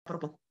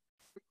Purple.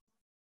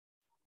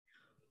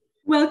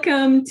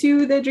 Welcome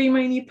to the Dream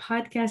Miney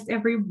podcast,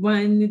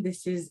 everyone.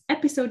 This is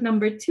episode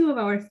number 2 of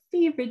our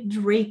favorite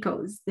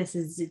Dracos. This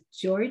is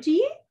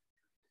Georgie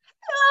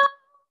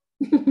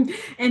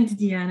and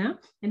Diana,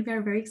 and we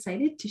are very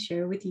excited to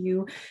share with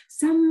you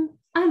some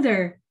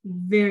other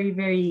very,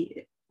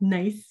 very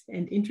nice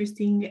and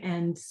interesting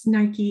and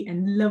snarky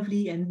and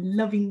lovely and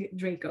loving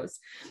Dracos.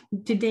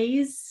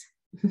 Today's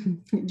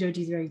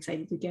Georgie's very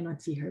excited. You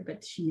cannot see her,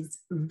 but she's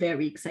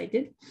very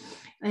excited.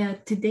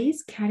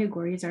 Today's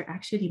categories are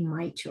actually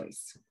my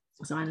choice.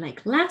 So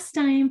unlike last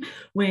time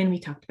when we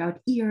talked about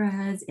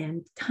eras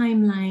and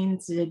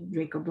timelines,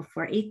 Draco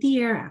before 8th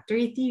year, after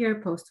 8th year,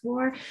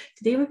 post-war,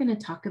 today we're going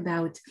to talk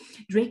about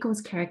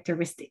Draco's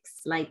characteristics,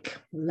 like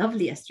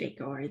loveliest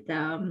Draco or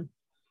the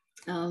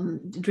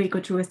Draco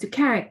truest to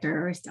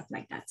character or stuff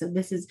like that. So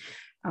this is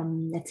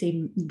let's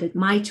say that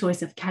my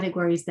choice of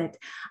categories that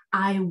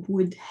I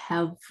would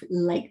have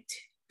liked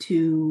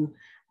to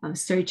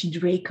search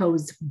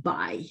Dracos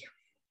by.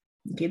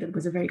 Okay, that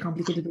was a very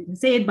complicated way to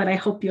say it, but I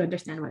hope you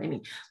understand what I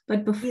mean.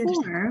 But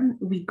before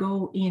we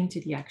go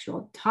into the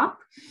actual talk,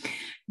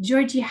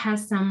 Georgie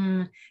has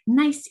some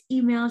nice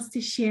emails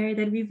to share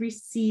that we've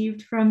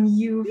received from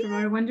you, from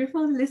our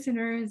wonderful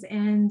listeners,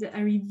 and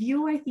a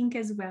review, I think,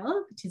 as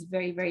well, which is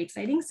very, very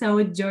exciting.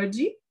 So,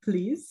 Georgie,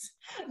 please.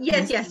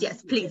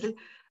 Yes, please.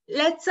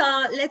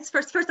 Let's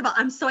first of all,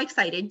 I'm so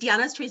excited.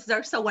 Diana's choices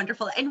are so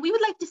wonderful. And we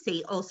would like to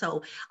say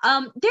also,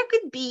 there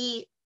could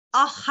be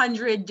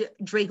 100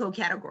 Draco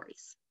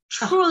categories.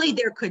 Truly,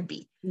 there could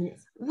be.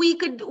 Yes. We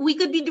could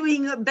be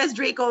doing best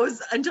Dracos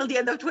until the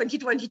end of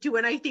 2022,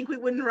 and I think we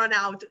wouldn't run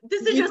out.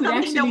 This is just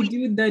something that we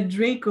do the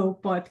Draco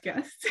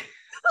podcast.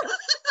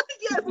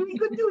 Yes, we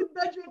could do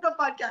the Draco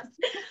podcast.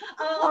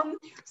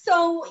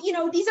 So,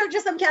 these are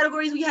just some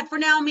categories we had for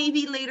now.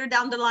 Maybe later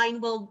down the line,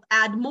 we'll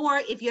add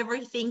more. If you ever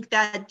think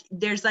that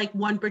there's like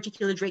one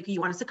particular Draco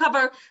you want us to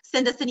cover,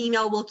 send us an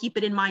email. We'll keep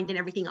it in mind and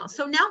everything else.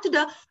 So now to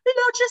the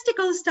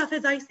logistical stuff,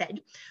 as I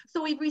said.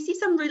 So we've received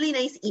some really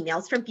nice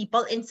emails from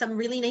people and some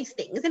really nice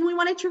things. And we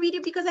wanted to read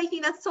it because I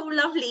think that's so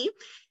lovely.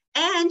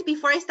 And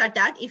before I start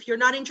that, if you're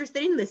not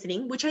interested in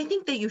listening, which I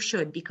think that you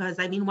should, because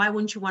I mean, why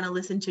wouldn't you want to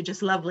listen to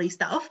just lovely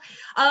stuff?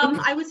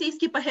 I would say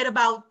skip ahead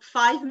about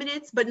 5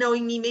 minutes, but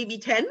knowing me, maybe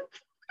 10.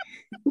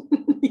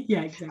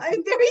 Yeah,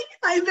 exactly.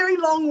 I'm very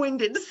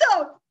long-winded.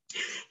 So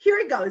here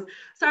it goes.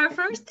 So our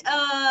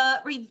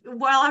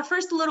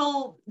first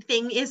little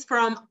thing is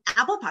from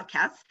Apple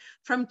Podcasts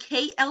from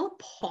KL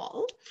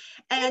Paul.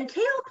 And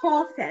KL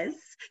Paul says,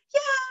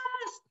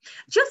 yes,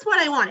 just what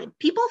I wanted.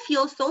 People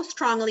feel so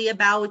strongly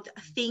about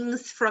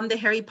things from the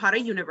Harry Potter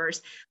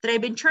universe that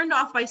I've been turned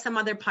off by some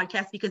other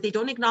podcasts because they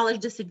don't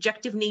acknowledge the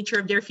subjective nature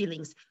of their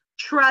feelings.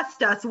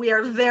 Trust us, we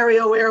are very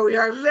aware. We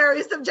are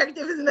very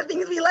subjective in the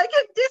things we like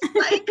and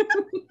dislike.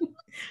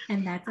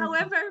 And that's okay.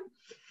 However,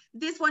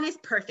 this one is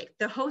perfect.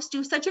 The hosts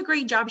do such a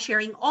great job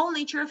sharing all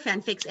nature of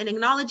fanfics and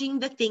acknowledging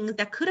the things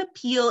that could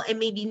appeal and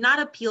maybe not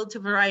appeal to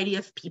a variety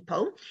of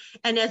people.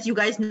 And as you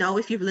guys know,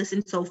 if you've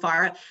listened so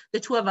far, the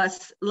two of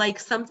us like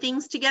some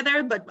things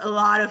together, but a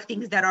lot of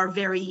things that are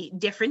very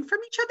different from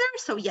each other.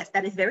 So yes,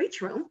 that is very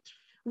true.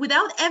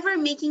 Without ever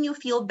making you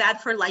feel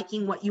bad for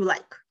liking what you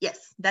like.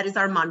 Yes, that is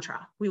our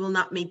mantra. We will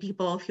not make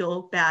people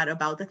feel bad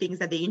about the things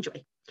that they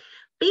enjoy.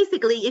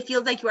 Basically, it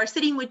feels like you are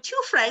sitting with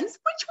two friends,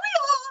 which we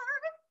are.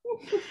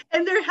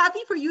 And they're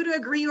happy for you to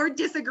agree or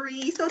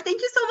disagree. So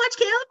thank you so much,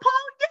 Kayla Paul.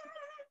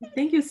 Yay!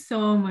 Thank you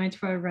so much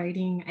for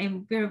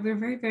writing. We're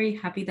very, very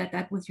happy that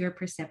that was your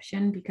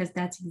perception, because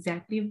that's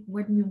exactly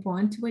what we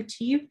want to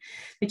achieve,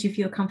 that you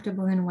feel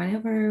comfortable in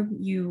whatever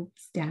you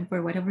stand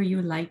for, whatever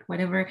you like,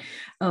 whatever,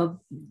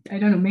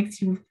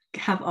 makes you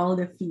have all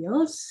the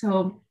feels.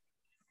 So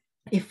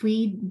if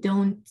we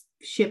don't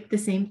ship the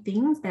same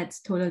things, that's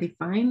totally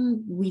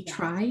fine. We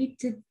try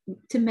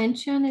to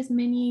mention as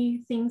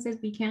many things as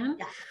we can.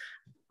 Yeah.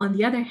 On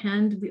the other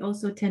hand, we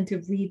also tend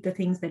to read the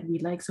things that we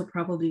like, so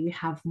probably we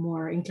have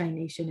more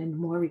inclination and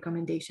more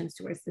recommendations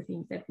towards the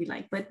things that we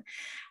like. But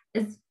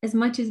as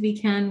much as we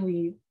can,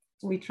 we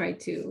try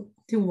to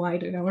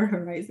widen our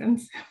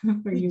horizons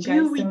for you guys.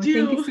 So thank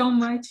you so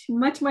much.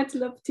 Much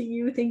love to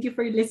you. Thank you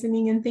for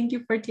listening, and thank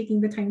you for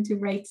taking the time to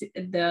write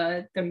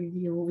the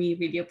review. We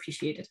really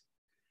appreciate it.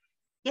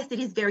 Yes,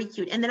 it is very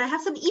cute. And then I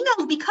have some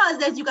emails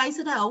because, as you guys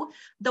know,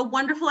 the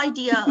wonderful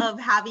idea of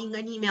having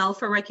an email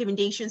for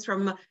recommendations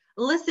from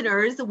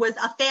listeners was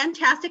a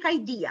fantastic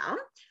idea.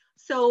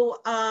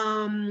 So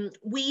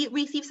we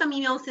received some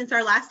emails since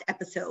our last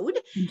episode,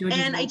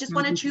 and I just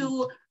wanted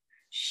to...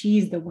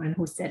 She's the one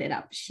who set it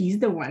up. She's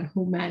the one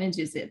who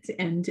manages it,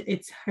 and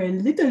it's her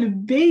little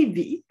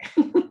baby.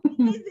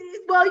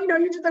 Well,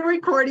 you do the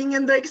recording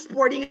and the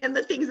exporting and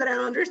the things that I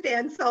don't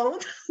understand. So...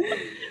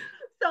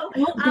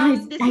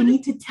 guys, I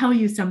need to tell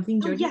you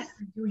something, Jodie. Yes.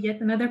 Do yet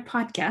another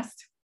podcast.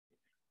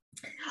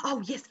 Oh,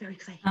 yes, very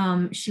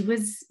exciting. She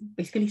was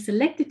basically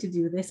selected to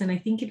do this, and I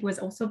think it was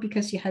also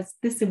because she has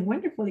this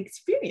wonderful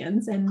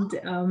experience and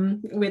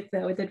with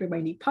the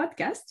Reminding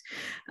podcast.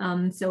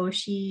 So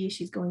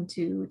she's going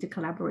to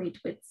collaborate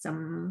with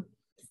some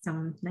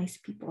some nice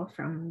people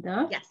from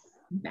the Yes.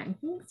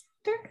 banking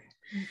sector.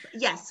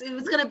 Yes, it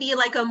was going to be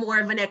like a more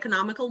of an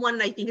economical one.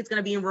 And I think it's going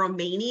to be in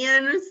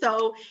Romanian.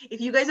 So if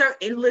you guys are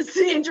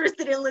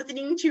interested in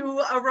listening to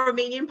a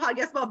Romanian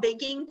podcast about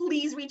banking,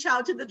 please reach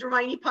out to the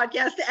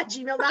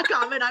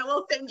drmineypodcast@gmail.com and I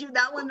will send you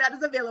that one that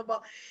is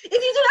available. If you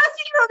do not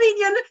speak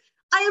Romanian,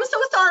 I am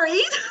so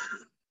sorry.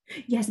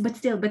 Yes, but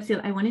still,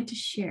 I wanted to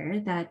share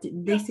that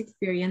this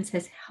experience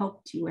has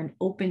helped you and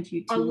opened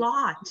you to a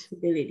lot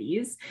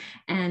possibilities.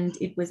 And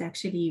it was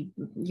actually,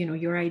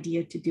 your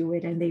idea to do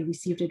it, and they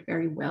received it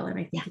very well. And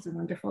I think it's a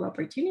wonderful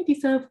opportunity.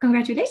 So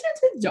congratulations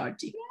with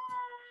Georgie.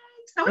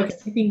 So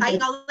exciting.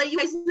 I'll let you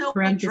guys know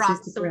when it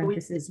drops.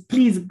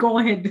 Please go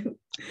ahead.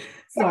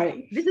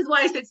 Sorry. This is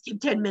why I said skip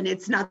 10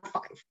 minutes, not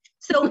 5.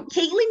 So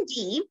Caitlin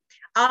D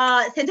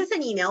sent us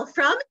an email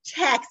from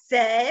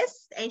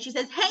Texas, and she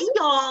says, "Hey,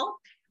 y'all,"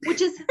 which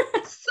is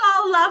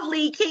so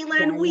lovely,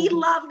 Caitlin. We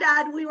love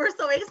that. We were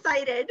so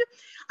excited.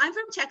 I'm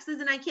from Texas,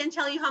 and I can't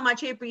tell you how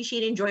much I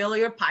appreciate and enjoy all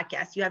your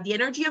podcasts. You have the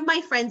energy of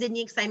my friends and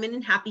the excitement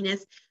and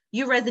happiness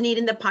you resonate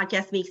in the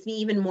podcast makes me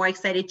even more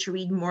excited to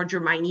read more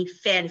Dramione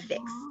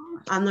fanfics.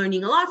 I'm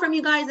learning a lot from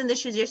you guys, and the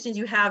suggestions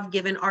you have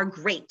given are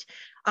great.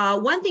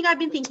 One thing I've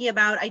been thinking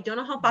about, I don't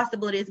know how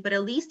possible it is, but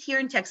at least here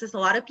in Texas, a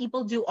lot of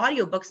people do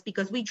audiobooks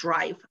because we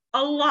drive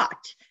a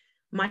lot.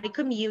 My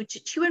commute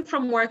to and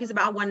from work is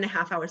about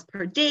 1.5 hours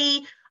per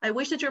day. I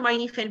wish that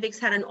Dramione fanfics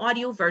had an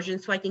audio version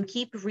so I can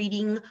keep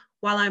reading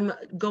while I'm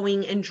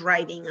going and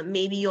driving.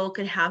 Maybe you all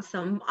could have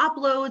some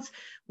uploads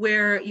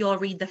where you'll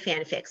read the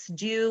fanfics.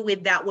 Do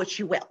with that what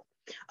you will.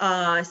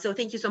 So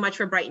thank you so much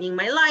for brightening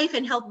my life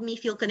and helping me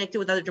feel connected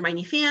with other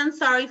Dramione fans.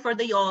 Sorry for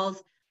the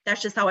y'alls.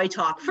 That's just how I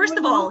talk. First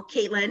of all,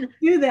 Caitlin,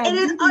 it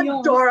is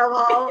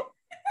adorable.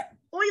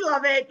 We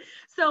love it.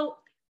 So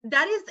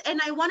that is,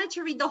 and I wanted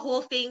to read the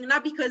whole thing,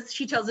 not because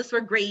she tells us we're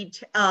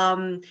great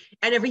and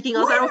everything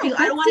else. I don't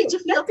want it to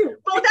feel,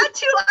 well, that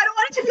too. I don't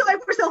want it to feel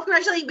like we're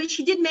self-congratulating, but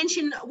she did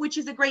mention, which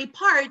is a great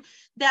part,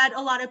 that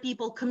a lot of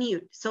people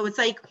commute. So it's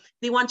like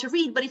they want to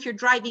read, but if you're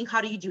driving,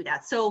 how do you do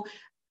that? So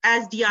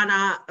as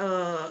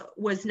Diana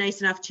was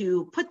nice enough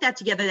to put that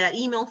together, that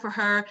email for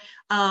her,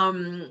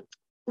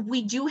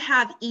 we do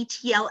have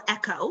ETL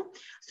Echo.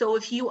 So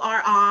if you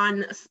are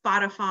on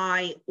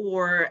Spotify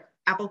or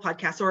Apple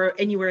Podcasts or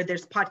anywhere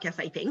there's podcasts,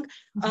 I think,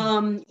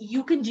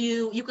 you can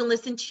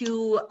listen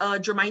to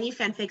Dramione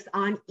fanfics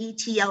on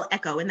ETL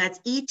Echo, and that's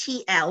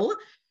ETL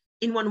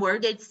in one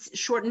word. It's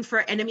shortened for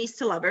enemies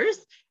to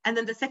lovers. And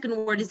then the second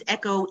word is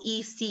Echo,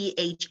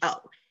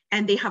 ECHO.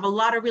 And they have a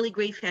lot of really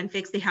great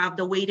fanfics. They have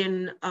the Wait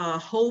and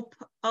Hope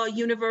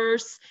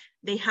universe.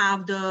 They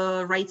have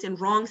the Rights and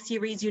Wrong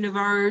series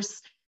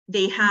universe.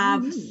 They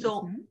have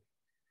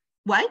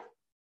what?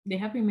 They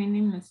have Remain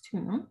Nameless too,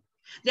 no?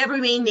 They have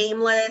Remain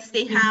Nameless.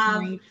 They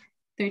have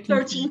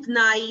 13th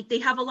Night. They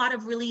have a lot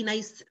of really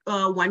nice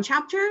one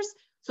chapters.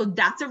 So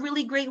that's a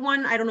really great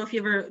one. I don't know if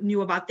you ever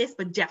knew about this,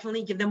 but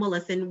definitely give them a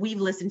listen.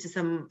 We've listened to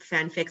some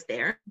fanfics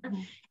there.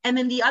 And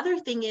then the other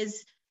thing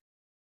is,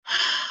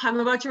 I'm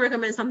about to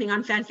recommend something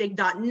on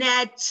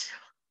fanfic.net.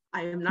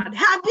 I am not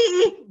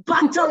happy,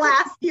 but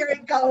alas, here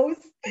it goes.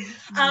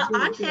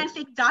 On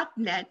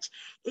fanfic.net,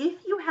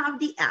 if you have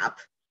the app,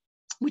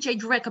 which I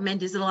do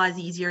recommend, is a lot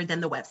easier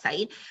than the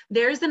website,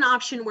 there's an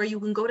option where you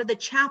can go to the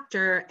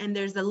chapter and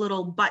there's a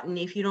little button.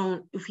 If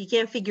you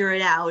can't figure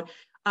it out,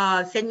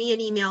 send me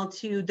an email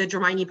to the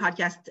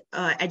drmineypodcast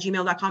at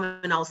gmail.com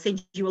and I'll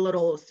send you a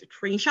little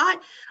screenshot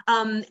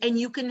and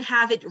you can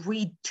have it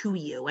read to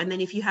you. And then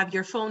if you have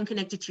your phone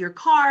connected to your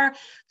car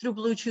through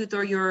Bluetooth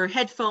or your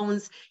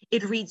headphones,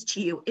 it reads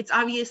to you. It's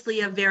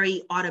obviously a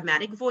very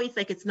automatic voice,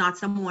 like it's not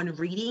someone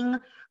reading.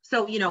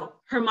 So,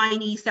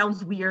 Hermione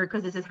sounds weird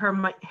because this is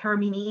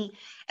Hermione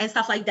and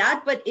stuff like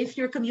that. But if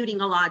you're commuting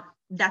a lot,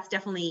 that's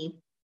definitely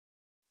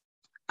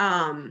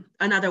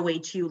another way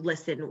to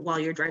listen while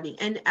you're driving.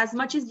 And as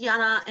much as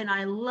Diana and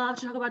I love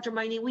to talk about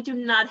Dramione, we do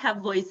not have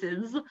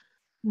voices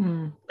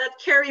that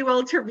carry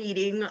well to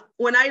reading.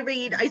 When I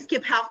read, I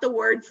skip half the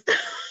words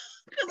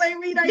because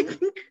I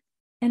think.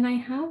 And I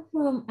have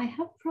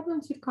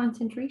problems with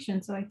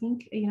concentration. So I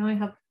think, I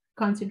have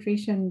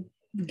concentration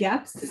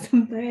gaps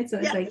sometimes. So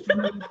it's like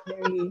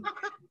very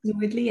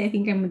fluidly. I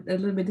think I'm a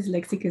little bit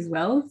dyslexic as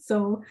well.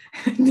 So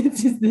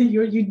this is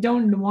you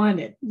don't want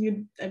it.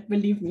 You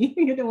believe me,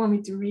 you don't want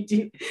me to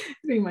read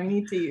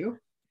Hermione to you.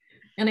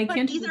 And I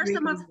can't do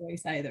Draco's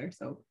voice either.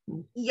 So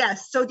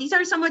yes, so these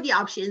are some of the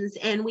options,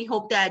 and we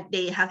hope that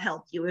they have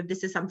helped you if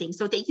this is something.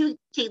 So thank you,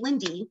 Caitlin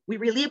D. We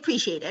really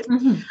appreciate it.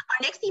 Our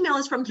next email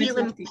is from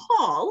Caitlin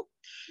Paul.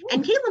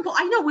 And Caitlin Paul,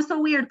 I know it was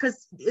so weird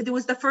because it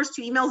was the first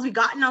 2 emails we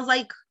got, and I was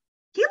like,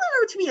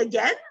 Caitlin wrote to me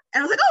again?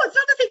 And I was like, oh, it's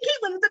not the same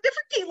Caitlin, it's a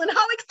different Caitlin.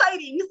 How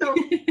exciting. So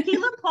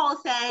Caitlin Paul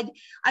said,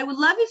 I would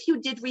love if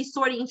you did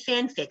resorting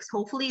fanfics,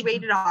 hopefully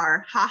rated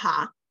R,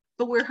 haha,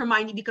 but where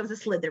Hermione becomes a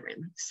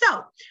Slytherin.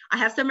 So I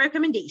have some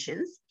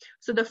recommendations.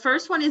 So the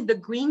first one is The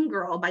Green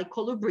Girl by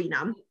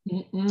Colubrina.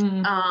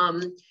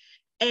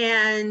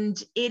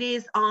 and it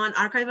is on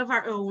Archive of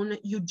Our Own.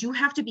 You do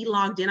have to be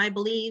logged in, I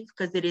believe,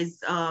 because it is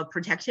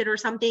protected or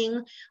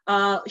something.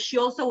 She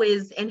also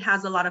is and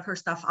has a lot of her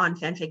stuff on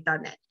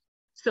fanfic.net.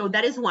 So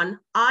that is one.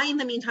 I, in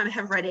the meantime,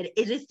 have read it.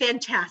 It is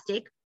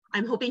fantastic.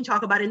 I'm hoping to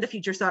talk about it in the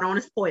future, so I don't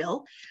want to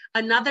spoil.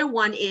 Another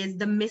one is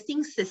The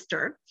Missing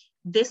Sister.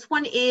 This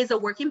one is a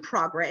work in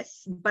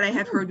progress, but I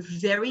have heard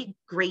very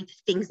great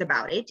things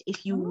about it.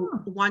 If you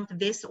want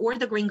this or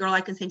The Green Girl,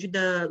 I can send you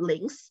the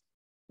links.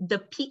 The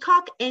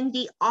Peacock and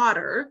the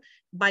Otter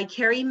by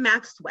Carrie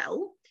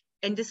Maxwell.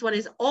 And this one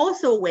is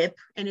also WIP,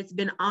 and it's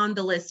been on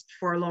the list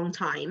for a long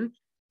time.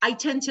 I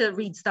tend to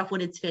read stuff when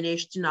it's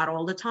finished, not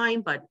all the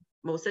time, but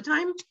most of the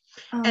time.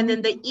 And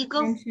then the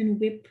Eagles. Mentioned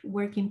WIP,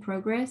 work in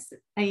progress.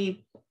 I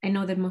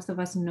know that most of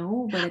us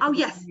know, but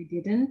yes, we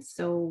didn't.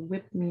 So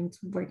WIP means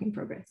work in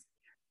progress.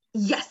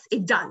 Yes,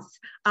 it does.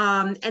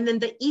 And then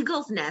The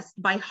Eagle's Nest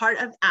by Heart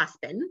of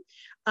Aspen.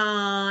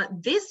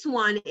 This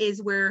one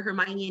is where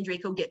Hermione and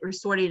Draco get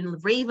resorted in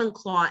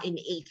Ravenclaw in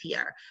 8th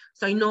year.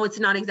 So I know it's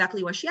not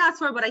exactly what she asked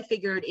for, but I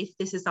figured if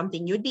this is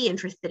something you'd be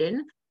interested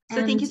in.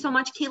 So thank you so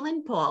much,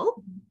 Caitlin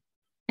Paul.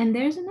 And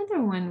there's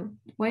another one.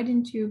 Why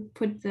didn't you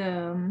put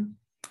the,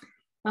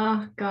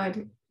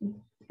 the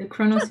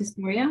Chronos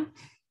Historia?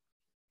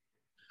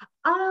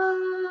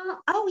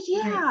 Oh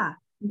yeah.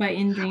 By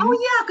In Dreams. Oh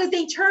yeah, because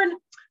they turn.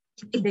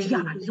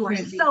 Diana, you are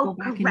so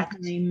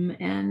correct.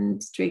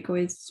 And Draco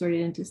is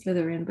sorted into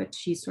Slytherin, but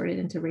she's sorted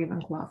into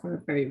Ravenclaw for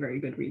a very, very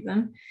good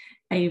reason.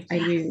 I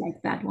really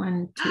like that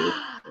one too.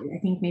 I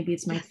think maybe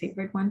it's my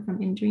favorite one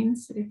from In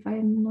Dreams, if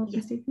I'm not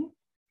mistaken.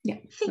 Yeah.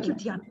 Thank you,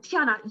 Diana.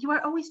 Diana, you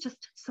are always just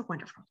so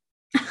wonderful.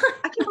 I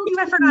can't believe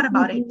I forgot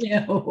about it.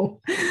 No.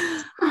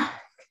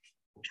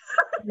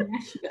 No,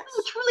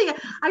 truly,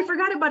 I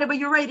forgot about it, but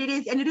you're right, it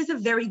is, and it is a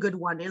very good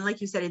one. And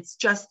like you said, it's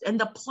just, and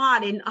the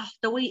plot and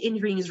the way In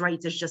Dreams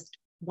writes is just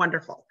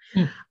wonderful.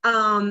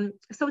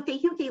 So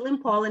thank you,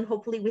 Caitlin Paul, and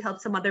hopefully we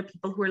helped some other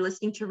people who are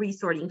listening to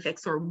Resorting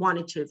Fix or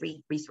wanted to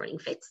read Resorting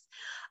Fix.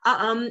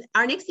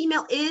 Our next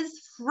email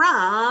is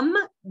from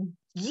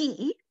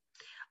Yi.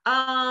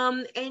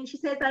 And she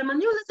says, I'm a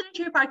new listener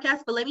to your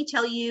podcast, but let me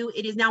tell you,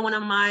 it is now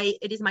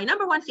it is my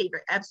number one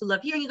favorite. I absolutely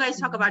love hearing you guys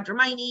talk about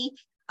Hermione.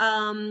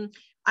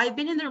 I've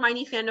been in the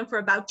Hermione fandom for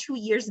about 2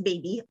 years,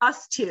 baby.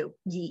 Us too,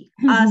 Yi.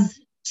 Us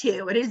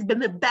too. It has been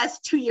the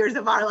best 2 years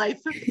of our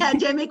life.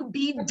 Pandemic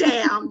be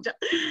damned.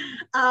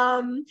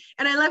 And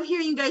I love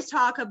hearing you guys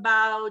talking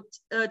about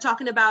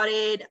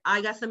it.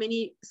 I got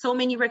so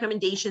many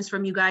recommendations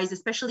from you guys,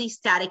 especially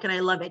Static, and I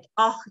love it.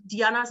 Oh,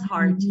 Diana's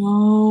heart.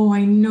 No,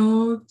 I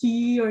know,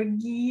 Gi or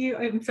Gi.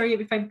 I'm sorry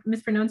if I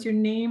mispronounce your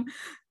name.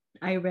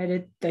 I read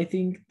it, I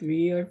think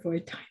 3 or 4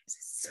 times.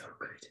 It's so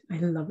good. I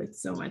love it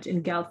so much.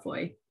 And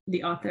Galfoy,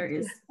 the author,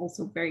 is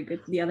also very good.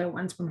 The other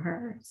ones from her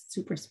are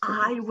super.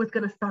 I was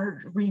going to start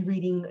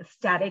rereading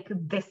Static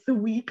this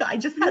week. I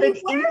just had an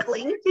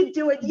inkling to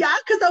do it. Yeah,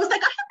 because I was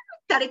like, I haven't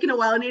read Static in a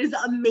while, and it is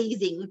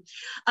amazing.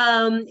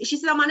 She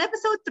said, I'm on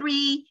episode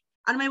 3,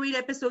 on my way to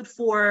episode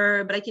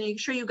 4, but I can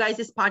assure you guys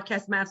this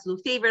podcast is my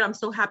absolute favorite. I'm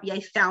so happy I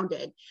found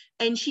it.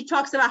 And she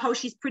talks about how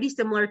she's pretty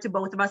similar to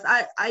both of us.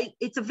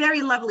 It's a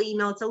very lovely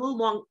email. It's a little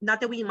long,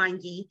 not that we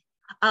mind, Guy.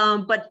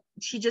 But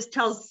she just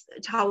tells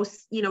how,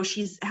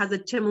 she has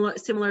a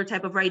similar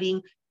type of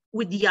writing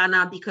with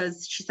Diana,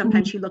 because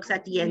sometimes she looks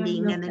at the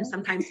ending, and then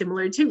sometimes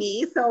similar to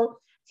me. So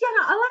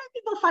Diana, a lot of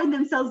people find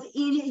themselves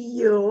in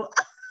you.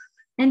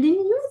 And in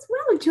you as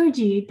well,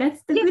 Georgie.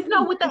 That's the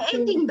good with the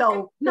ending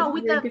though. No,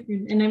 with the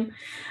different. And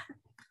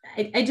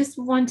I just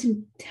want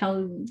to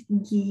tell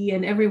Guy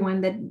and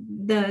everyone that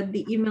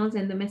the emails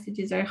and the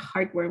messages are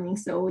heartwarming.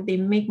 So they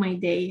make my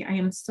day. I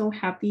am so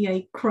happy.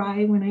 I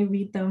cry when I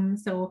read them.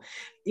 So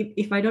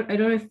if I don't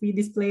know if we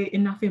display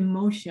enough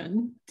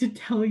emotion to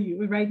tell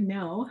you right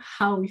now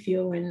how we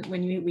feel when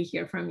we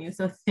hear from you.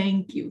 So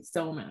thank you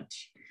so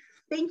much.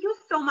 Thank you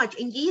so much.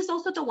 And Yi is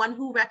also the one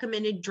who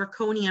recommended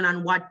Draconian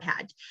on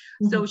Wattpad.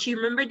 So she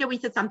remembered that we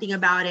said something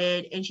about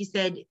it, and she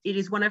said it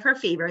is one of her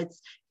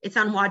favorites. It's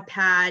on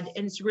Wattpad,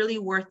 and it's really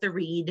worth the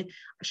read.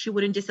 She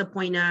wouldn't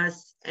disappoint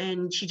us,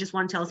 and she just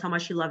wanted to tell us how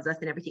much she loves us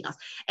and everything else.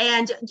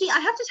 And Yi, I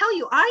have to tell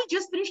you, I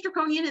just finished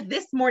Draconian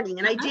this morning,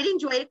 and I did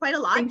enjoy it quite a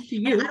lot. Thanks to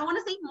you. And I don't want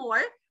to say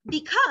more,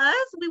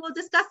 because we will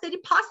discuss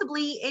it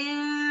possibly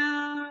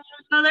in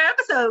another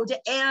episode,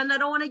 and I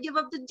don't want to give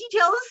up the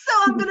details, so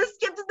I'm going to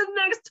skip to the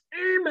next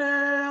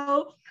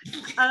email.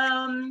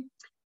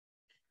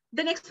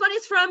 The next one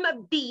is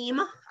from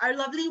Beam, our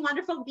lovely,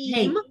 wonderful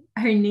Beam.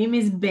 Hey, her name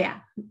is Bea,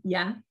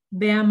 yeah?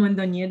 Bea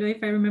Mondoñedo,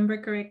 if I remember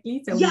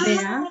correctly. So Bea,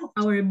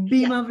 our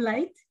beam of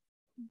light.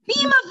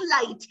 Beam of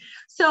light.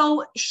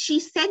 So she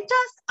sent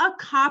us a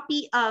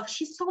copy of,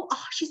 she's so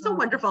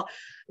wonderful.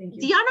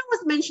 Diana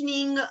was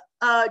mentioning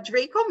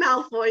Draco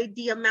Malfoy,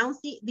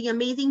 the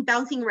amazing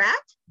bouncing rat.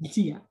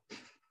 Yeah,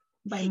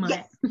 by mine.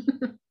 Yes.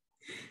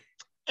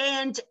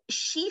 And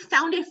she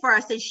found it for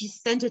us and she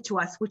sent it to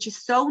us, which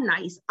is so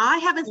nice. I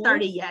haven't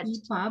started yet.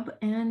 EPUB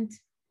and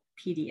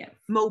PDF.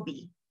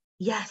 Moby.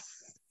 Yes.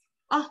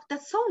 Oh,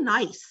 that's so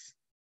nice.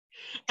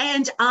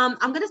 And I'm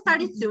going to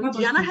start it soon.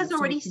 Diana has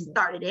already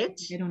started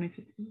it. I don't know if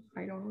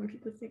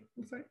it's the same.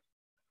 I'm sorry.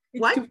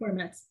 It's What? two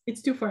formats.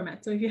 It's two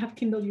formats. So if you have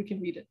Kindle, you can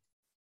read it.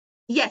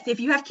 Yes, if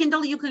you have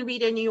Kindle, you can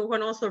read it, and you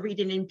can also read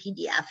it in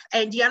PDF.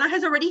 And Diana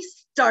has already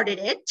started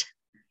it,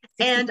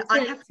 and I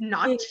have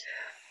not.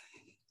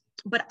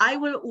 But I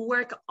will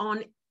work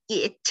on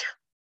it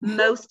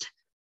most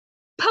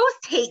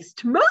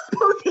post-haste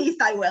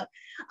I will.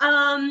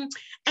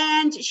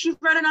 And she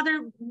wrote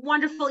another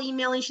wonderful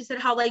email, and she said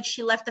how like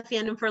she left the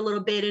fandom for a little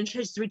bit and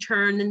she's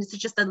returned, and it's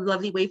just a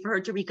lovely way for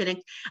her to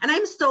reconnect. And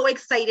I'm so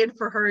excited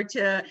for her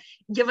to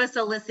give us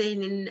a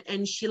listen,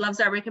 and she loves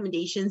our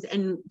recommendations,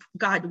 and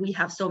God, we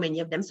have so many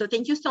of them. So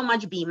thank you so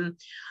much, Beam,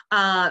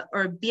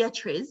 or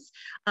Beatrice,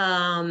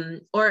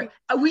 or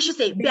we should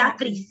say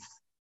Beatrice.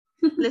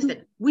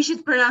 Listen, we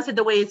should pronounce it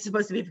the way it's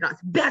supposed to be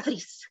pronounced.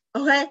 Beatrice,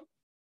 okay?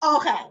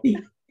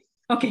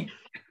 Okay.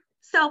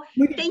 So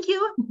thank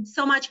you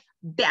so much,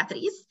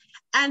 Beatrice.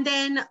 And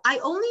then I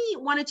only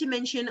wanted to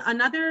mention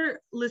another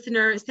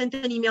listener sent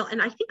an email,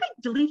 and I think I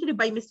deleted it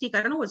by mistake.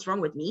 I don't know what's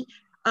wrong with me.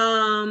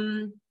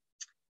 It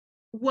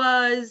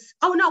was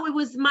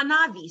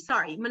Manavi.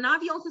 Sorry.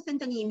 Manavi also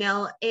sent an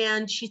email,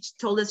 and she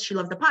told us she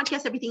loved the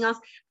podcast, everything else.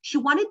 She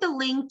wanted the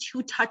link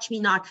to Touch Me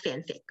Not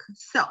fanfic.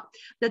 So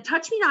the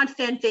Touch Me Not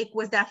fanfic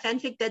was that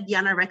fanfic that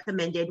Diana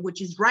recommended,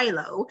 which is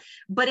Rilo,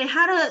 but it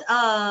had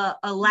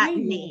a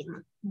Latin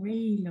name.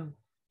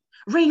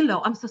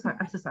 Raylo. I'm so sorry.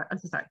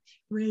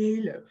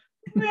 Raylo.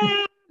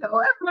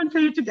 Everyone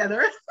say it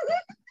together.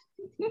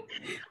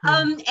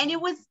 And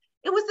it was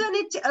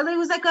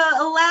like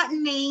a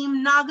Latin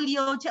name,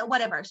 Naglio,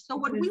 whatever. So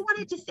what we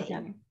wanted to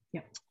say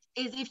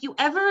is, if you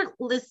ever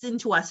listen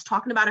to us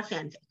talking about a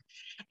fanfic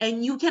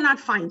and you cannot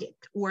find it,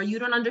 or you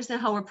don't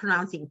understand how we're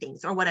pronouncing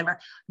things or whatever,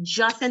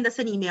 just send us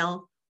an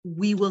email.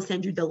 We will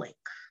send you the link.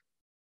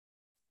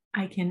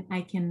 I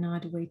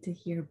cannot wait to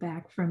hear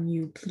back from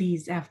you.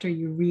 Please, after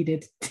you read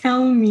it,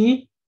 tell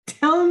me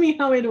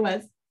how it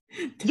was.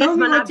 Tell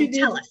me what you did.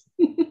 Tell us.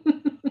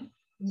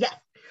 Yes.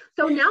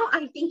 So now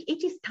I think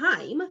it is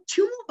time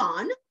to move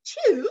on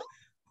to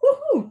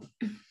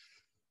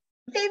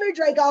favorite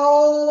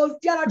Dracos.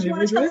 Diana, do you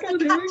want to tell us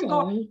the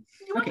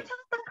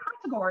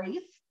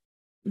categories?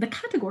 The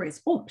categories.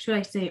 Oh, should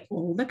I say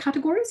all the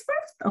categories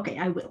first? Okay,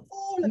 I will.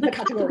 The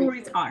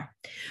categories are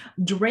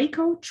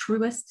Draco,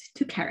 truest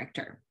to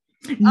character.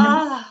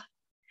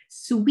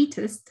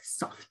 Sweetest,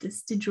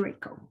 softest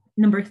Draco.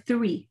 Number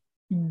 3,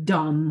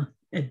 dumb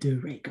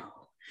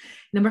Draco.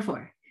 Number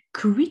 4,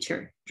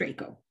 creature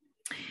Draco.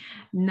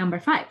 Number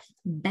 5,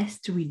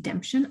 best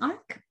redemption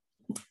arc.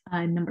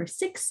 Number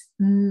 6,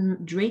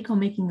 Draco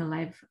making a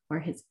life for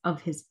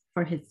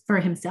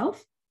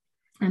himself.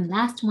 And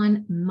last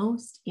one,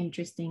 most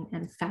interesting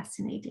and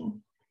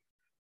fascinating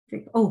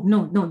Draco. Oh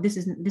no, this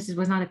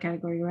was not a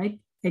category, right?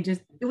 It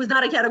was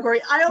not a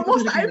category. I'm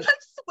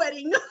like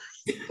sweating.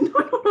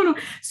 No.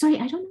 Sorry,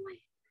 I don't know why.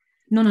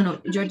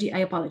 No, Georgie, I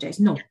apologize.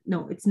 No,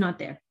 it's not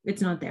there.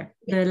 It's not there.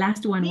 The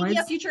last one was maybe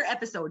a future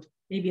episode.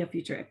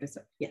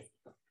 Yes.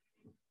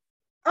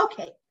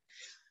 Okay.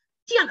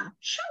 Diana,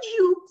 should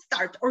you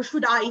start or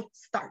should I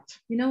start?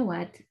 You know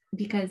what?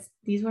 Because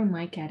these were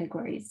my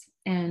categories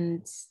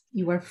and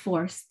you were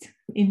forced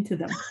into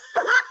them.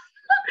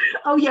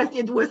 Oh yes,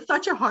 it was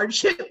such a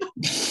hardship.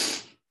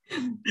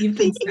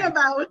 Thinking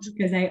about,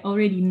 because I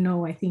already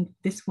know, I think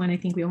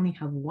we only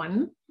have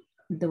one,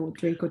 the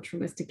Draco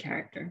truest to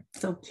character.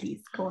 So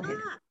please go ahead.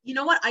 You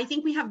know what? I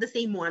think we have the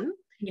same one.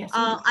 Yes.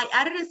 I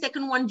added a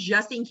second one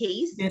just in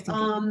case.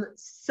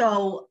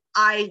 So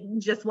I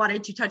just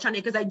wanted to touch on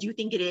it because I do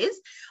think it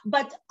is.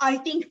 But I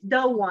think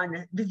the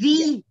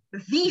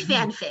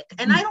fanfic,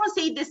 and I don't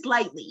say this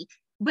lightly,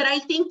 but I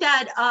think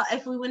that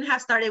if we wouldn't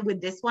have started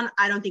with this one,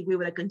 I don't think we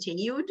would have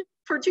continued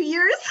for 2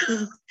 years.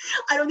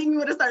 I don't think we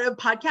would have started a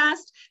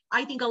podcast.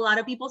 I think a lot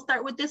of people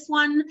start with this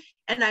one,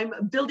 and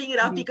I'm building it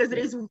up because it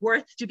is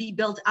worth to be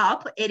built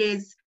up. It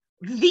is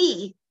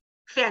the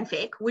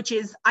fanfic, which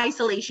is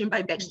Isolation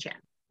by Bex Chan.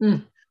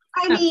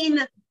 I mean,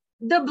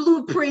 the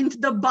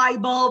blueprint, the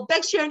Bible.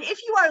 Bex Chan, if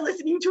you are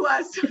listening to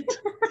us, the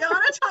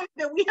amount of time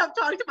that we have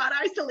talked about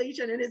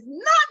isolation, it is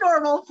not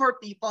normal for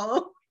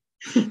people.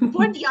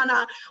 Poor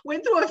Diana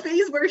went through a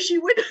phase where she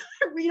would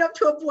read up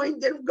to a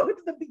point, then go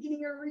to the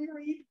beginning or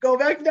reread, go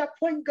back to that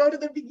point, go to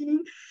the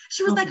beginning.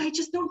 She was like, I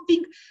just don't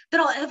think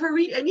that I'll ever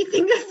read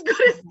anything as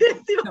good as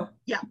this. No.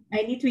 Yeah.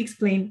 I need to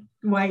explain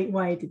why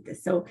I did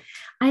this. So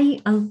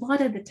a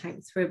lot of the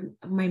times for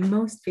my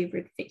most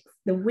favorite fics,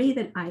 the way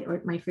that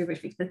my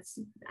favorite fics,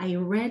 I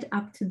read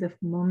up to the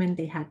moment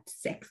they had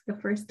sex the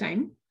first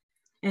time.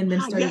 And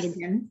then started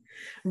again,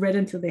 read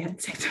until they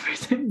had sex the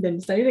first time, then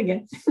started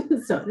again.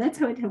 So that's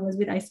how it was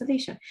with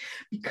isolation,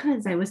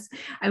 because I was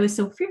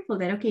so fearful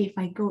that, okay, if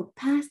I go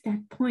past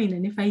that point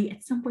and if I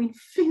at some point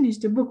finish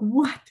the book,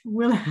 what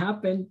will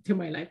happen to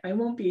my life? I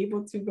won't be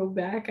able to go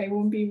back. I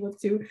won't be able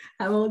to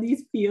have all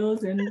these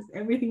feels, and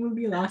everything will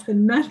be lost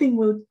and nothing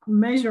will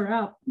measure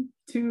up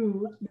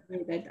to the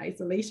way that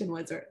Isolation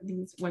was, or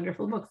these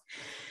wonderful books.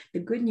 The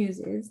good news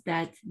is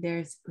that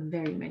there's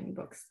very many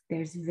books.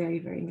 There's very,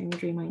 very many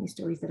Hermione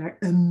stories that are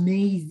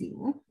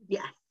amazing.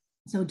 Yes.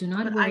 So do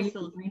not worry if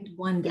you find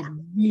one that yeah.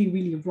 really,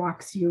 really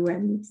rocks you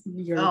and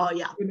your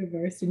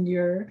universe and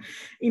your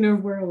inner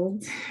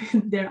world.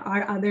 There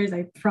are others,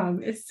 I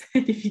promise.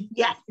 If you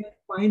can't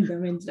find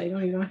them, and I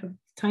don't even have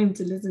time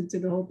to listen to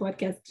the whole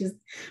podcast, just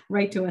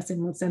write to us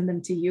and we'll send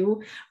them to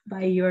you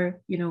by your,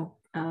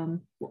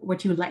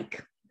 what you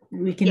like.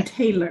 We can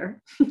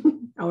tailor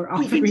our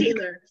offering. We can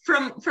tailor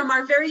from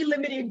our very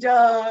limited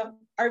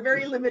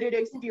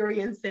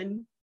experience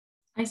in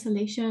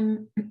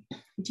Isolation.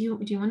 Do you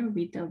want to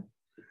read the?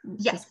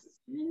 Yes.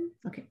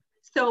 Okay.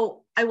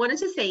 So I wanted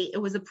to say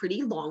it was a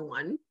pretty long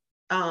one.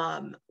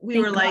 We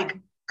Thank were God. like,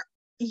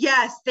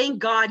 yes, thank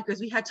God, because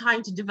we had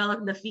time to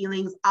develop the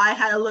feelings. I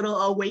had a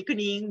little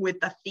awakening with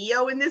the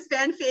Theo in this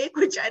fanfic,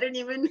 which I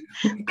remembered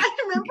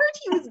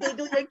he was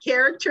vaguely a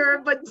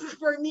character, but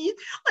for me,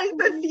 like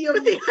the Theo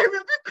thing, I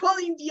remember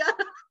calling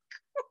Diana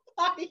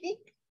crying.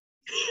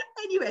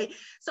 Anyway,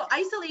 so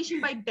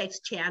Isolation by Bex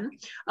Chan,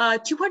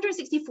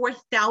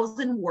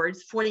 264,000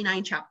 words,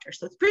 49 chapters.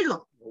 So it's pretty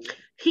long.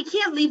 He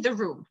can't leave the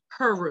room,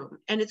 her room,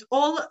 and it's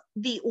all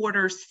the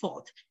Order's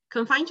fault.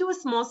 Confined to a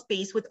small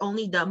space with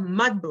only the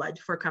mudblood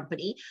for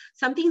company,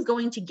 something's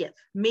going to give.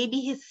 Maybe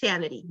his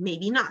sanity,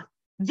 maybe not.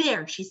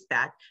 There, she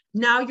spat.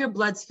 Now your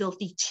blood's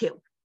filthy too.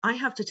 I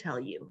have to tell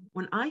you,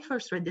 when I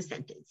first read the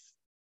sentence,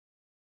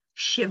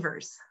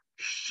 shivers.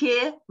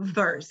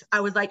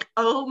 I was like,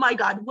 oh my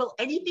God, will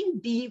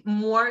anything be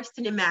more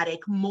cinematic,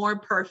 more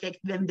perfect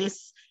than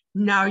this?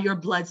 Now your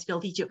blood's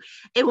filthy too.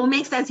 It will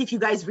make sense if you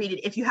guys read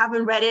it. If you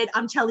haven't read it,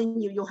 I'm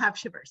telling you, you'll have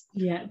shivers.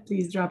 Yeah,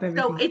 please drop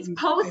everything. So it's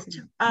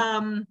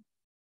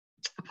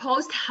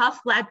post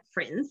Half-Blood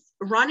Prince.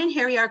 Ron and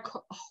Harry are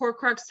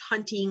Horcrux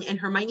hunting, and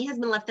Hermione has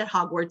been left at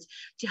Hogwarts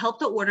to help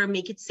the Order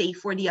make it safe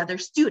for the other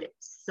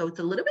students. So it's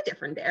a little bit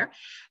different there.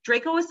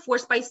 Draco is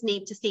forced by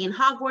Snape to stay in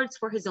Hogwarts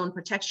for his own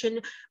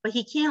protection, but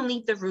he can't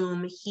leave the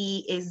room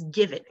he is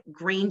given,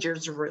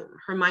 Granger's room.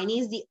 Hermione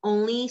is the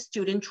only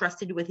student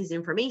trusted with this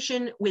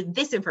information.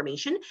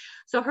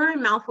 So her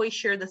and Malfoy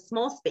share the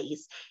small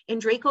space, and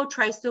Draco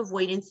tries to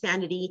avoid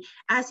insanity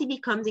as he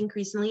becomes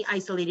increasingly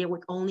isolated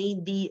with only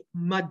the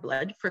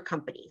mudblood for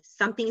company.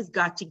 Something's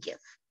got to give.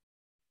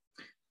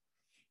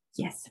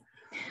 Yes.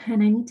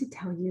 And I need to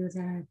tell you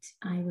that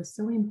I was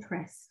so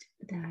impressed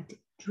that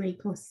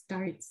Draco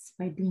starts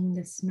by being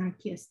the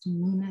snarkiest,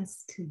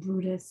 meanest,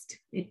 rudest.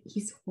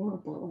 He's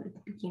horrible at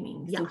the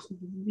beginning. Yeah. So he's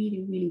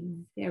really, really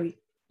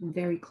very,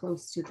 very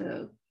close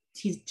to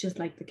he's just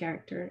like the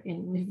character,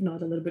 and if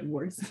not a little bit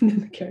worse than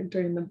the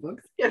character in the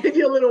books. Yeah,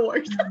 maybe a little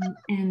worse.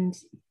 And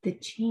the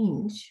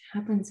change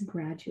happens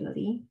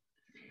gradually,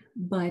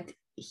 but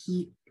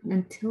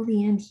until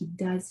the end, he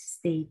does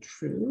stay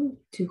true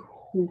to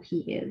who he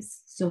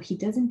is. So he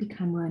doesn't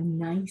become a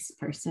nice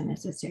person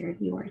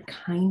necessarily, or a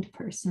kind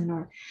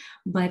person,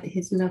 but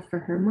his love for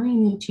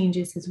Hermione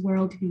changes his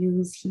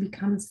worldviews. He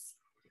becomes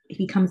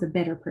a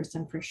better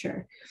person for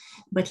sure.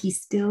 But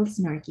he's still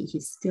snarky,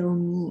 he's still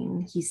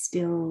mean, he's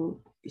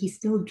still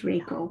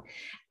Draco.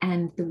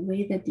 And the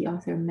way that the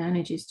author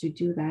manages to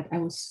do that, I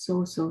was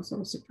so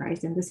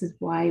surprised. And this is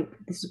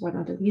one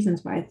of the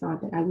reasons why I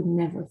thought that I would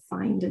never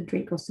find a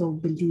Draco so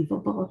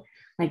believable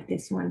like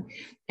this one.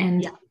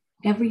 And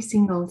every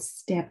single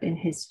step in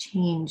his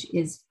change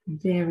is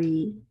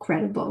very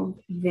credible,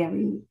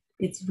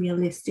 it's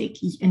realistic,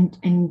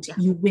 and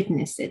you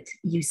witness it.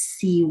 You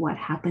see what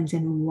happens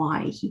and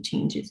why he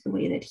changes the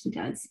way that he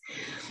does.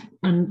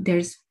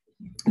 There's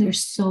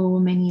so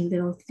many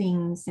little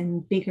things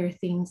and bigger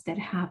things that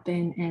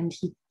happen, and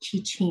he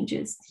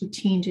changes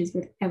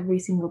with every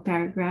single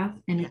paragraph,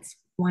 and it's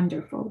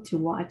wonderful to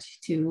watch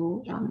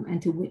and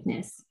to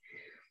witness.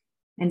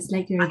 And it's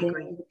like you're there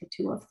with the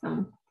two of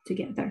them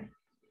together.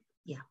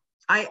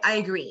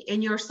 I agree.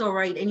 And you're so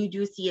right. And you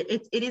do see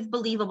it. It is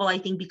believable, I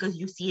think, because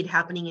you see it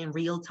happening in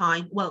real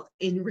time.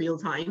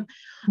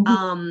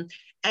 Mm-hmm.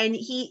 And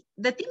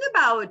the thing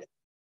about,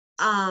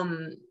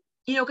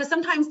 because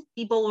sometimes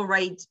people will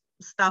write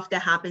stuff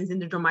that happens in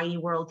the Hermione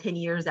world 10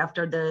 years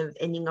after the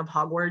ending of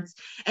Hogwarts.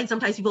 And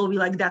sometimes people will be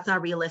like, that's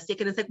not realistic.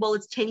 And it's like, well,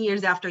 it's 10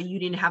 years after. You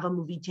didn't have a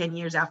movie 10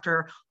 years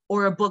after,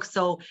 or a book.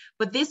 So,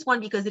 but this one,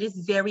 because it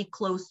is very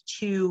close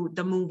to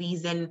the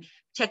movies, and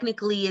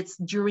technically it's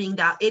during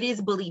that, it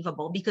is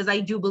believable, because I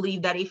do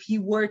believe that if he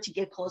were to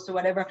get close or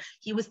whatever,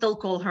 he would still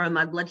call her a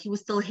mudblood. He would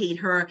still hate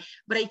her.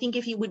 But I think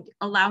if he would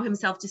allow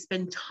himself to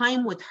spend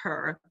time with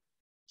her,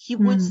 he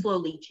would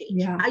slowly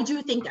change. Yeah. I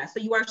do think that. So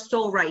you are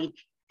so right.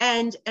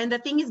 And the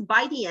thing is,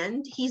 by the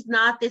end, he's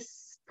not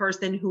this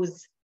person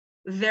who's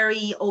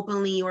very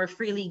openly or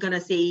freely gonna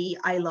say,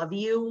 I love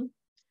you.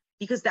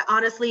 Because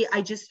honestly,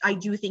 I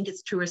do think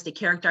it's Truest a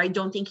character. I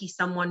don't think he's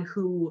someone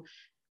who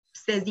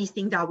says these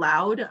things out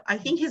loud. I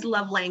think his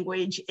love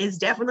language is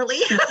definitely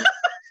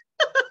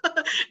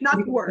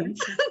not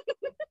words.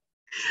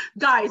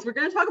 Guys, we're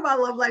going to talk about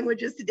love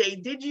languages today.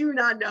 Did you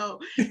not know?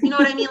 You know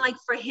what I mean? Like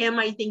for him,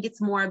 I think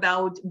it's more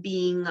about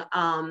being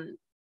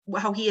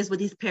how he is with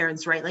his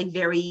parents, right? Like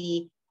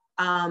very,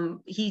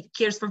 he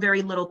cares for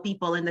very little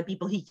people, and the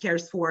people he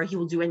cares for, he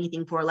will do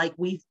anything for, like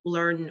we've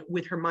learned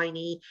with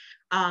Hermione.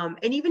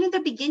 And even in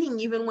the beginning,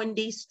 even when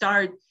they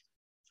start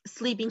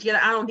sleeping together,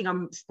 I don't think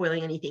I'm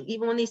spoiling anything.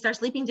 Even when they start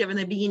sleeping together in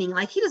the beginning,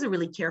 like he doesn't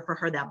really care for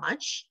her that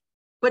much.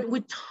 But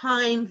with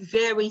time,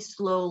 very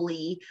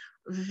slowly,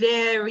 and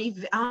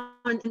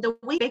the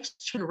way Bex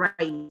can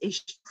write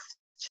is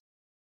just,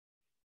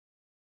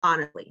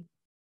 honestly,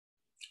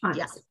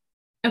 Honest.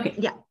 Yeah. Okay.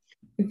 Yeah.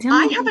 Tell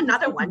I me have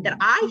another one that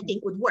I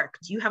think would work.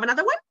 Do you have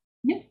another one?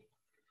 Yeah.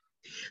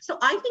 So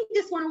I think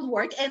this one would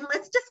work, and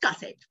let's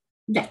discuss it.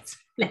 Let's.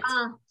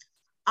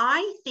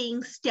 I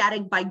think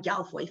Static by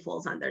Galfoy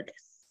falls under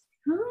this.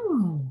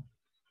 Oh.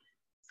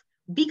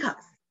 Because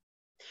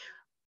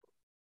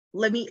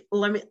let me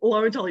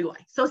tell you why.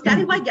 So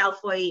Static by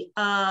Galfoy,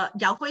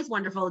 Galfoy is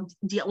wonderful.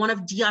 One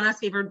of Deanna's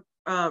favorite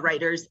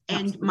writers,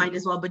 and Absolutely. mine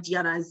as well, but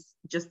Deanna is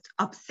just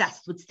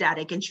obsessed with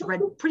Static, and she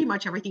read pretty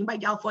much everything by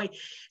Galfoy.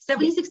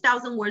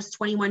 76,000 words,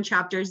 21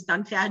 chapters,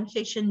 on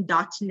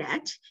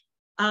fanfiction.net.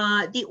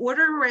 The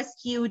Order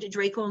rescued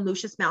Draco and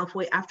Lucius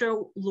Malfoy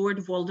after Lord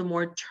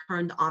Voldemort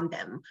turned on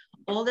them.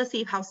 All the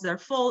safe houses are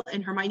full,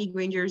 and Hermione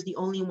Granger is the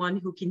only one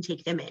who can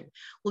take them in.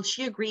 Will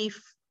she agree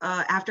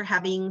after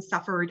having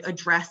suffered a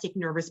drastic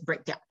nervous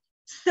breakdown?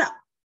 So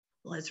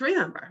let's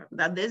remember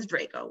that this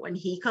Draco, when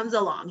he comes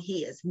along,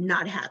 he is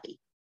not happy,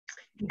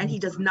 and he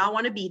does not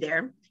want to be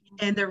there.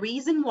 And the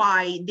reason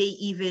why they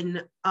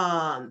even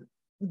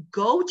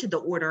go to the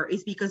Order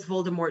is because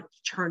Voldemort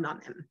turned on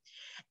them.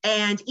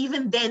 And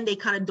even then, they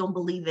kind of don't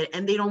believe it,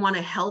 and they don't want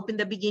to help in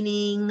the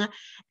beginning.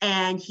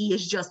 And he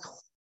is just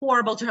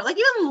horrible to her. Like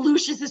even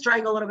Lucius is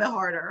trying a little bit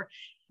harder.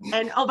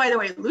 And oh, by the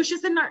way,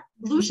 Lucius in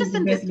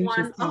this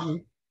one, oh,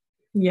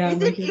 yeah,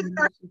 is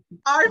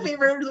our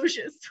favorite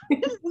Lucius.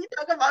 We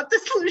talk about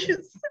this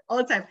Lucius all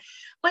the time.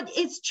 But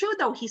it's true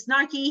though. He's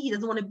snarky. He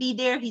doesn't want to be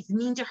there. He's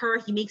mean to her.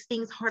 He makes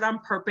things hard on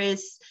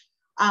purpose.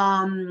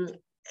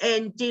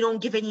 And they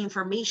don't give any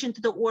information to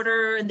the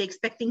Order, and they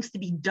expect things to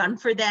be done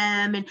for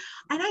them. And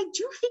I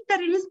do think that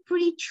it is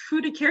pretty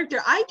true to character.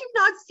 I do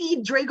not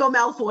see Draco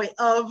Malfoy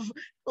of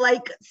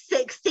like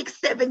sixth,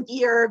 seventh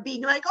year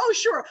being like, oh,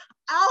 sure,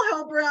 I'll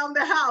help around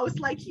the house.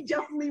 Like he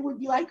definitely would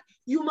be like,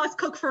 you must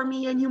cook for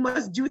me and you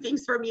must do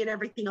things for me and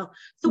everything else.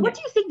 So what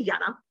do you think,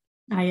 Diana?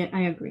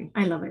 I agree.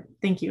 I love it.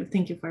 Thank you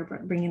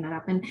for bringing that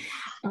up. And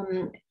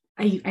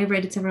I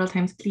read it several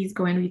times. Please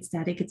go and read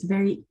Static. It's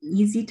very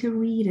easy to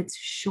read. It's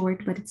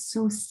short, but it's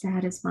so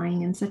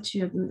satisfying and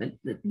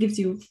it gives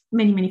you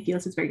many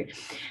feels. It's very good.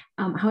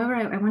 However,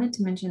 I wanted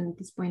to mention at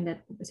this point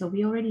that, so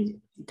we already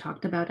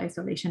talked about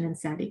isolation and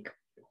Static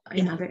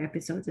in other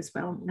episodes as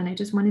well. And I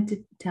just wanted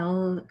to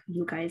tell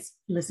you guys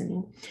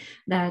listening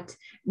that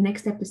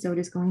next episode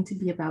is going to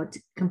be about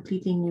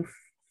completely new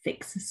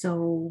fix.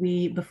 So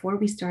before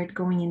we start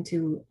going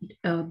into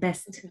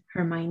best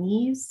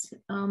Hermione's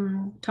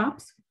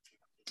tops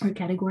or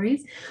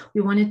categories,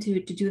 we wanted to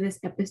do this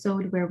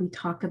episode where we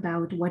talk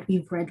about what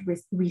we've read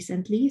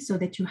recently, so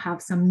that you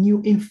have some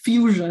new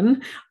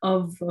infusion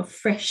of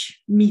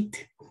fresh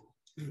meat,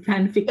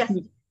 fanfic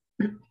meat.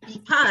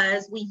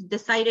 Because we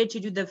decided to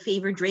do the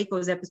favorite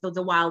Dracos episodes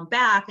a while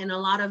back, and a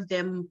lot of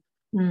them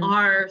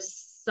are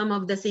some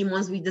of the same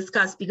ones we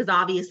discussed, because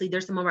obviously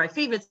there's some of our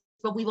favorites,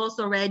 but we've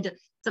also read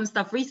some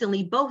stuff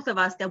recently, both of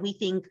us, that we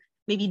think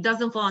maybe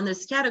doesn't fall in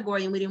this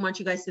category, and we didn't want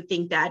you guys to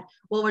think that,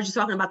 well, we're just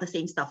talking about the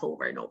same stuff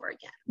over and over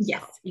again.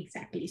 Yes,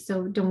 exactly.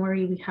 So don't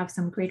worry, we have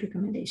some great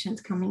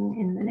recommendations coming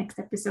in the next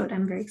episode.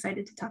 I'm very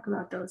excited to talk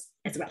about those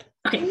as well.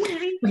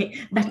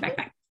 Okay,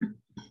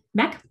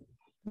 back.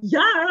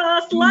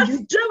 Yes, let's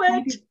do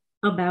it.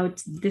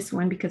 About this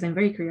one, because I'm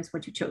very curious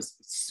what you chose.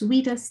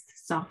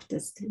 Sweetest,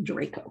 softest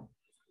Draco.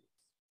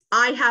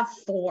 I have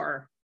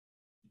 4.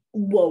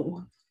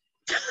 Whoa.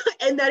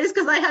 And that is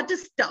because I had to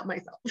stop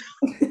myself.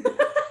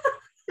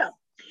 So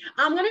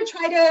I'm going to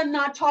try to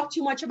not talk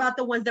too much about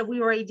the ones that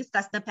we already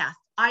discussed in the past.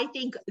 I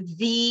think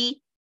the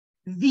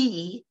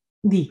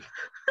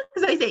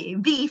as I say,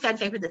 the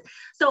fanfic for this.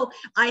 So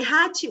I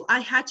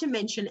had to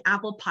mention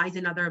Apple Pies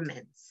and Other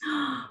Amends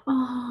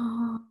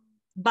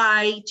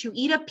by To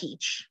Eat a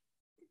Peach.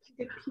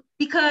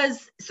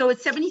 Because so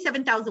it's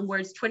 77,000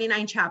 words,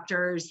 29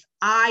 chapters.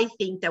 I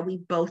think that we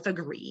both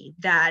agree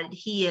that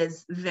he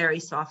is very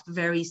soft,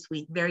 very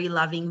sweet, very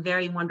loving,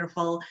 very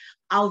wonderful.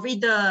 I'll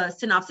read the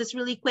synopsis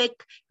really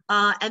quick,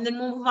 and then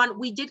we'll move on.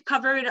 We did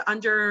cover it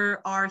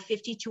under our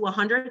 50 to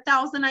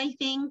 100,000, I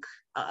think,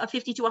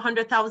 50 to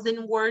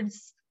 100,000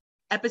 words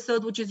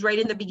episode, which is right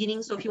in the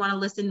beginning. So if you want to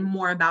listen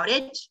more about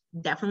it,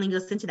 definitely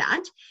listen to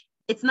that.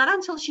 It's not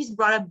until she's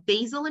brought a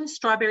basil and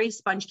strawberry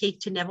sponge cake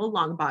to Neville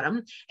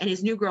Longbottom and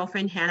his new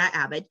girlfriend, Hannah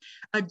Abbott,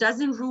 a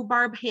dozen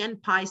rhubarb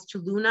hand pies to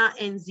Luna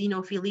and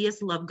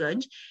Xenophilius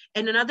Lovegood,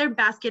 and another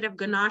basket of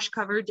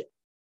ganache-covered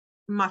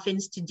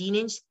muffins to Dean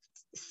and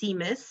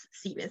Seamus,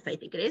 I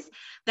think it is,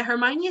 that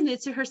Hermione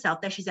admits to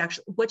herself that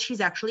what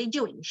she's actually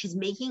doing. She's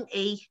making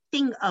a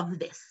thing of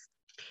this.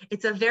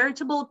 It's a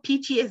veritable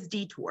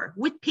PTSD tour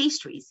with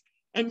pastries,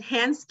 and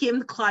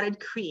hand-skimmed clotted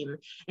cream.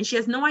 And she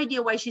has no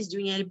idea why she's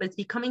doing it, but it's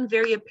becoming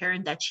very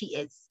apparent that she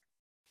is.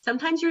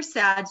 Sometimes you're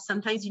sad,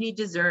 sometimes you need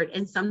dessert,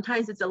 and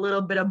sometimes it's a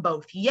little bit of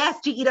both. Yes,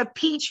 to eat a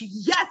peach.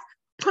 Yes,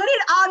 put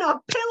it on a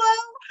pillow,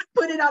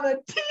 put it on a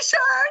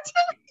t-shirt.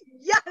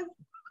 Yes.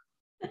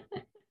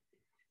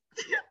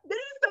 This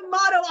is the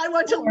motto I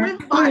want to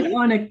live by. Put it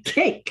on a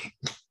cake.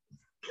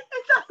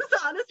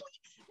 Honestly,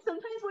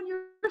 sometimes when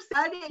you're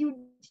sad and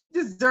you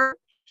deserve,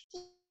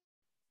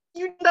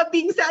 you end up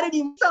being sad at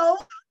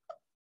yourself.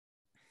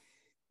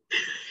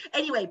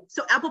 Anyway,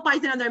 so apple pie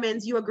is on their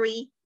men's. You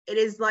agree? It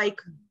is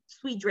like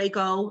sweet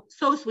Draco,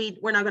 so sweet.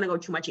 We're not going to go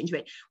too much into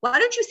it. Why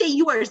don't you say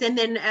yours, and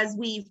then as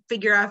we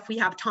figure out if we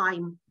have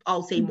time,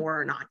 I'll say more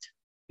or not.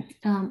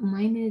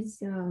 Mine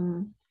is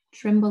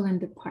Tremble and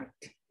Depart.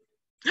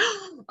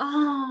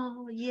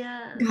 Oh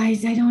yeah,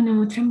 guys, I don't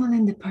know. Tremble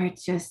and Depart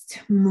just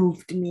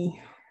moved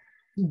me.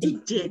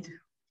 It did.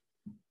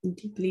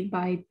 Deeply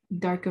by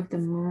Dark of the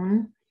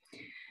Moon.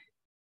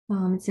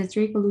 It says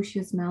Draco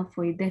Lucius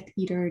Malfoy, Death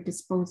Eater,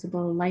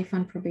 disposable, life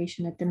on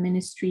probation at the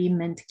Ministry,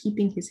 meant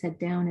keeping his head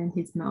down and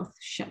his mouth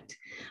shut.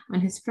 On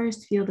his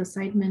first field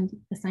assignment,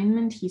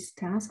 he's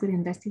tasked with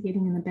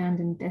investigating an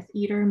abandoned Death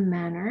Eater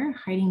manor,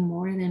 hiding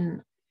more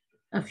than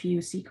a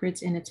few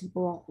secrets in its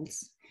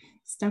walls.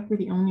 Stuck with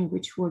the only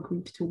witch who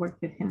agreed to work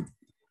with him.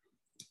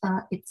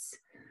 It's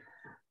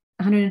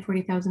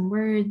 140,000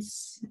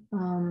 words.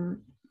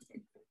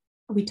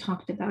 We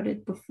talked about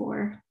it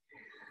before.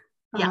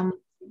 Yeah.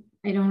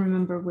 I don't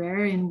remember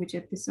where, in which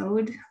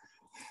episode.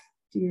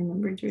 Do you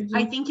remember, Georgie?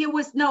 I think it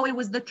was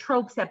the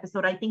tropes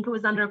episode. I think it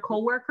was under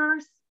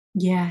coworkers.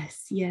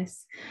 Yes.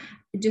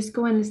 Just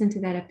go and listen to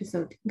that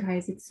episode,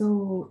 guys. It's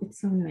so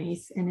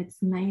nice, and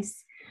it's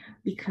nice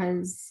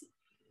because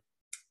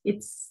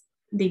it's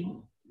the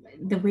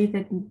way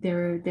that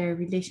their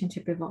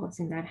relationship evolves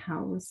in that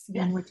house,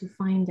 yes. And what you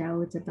find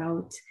out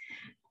about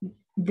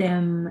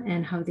them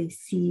and how they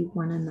see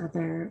one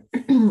another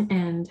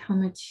and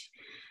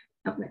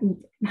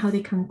how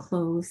they come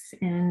close,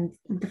 and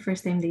the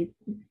first time they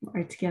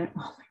are together,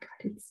 oh my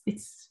god,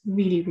 it's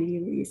really, really,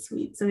 really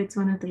sweet. So it's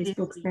one of those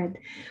books that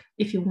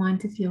if you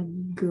want to feel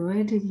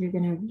good, you're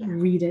gonna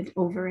read it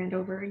over and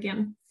over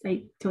again.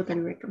 I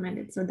totally recommend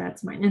it. So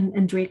that's mine.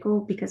 And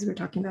Draco, because we're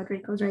talking about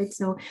Dracos, right?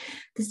 So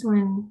this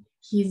one,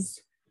 he's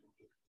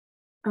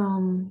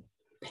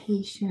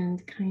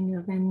patient kind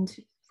of, and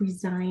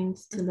resigned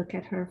to look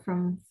at her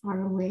from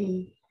far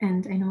away.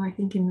 And I know, I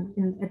think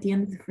in at the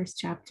end of the first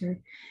chapter,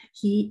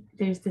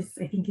 there's this,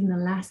 I think in the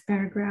last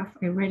paragraph,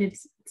 I read it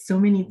so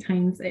many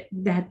times,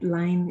 that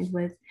line, it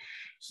was,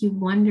 he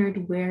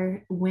wondered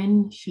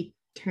when she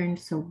turned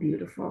so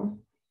beautiful.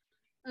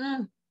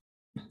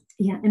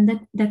 Yeah,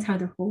 and that's how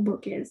the whole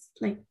book is,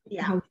 like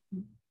how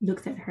he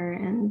looks at her,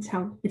 and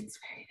how it's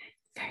very nice,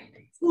 very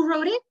nice. Who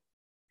wrote it?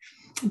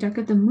 Dark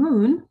of the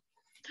Moon.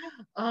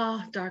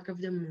 Oh, Dark of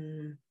the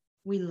Moon.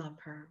 We love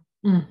her.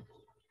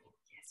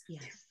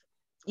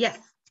 Yes.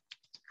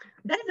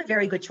 That is a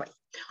very good choice.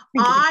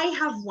 I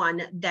have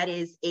one that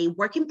is a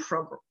work in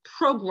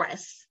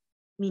progress,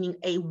 meaning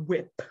a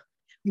whip,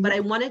 but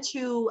I wanted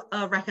to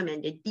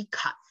recommend it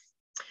because,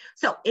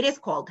 so it is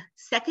called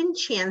Second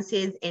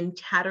Chances and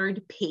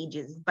Tattered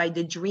Pages by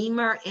the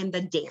Dreamer and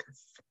the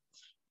Dance.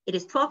 It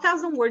is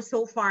 12,000 words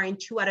so far in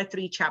 2 out of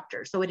 3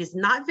 chapters, so it is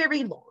not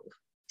very long.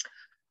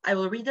 I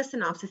will read the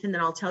synopsis and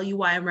then I'll tell you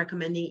why I'm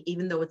recommending,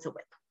 even though it's a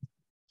whip.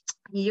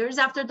 Years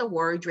after the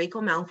war,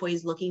 Draco Malfoy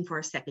is looking for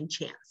a second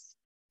chance.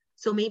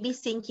 So maybe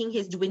sinking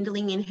his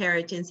dwindling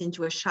inheritance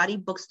into a shoddy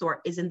bookstore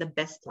isn't the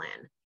best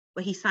plan,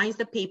 but he signs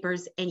the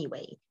papers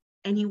anyway.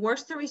 And he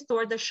works to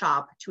restore the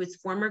shop to its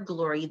former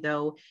glory,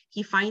 though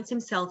he finds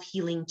himself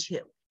healing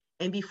too.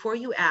 And before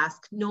you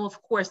ask, no,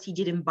 of course he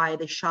didn't buy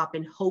the shop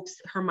in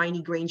hopes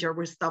Hermione Granger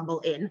would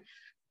stumble in.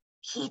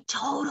 He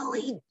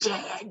totally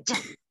did.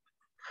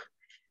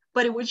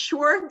 But it would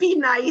sure be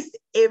nice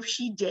if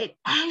she did,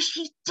 as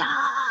she does.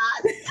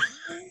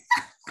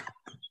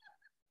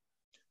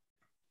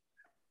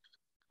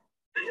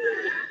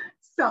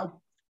 So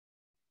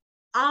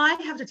I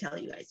have to tell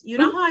you guys, you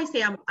know how I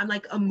say I'm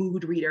like a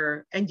mood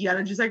reader, and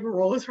Deanna just like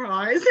rolls her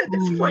eyes at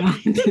this point.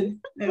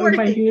 I hope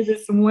I hear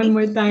this one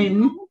more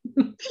time.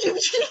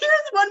 If she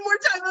hears one more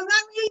time, I'm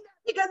not reading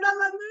that because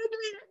I'm a mood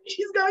reader.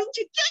 She's going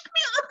to kick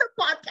me off the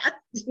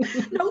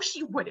podcast. No,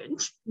 she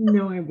wouldn't.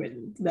 No, I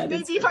wouldn't. Maybe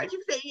if I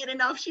keep saying it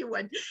enough, she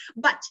would.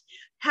 But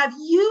do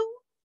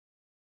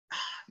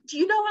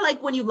you know,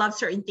 like when you love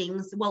certain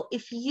things? Well,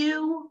 if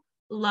you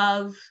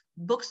love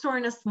bookstore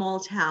in a small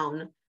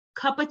town,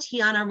 cup of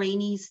tea on a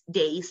rainy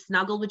day,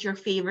 snuggle with your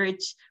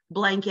favorite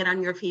blanket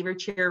on your favorite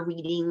chair,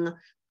 reading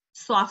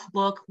soft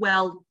book,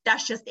 well,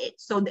 that's just it.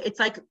 So it's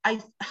like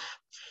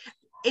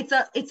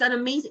it's an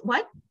amazing,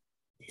 what?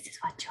 This is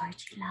what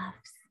Georgie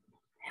loves.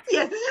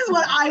 Yes, this is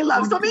what I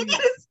love. So maybe it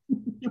is.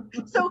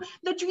 So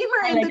the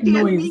Dreamer and the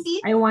Dance,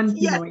 maybe I want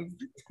noise.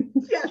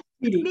 Yes,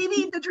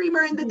 maybe the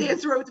Dreamer and the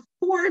Dance wrote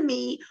for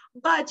me,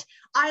 but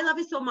I love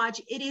it so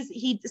much. It is,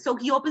 he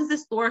opens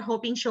this door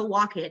hoping she'll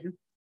walk in.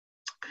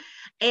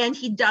 and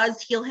he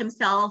does heal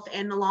himself.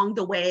 And along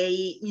the way,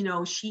 you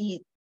know,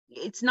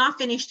 it's not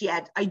finished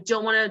yet. I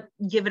don't want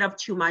to give it up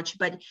too much,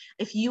 but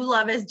if you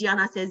love, as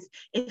Diana says,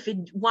 if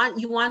you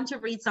want to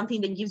read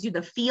something that gives you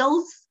the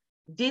feels,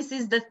 this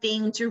is the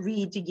thing to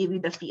read to give you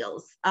the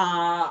feels.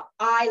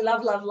 I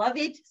love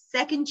it.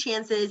 Second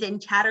Chances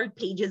and Tattered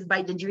Pages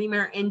by the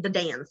Dreamer and the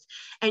Dance.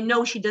 And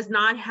no, she does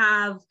not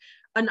have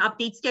an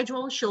update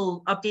schedule.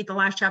 She'll update the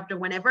last chapter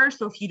whenever.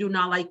 So if you do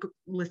not like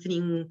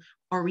listening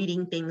or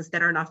reading things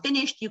that are not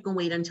finished, you can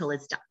wait until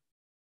it's done.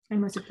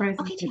 I'm surprised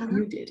that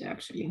you did,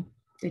 actually,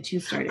 that you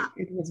started.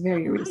 It was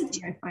very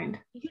risky, I find.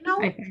 You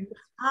know,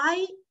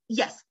 I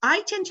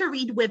tend to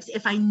read WIPs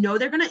if I know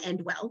they're going to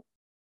end well.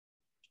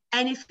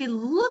 And if it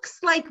looks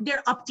like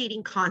they're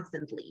updating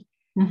constantly,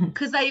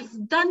 because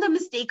I've done the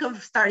mistake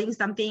of starting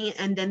something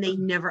and then they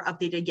never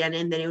update again.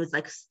 And then it was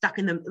like stuck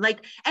in them.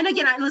 Like, and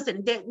again,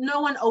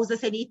 no one owes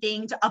us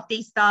anything to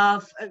update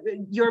stuff.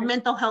 Your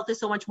mental health is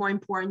so much more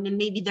important, and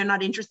maybe they're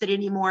not interested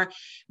anymore.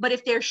 But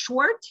if they're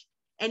short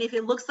and if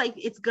it looks like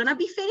it's going to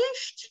be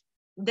finished,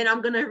 then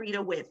I'm going to read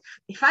a WIP.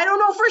 If I don't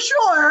know for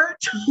sure,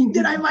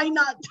 then I might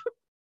not.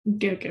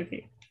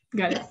 Okay.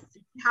 Got it.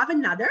 Have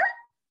another?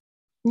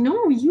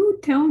 No, you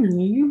tell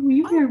me.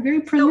 You are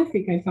very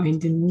prolific, I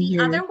find. The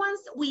other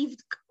ones we've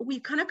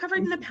kind of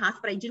covered in the past,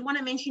 but I did want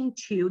to mention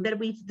two that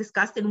we've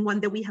discussed and one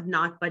that we have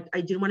not, but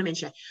I did want to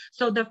mention it.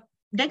 So the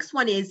next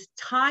one is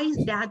Ties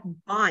That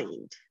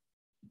Bind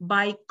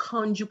by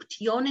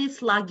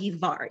Conjuncciones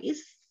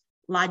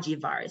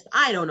Lagivares.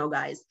 I don't know,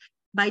 guys.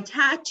 By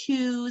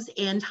Tattoos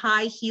and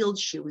High Heeled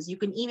Shoes. You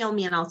can email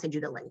me and I'll send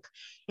you the link.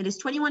 It is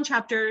 21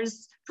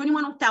 chapters,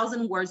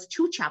 21,000 words,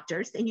 2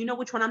 chapters, and you know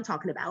which one I'm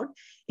talking about.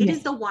 It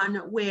is the one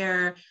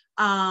where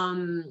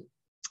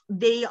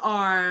they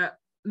are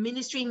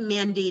ministry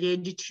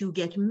mandated to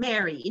get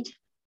married.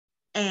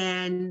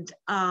 And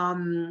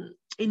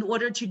in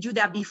order to do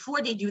that,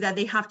 before they do that,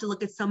 they have to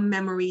look at some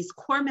memories,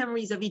 core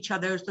memories of each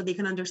other, so they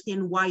can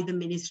understand why the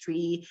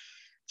ministry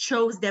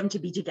chose them to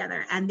be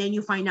together. And then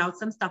you find out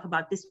some stuff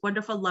about this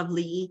wonderful,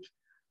 lovely,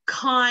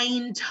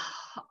 kind,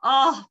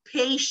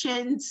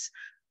 patient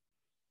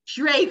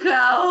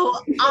Draco.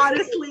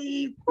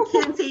 Honestly,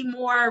 can't say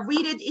more.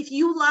 Read it. If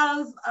you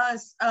love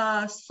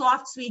a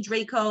soft, sweet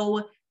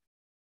Draco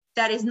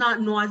that is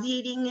not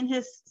nauseating in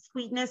his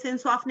sweetness and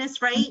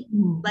softness, right?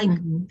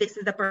 This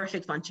is the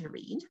perfect one to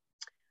read.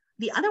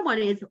 The other one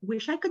is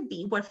Wish I Could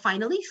Be We're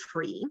Finally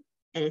Free,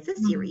 and it's a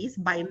series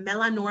by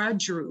Melanora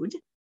Drude.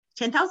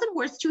 10,000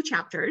 words, 2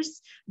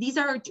 chapters. These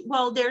are,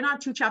 well, they're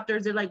not 2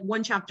 chapters. They're like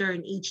 1 chapter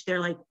in each.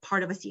 They're like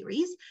part of a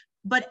series.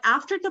 But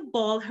after the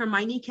ball,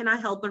 Hermione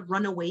cannot help but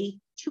run away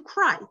to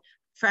cry.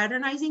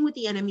 Fraternizing with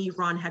the enemy,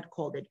 Ron had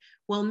called it.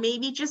 Well,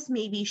 maybe, just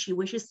maybe, she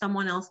wishes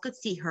someone else could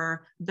see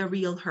her, the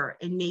real her.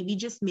 And maybe,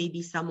 just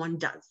maybe, someone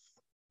does.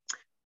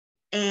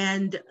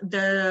 And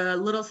the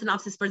little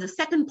synopsis for the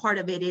second part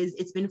of it is,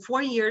 it's been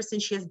 4 years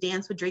since she has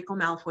danced with Draco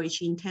Malfoy.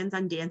 She intends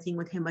on dancing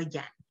with him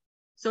again.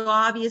 So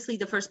obviously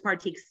the first part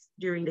takes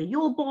during the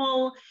Yule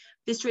Ball.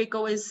 This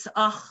Draco is,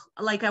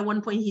 like at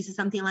one point he says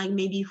something like,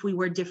 maybe if we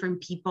were different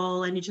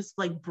people, and it just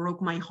like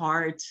broke my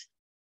heart.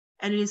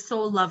 And it is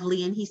so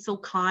lovely, and he's so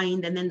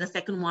kind. And then the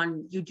second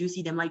one, you do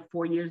see them like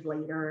 4 years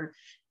later.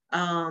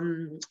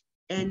 And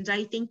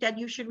I think that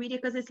you should read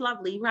it because it's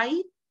lovely,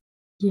 right?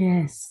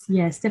 Yes,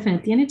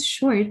 definitely. And it's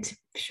short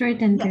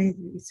and very,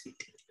 very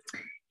sweet.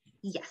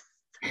 Yes.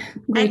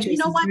 Great. You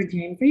know what?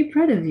 I'm very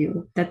proud of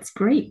you. That's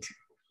great.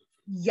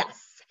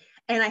 Yes.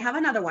 And I have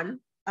another one.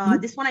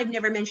 This one I've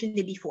never mentioned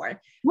it before,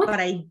 but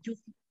I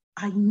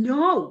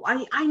know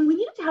we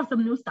needed to have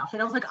some new stuff.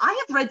 And I was like,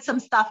 I have read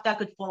some stuff that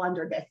could fall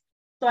under this.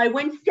 So I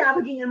went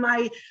scavenging in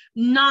my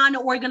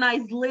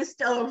non-organized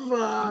list of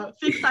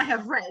fics I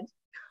have read.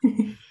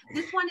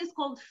 This one is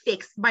called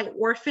Fixed by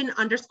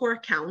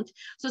Orphan_account.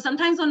 So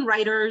sometimes when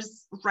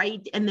writers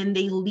write and then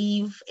they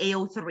leave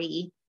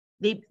AO3,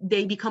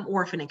 they become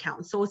orphan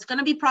accounts. So it's going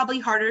to be probably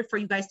harder for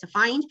you guys to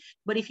find.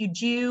 But if you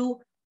do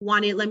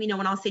want it, let me know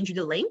and I'll send you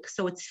the link.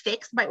 So it's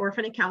Fixed by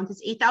Orphan Account.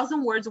 It's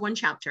 8,000 words, 1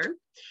 chapter.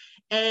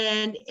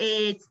 And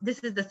this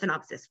is the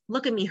synopsis.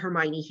 Look at me,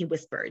 Hermione, he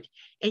whispered.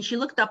 And she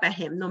looked up at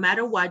him. No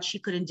matter what, she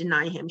couldn't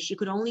deny him. She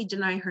could only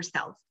deny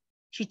herself.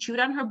 She chewed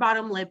on her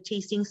bottom lip,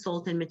 tasting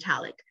salt and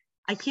metallic.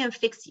 I can't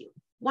fix you.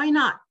 Why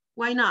not?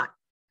 Why not?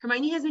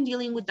 Hermione has been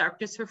dealing with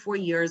darkness for 4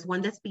 years,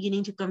 one that's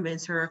beginning to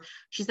convince her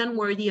she's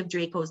unworthy of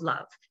Draco's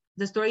love.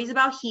 The story is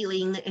about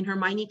healing and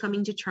Hermione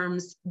coming to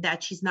terms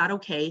that she's not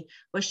okay,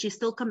 but she's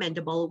still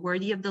commendable,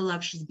 worthy of the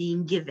love she's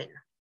being given.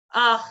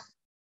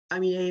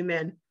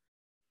 Amen.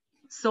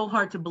 So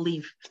hard to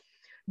believe.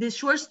 This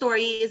short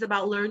story is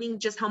about learning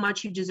just how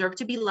much you deserve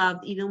to be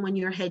loved, even when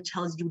your head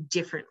tells you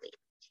differently.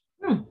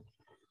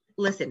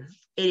 Listen,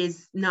 it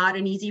is not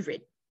an easy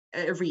read.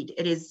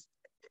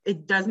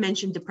 It does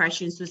mention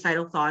depression,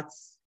 suicidal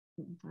thoughts,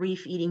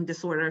 brief eating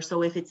disorder.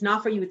 So if it's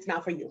not for you, it's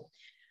not for you.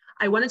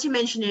 I wanted to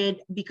mention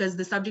it because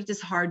the subject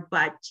is hard,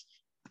 but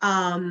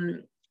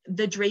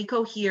the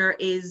Draco here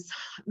is,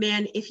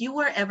 man, if you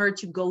were ever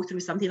to go through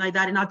something like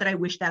that, and not that I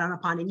wish that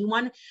upon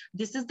anyone,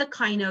 this is the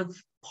kind of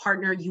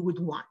partner you would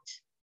want.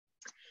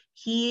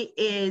 He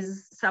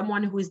is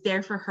someone who is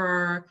there for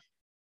her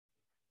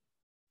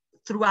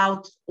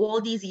throughout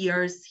all these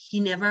years. He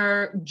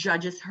never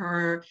judges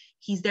her.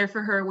 He's there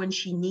for her when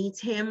she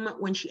needs him,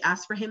 when she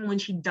asks for him, when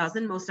she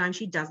doesn't. Most times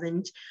she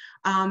doesn't.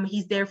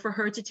 He's there for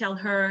her to tell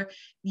her,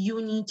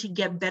 you need to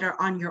get better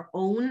on your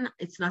own.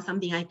 It's not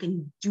something I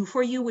can do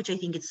for you, which I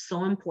think is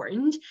so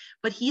important.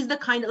 But he's the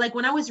kind of, like,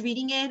 when I was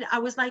reading it, I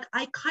was like,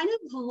 I kind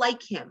of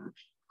like him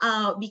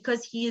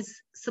because he is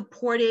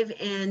supportive.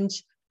 And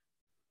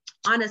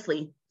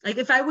honestly, like,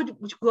 if I would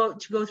go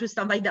through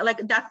stuff like that,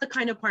 like, that's the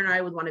kind of partner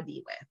I would want to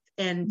be with.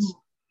 And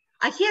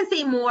I can't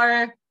say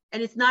more,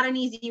 and it's not an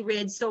easy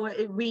read. So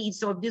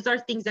if these are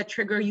things that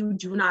trigger you,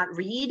 do not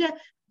read.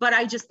 But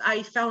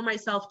I found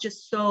myself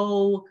just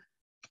so,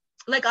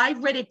 like,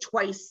 I've read it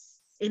twice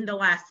in the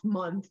last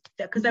month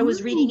because I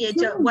was reading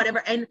it,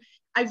 whatever. And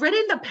I've read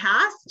it in the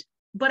past,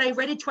 but I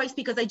read it twice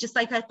because I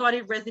thought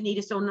it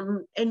resonated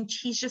so, and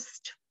he's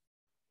just,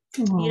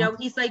 you know,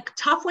 he's like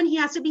tough when he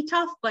has to be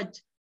tough, but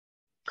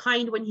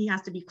kind when he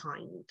has to be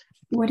kind.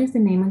 What is the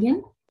name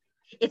again?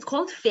 It's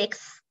called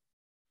Fix,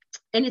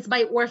 and it's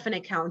by Orphan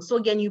Account. So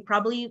again, you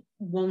probably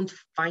won't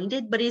find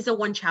it, but it is a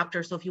one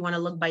chapter. So if you want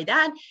to look by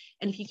that,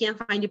 and if you can't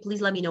find it,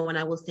 please let me know and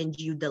I will send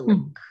you the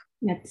link.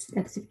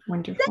 That's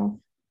wonderful.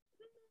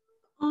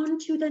 On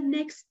to the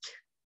next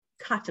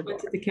category.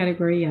 The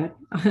category, yeah.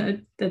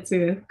 That's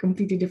a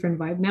completely different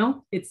vibe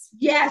now. It's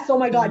yes. Oh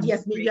my God.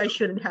 Yes. Maybe I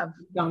shouldn't have.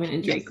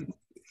 Dominant Draco.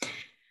 Yes.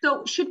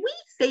 So should we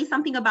say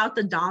something about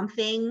the Dom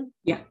thing?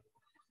 Yeah.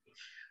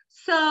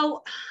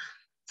 So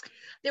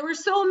there were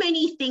so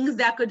many things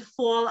that could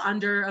fall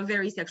under a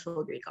very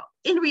sexual Draco.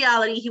 In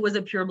reality, he was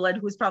a pureblood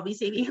who was probably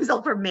saving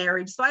himself for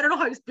marriage. So I don't know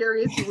how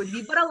experienced he would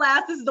be, but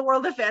alas, this is the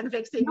world of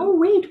fanfiction. No,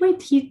 wait.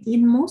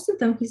 In most of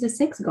them, he's a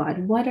sex god.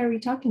 What are we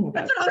talking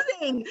about? That's what I'm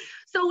saying.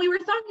 So we were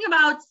talking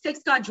about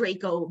sex god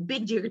Draco,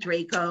 big Jig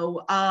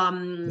Draco,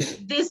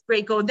 this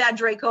Draco, that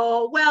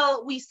Draco.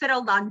 Well, we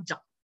settled on Dom.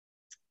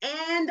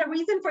 And the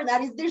reason for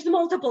that is there's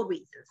multiple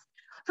reasons.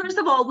 First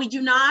of all,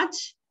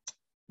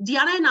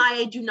 Diana and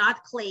I do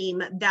not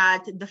claim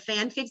that the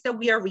fanfics that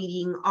we are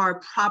reading are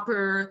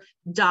proper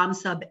Dom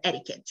sub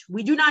etiquette.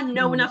 We do not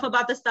know enough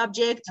about the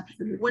subject.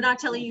 Absolutely. We're not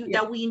telling you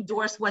that we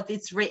endorse what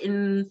it's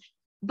written,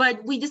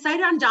 but we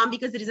decided on Dom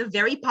because it is a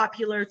very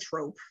popular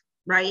trope,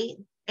 right?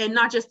 And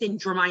not just in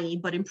Hermione,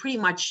 but in pretty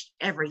much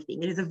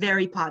everything. It is a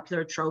very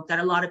popular trope that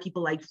a lot of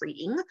people like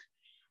reading.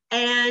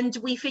 And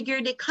we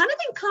figured it kind of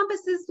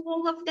encompasses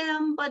all of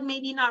them, but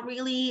maybe not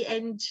really.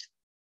 And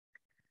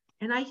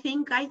I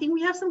think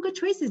we have some good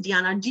choices,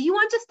 Diana. Do you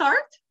want to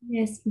start?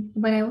 Yes,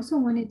 but I also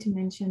wanted to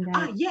mention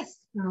that yes.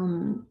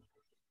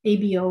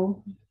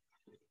 ABO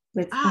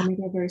with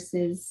Omega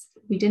versus,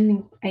 we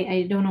didn't,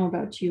 I don't know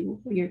about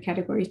your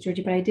categories,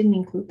 Georgie, but I didn't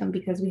include them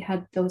because we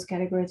had those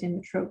categories in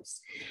the tropes.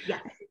 Yeah.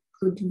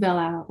 Include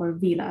Vela or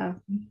Vila.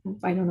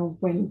 I don't know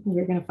when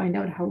we're going to find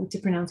out how to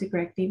pronounce it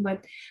correctly,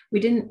 but we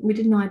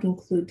did not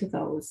include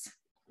those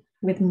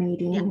with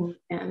mating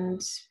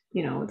and,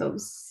 you know,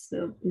 those.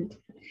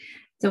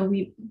 So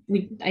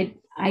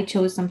I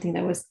chose something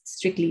that was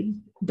strictly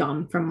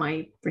Dom from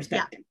my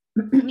perspective.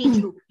 Yeah, me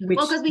too.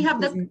 Well, because we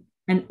have an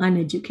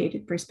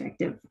uneducated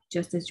perspective,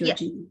 just as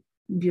Georgie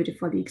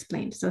beautifully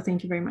explained. So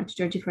thank you very much,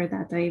 Georgie, for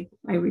that.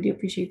 I really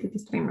appreciate the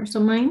disclaimer. So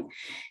mine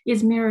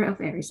is Mirror of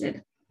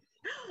Erised.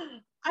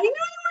 I knew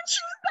you would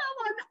choose that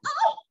one.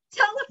 Oh,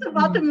 tell us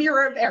about the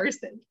Mirror of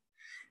Erised.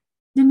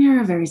 The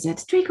Mirror of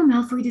Erised. Draco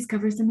Malfoy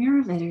discovers the Mirror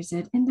of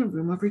Erised in the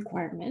Room of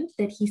Requirement.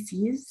 What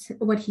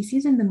he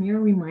sees in the mirror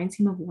reminds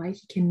him of why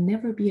he can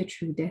never be a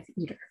true Death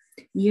Eater.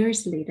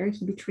 Years later,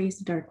 he betrays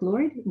the Dark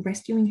Lord,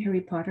 rescuing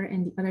Harry Potter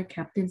and the other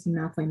captives in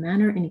Malfoy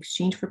Manor in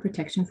exchange for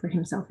protection for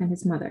himself and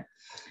his mother.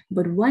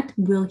 But what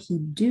will he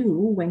do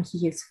when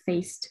he is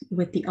faced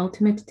with the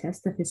ultimate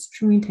test of his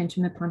true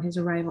intention upon his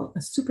arrival,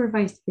 a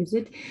supervised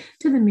visit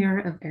to the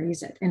Mirror of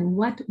Erised? And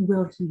what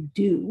will he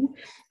do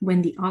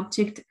when the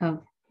object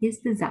of his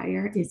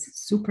desire is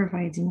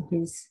supervising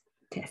his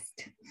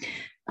test?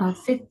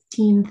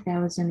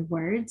 15,000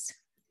 words,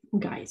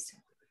 guys.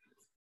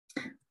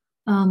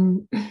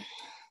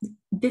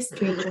 This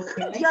Draco,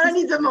 Diana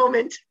needs a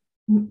moment.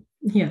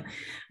 Yeah,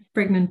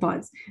 pregnant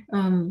pause.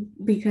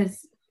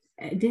 Because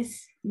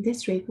this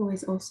Draco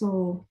is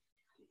also,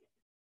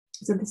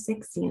 so the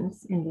sex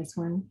scenes in this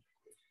one,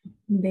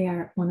 they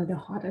are one of the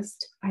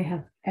hottest I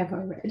have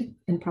ever read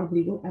and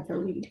probably will ever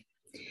read.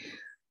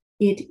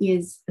 It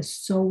is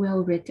so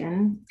well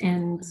written,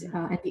 and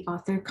the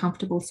author,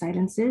 Comfortable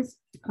Silences.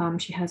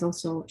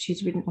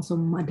 She's written also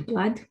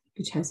Mudblood,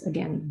 which has,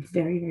 again,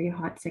 very, very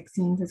hot sex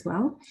scenes as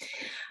well.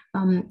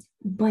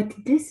 But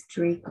this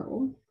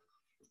Draco,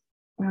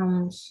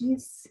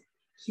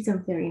 he's a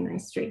very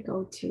nice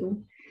Draco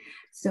too.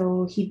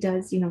 So he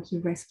does, he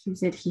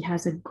rescues it. He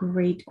has a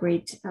great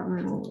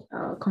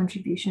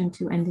contribution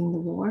to ending the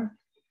war.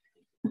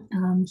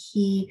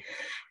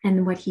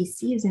 And what he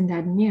sees in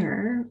that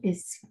mirror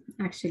is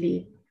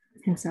actually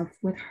himself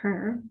with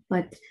her.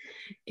 But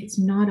it's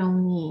not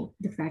only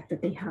the fact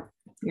that they have,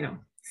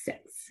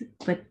 sex,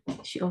 but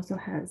she also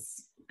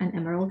has an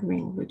emerald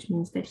ring, which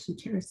means that he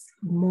cares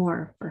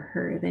more for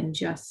her than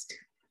just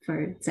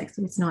for sex.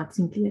 So it's not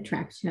simply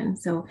attraction.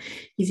 So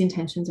his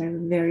intentions are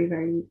very,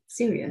 very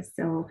serious.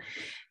 So,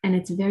 and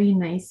it's very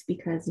nice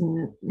because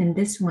in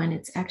this one,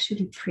 it's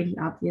actually pretty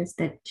obvious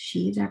that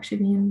she's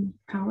actually in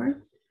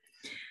power,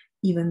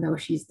 even though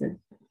she's the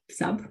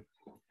sub,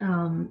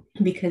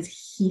 because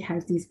he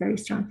has these very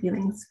strong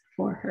feelings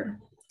for her.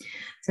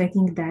 So I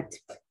think that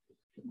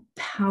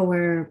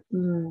power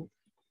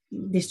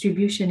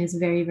distribution is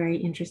very, very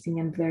interesting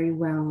and very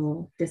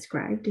well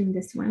described in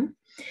this one.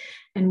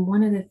 And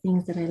one of the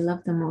things that I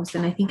love the most,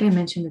 and I think I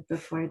mentioned it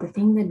before, the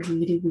thing that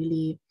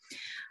really,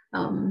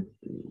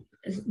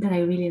 that I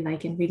really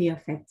like and really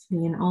affects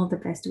me in all the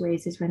best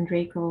ways is when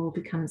Draco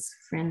becomes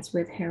friends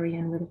with Harry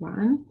and with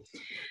Ron.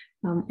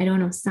 I don't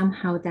know,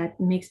 somehow that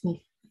makes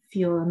me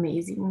feel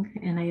amazing.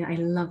 And I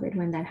love it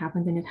when that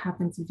happens. And it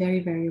happens very,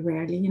 very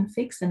rarely in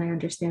fics. And I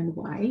understand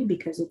why,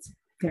 because it's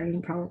very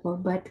improbable.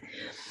 But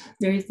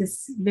there is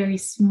this very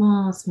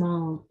small,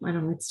 I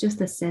don't know, it's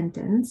just a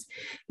sentence.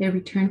 They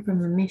return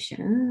from a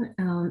mission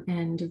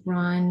and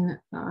Ron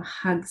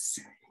hugs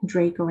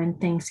Draco and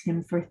thanks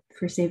him for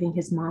saving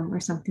his mom or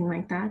something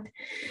like that.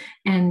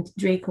 And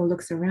Draco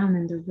looks around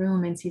in the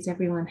room and sees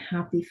everyone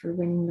happy for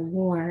winning the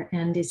war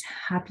and is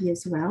happy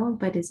as well,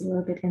 but is a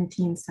little bit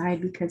empty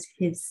inside because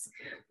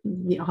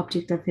the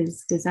object of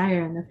his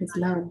desire and of his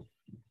love,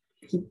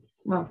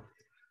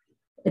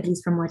 at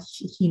least from what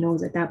he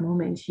knows at that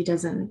moment, she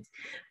doesn't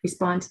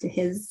respond to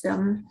his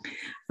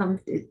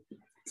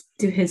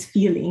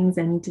feelings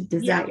and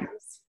desires. Yeah.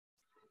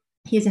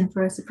 He's in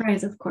for a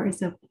surprise, of course,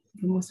 the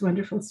most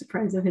wonderful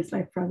surprise of his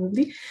life,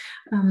 probably.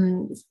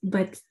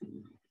 But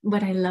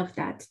I love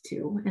that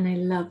too, and I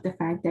love the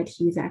fact that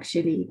he's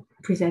actually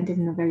presented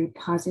in a very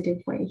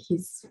positive way.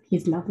 He's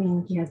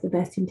loving. He has the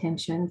best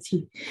intentions.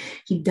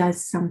 He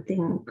does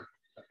something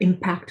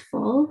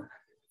impactful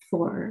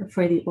for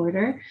the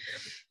order.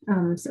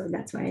 So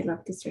that's why I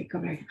love this Draco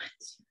very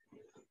much.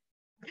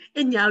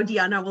 And now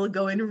Diana will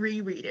go and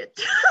reread it.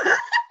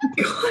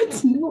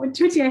 God, no,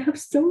 Georgie, I have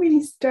so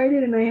many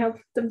started and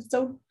I'm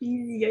so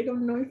busy. I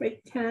don't know if I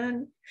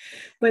can,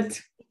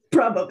 but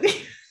probably.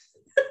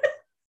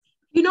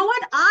 You know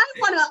what?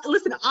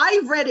 Listen,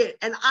 I read it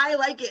and I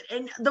like it.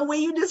 And the way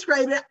you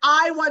describe it,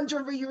 I want to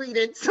reread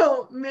it.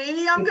 So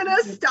maybe I'm going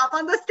to stop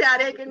on the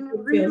static and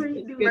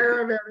reread the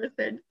Era of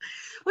Erised.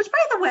 Which,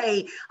 by the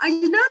way, I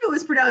did not know it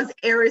was pronounced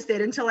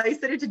Erised until I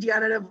said it to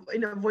Diana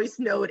in a voice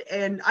note.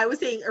 And I was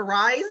saying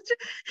Arised.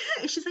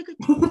 And she's like,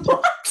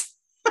 what?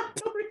 I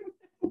don't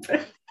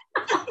remember.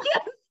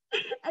 Yes.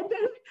 And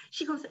then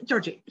she goes,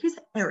 Georgie, it is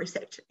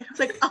Erised. And I was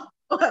like, oh,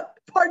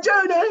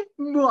 pardon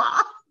moi.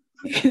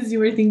 Because you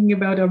were thinking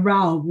about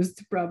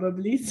aroused,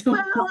 probably. So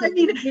well, I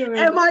mean,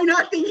 am I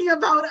not thinking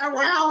about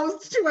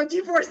aroused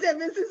 24/7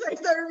 since I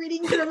started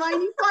reading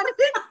Hermione Fonda?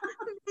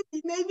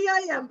 Maybe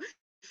I am.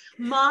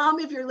 Mom,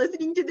 if you're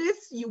listening to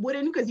this, you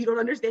wouldn't because you don't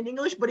understand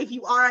English. But if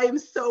you are, I am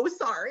so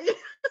sorry.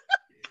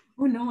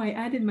 Oh no, I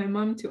added my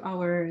mom to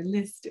our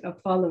list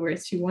of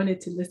followers. She wanted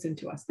to listen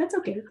to us. That's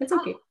okay. That's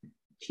okay.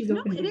 She's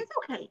open. It is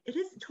okay. It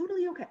is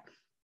totally okay.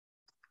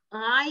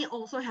 I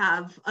also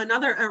have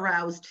another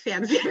aroused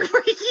fanfic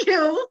for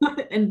you.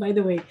 And by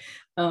the way,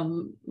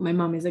 my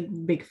mom is a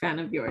big fan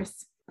of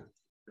yours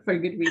for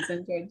good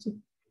reason, Georgie.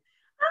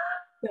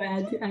 So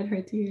add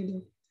her to your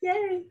list.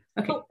 Yay.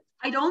 Okay. Oh,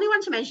 I only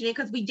want to mention it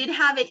because we did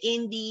have it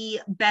in the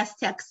best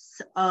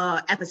text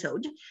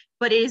episode,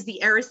 but it is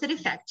the Erised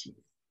Effect,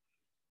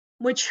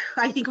 which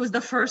I think was the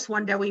first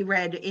one that we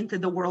read into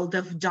the world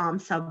of Dom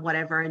sub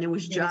whatever, and it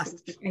was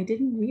just. I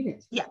didn't read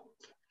it. Yeah.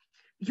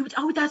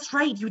 That's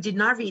right. You did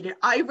not read it.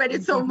 I read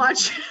it so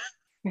much.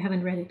 I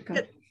haven't read it.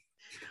 God.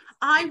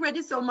 I read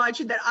it so much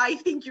that I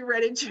think you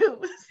read it too.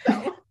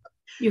 So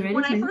you read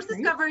when it, I first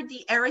discovered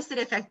the Erised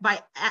Effect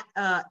by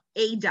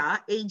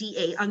Ada,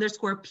 ADA_P_RIX,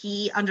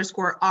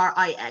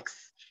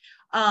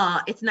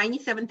 it's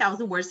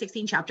 97,000 words,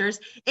 16 chapters.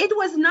 It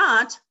was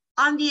not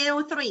on the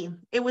AO3.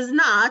 It was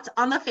not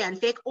on the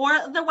fanfic or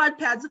the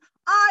Wattpads.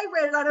 I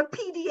read it on a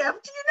PDF. Do you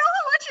know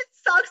how much it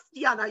sucks?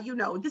 Diana, you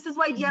know. This is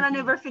why Diana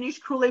never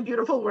finished Cruel and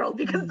Beautiful World,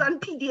 because it's on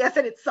PDF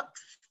and it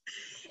sucks.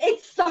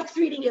 It sucks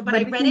reading it, but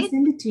I read it.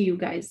 Send it to you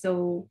guys.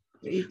 So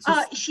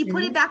she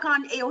put it back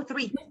on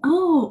AO3.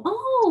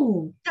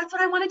 Oh. That's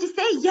what I wanted to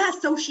say.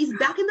 Yes, so she's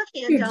back in the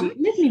fandom.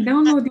 Let me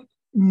download it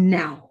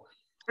now.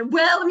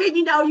 Well,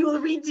 maybe now you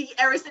will read the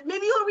Erised.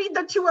 Maybe you'll read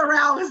the two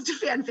aroused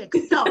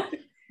fanfics. So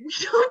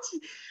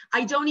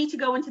I don't need to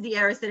go into the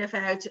Erised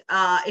Effect.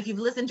 If you've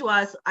listened to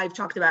us, I've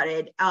talked about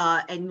it,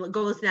 and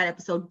go listen to that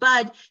episode.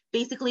 But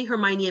basically,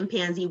 Hermione and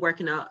Pansy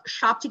work in a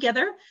shop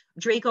together.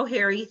 Draco,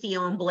 Harry,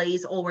 Theo, and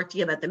Blaise all work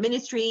together at the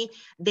Ministry.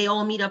 They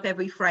all meet up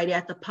every Friday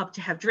at the pub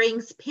to have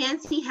drinks.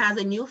 Pansy has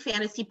a new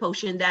fantasy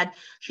potion that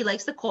she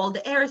likes to call the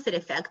Erised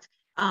Effect,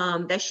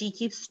 that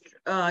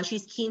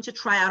she's keen to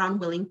try out on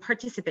willing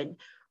participant.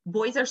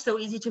 Boys are so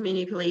easy to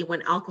manipulate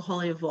when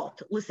alcohol is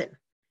involved. Listen.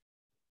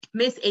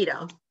 Miss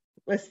Ada,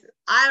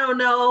 I don't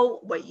know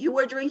what you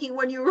were drinking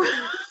when you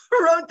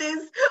wrote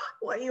this,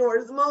 what you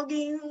were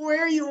smoking,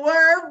 where you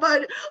were,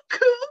 but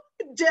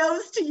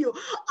kudos to you.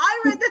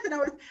 I read this and I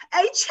was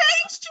a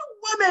changed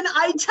woman.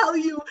 I tell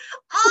you,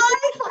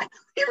 I finally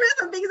read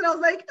some things and I was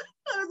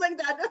like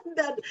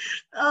that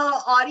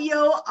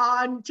audio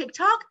on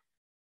TikTok.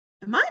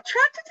 Am I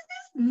attracted to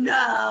this?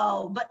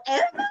 No, but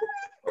am I?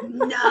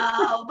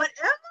 No, but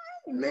am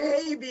I?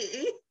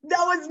 Maybe. That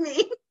was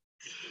me.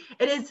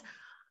 It is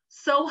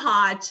so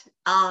hot.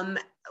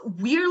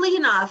 Weirdly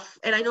enough,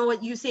 and I know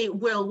what you say,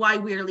 Will, why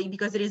weirdly?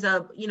 Because it is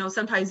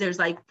sometimes there's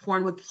like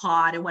porn with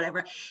plot and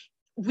whatever.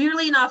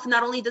 Weirdly enough,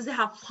 not only does it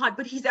have plot,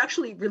 but he's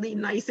actually really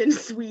nice and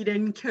sweet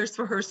and cares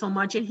for her so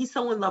much. And he's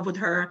so in love with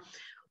her.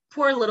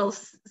 Poor little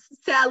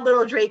sad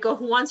little Draco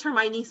who wants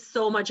Hermione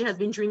so much and has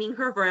been dreaming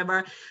her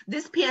forever.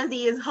 This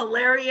pansy is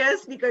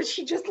hilarious because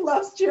she just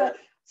loves to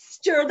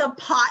stir the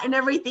pot and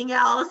everything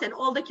else. And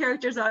all the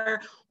characters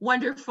are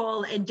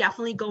wonderful, and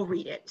definitely go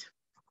read it.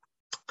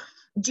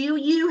 Do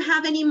you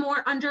have any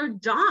more under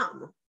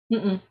Dom?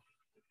 Mm-mm.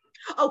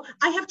 Oh,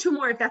 I have 2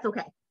 more if that's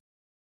okay.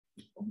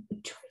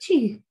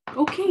 Georgie,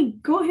 okay,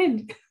 go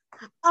ahead.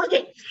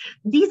 Okay,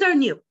 these are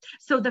new.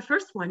 So the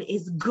first one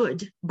is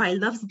Good by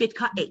Loves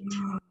Bitka 8.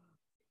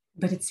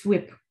 But it's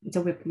whip. It's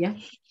a whip, yeah?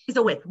 It's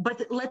a whip,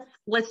 but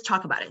let's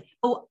talk about it.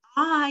 Oh,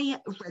 I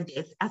read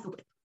this as a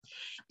whip.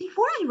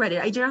 Before I read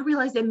it, I did not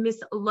realize that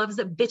Miss Loves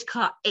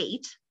Bitka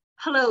 8.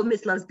 Hello,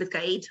 Miss Loves Bitka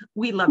 8.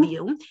 We love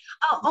you.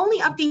 Only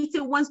updates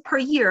it once per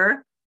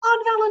year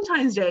on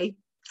Valentine's Day.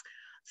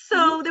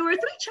 So there were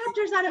 3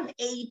 chapters out of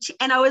 8,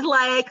 and I was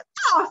like,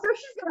 oh, so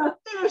she's gonna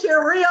finish it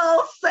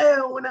real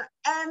soon.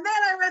 And then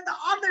I read the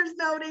author's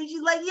note, and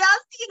she's like, yeah,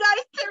 see you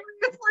guys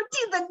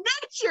February 14th of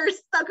next year,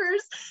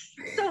 suckers.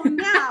 So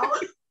now,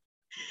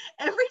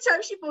 every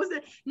time she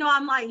posted, no,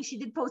 I'm lying. She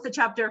did post a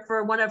chapter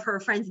for one of her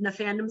friends in the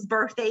fandom's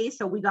birthday,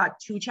 so we got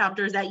 2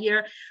 chapters that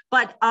year.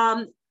 But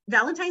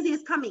Valentine's Day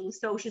is coming,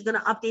 so she's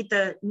gonna update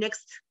the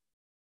next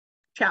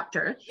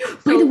chapter.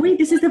 By the way,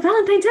 this is the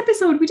Valentine's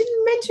episode. We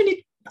didn't mention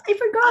it. I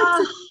forgot.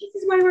 So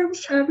this is why we're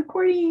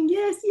recording.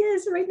 Yes,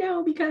 right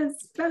now,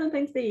 because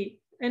Valentine's Day.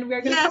 And we're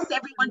going to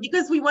everyone,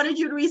 because we wanted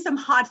you to read some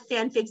hot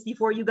fanfics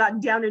before you got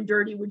down and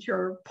dirty with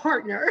your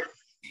partner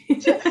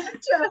to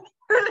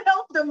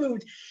help the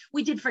mood.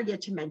 We did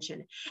forget to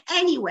mention.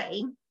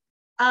 Anyway,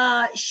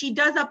 she's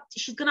going to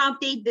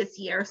update this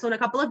year, so in a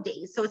couple of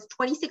days. So it's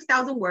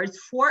 26,000 words,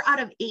 4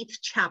 out of 8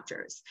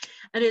 chapters.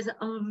 It is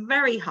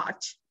very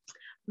hot,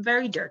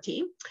 very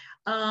dirty.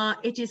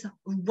 It is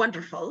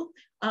wonderful.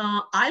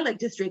 I like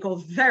this Draco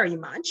very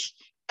much.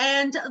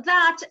 And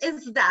that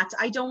is that.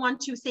 I don't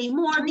want to say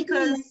more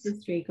because I like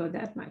this Draco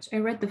that much. I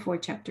read the 4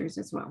 chapters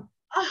as well.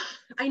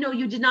 I know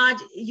you did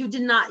not,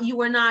 you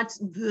were not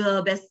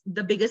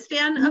the biggest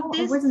fan of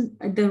this. I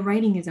wasn't. The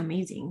writing is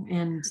amazing.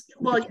 And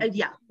well,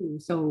 yeah.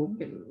 So,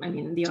 I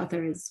mean, the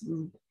author is.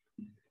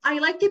 I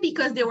liked it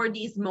because there were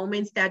these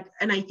moments that,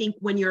 and I think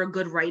when you're a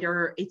good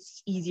writer,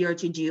 it's easier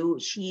to do.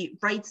 She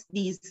writes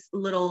these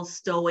little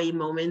stowaway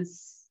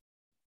moments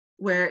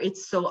where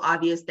it's so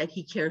obvious that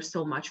he cares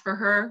so much for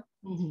her.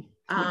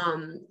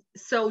 Mm-hmm.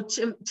 So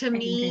to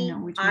me,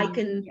 I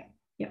can,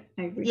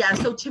 I agree. Yeah.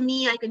 So to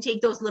me, I can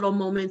take those little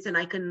moments and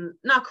I can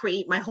not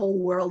create my whole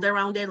world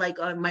around it, like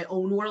my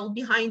own world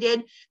behind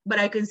it, but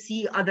I can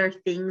see other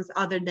things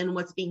other than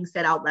what's being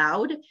said out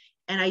loud.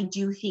 And I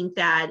do think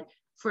that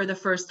for the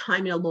first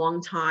time in a long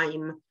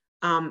time,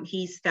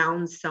 he's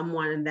found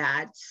someone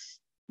that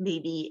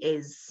maybe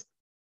is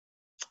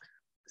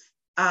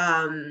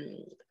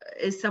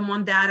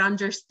someone that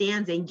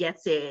understands and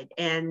gets it,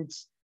 and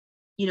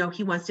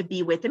he wants to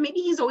be with, and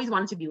maybe he's always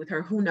wanted to be with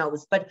her, who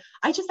knows, but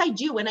I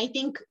do. And I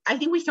think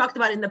we've talked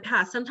about it in the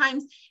past.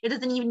 Sometimes it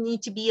doesn't even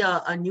need to be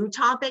a new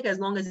topic, as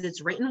long as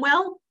it's written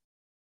well.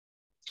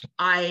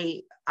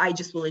 I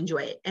just will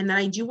enjoy it. And then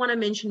I do want to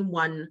mention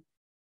one,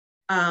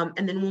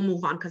 and then we'll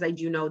move on, because I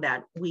do know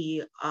that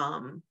we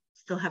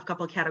still have a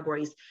couple of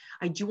categories.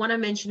 I do want to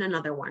mention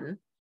another one,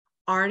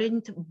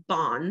 Ardent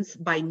Bonds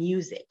by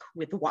Music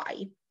with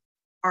Y.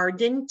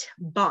 Ardent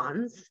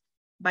Bonds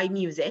by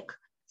Music,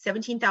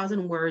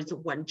 17,000 words,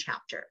 1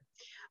 chapter.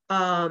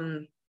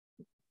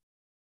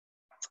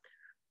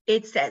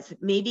 It says,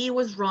 maybe it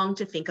was wrong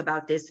to think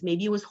about this.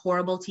 Maybe it was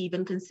horrible to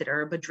even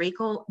consider, but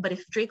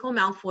if Draco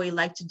Malfoy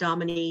liked to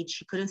dominate,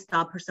 she couldn't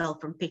stop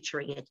herself from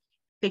picturing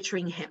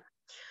him.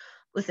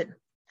 Listen,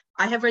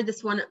 I have read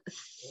this one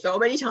so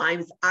many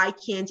times, I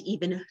can't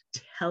even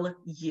tell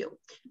you.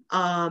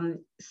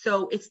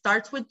 So it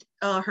starts with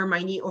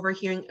Hermione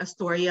overhearing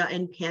Astoria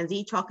and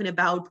Pansy talking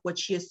about what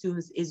she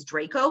assumes is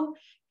Draco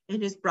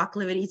and his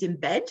proclivities in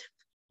bed.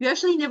 You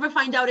actually never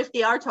find out if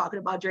they are talking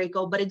about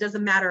Draco, but it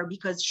doesn't matter,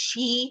 because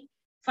she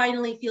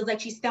finally feels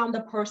like she's found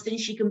the person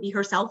she can be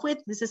herself with.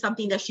 This is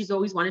something that she's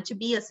always wanted to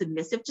be, a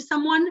submissive to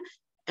someone,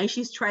 and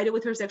she's tried it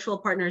with her sexual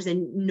partners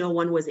and no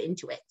one was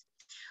into it.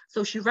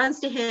 So she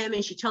runs to him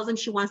and she tells him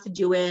she wants to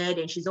do it,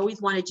 and she's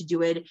always wanted to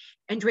do it.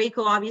 And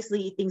Draco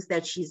obviously thinks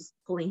that she's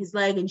pulling his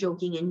leg and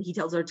joking, and he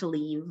tells her to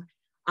leave.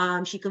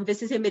 She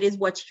convinces him it is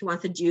what she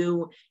wants to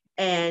do,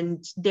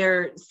 and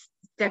their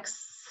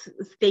sex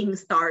thing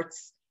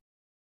starts.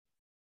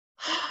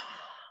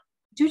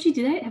 Georgie,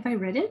 have I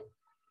read it?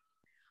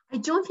 I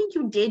don't think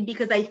you did,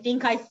 because I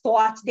think I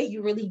thought that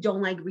you really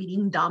don't like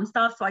reading dumb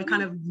stuff, so I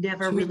kind of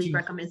never Georgie, really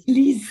recommend.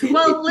 Please.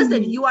 Well,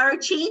 listen, you are a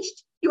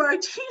changed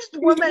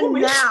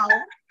woman now.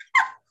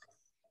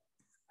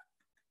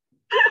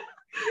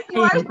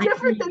 You are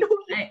different than who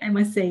I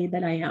must say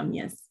that I am,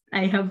 yes.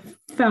 I have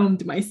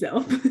found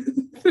myself.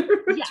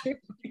 Yeah,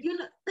 you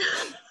know.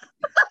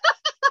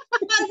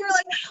 You're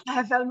like, I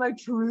have found my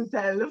true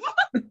self.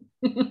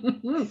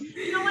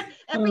 You know what?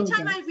 Every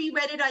time I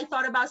reread it, I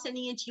thought about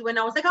sending it to you, and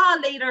I was like, oh,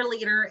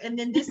 later. And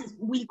then this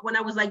week, when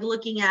I was like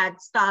looking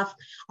at stuff,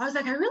 I was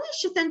like, I really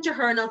should send it to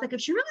her. And I was like,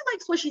 if she really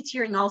likes what she's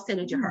hearing, I'll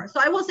send it to her.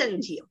 So I will send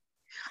it to you.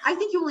 I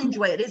think you will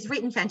enjoy it. It's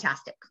written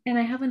fantastic. And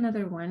I have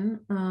another one.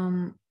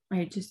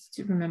 I just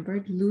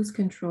remembered, Lose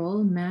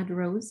Control, Mad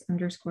Rose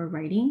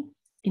 _writing.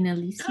 In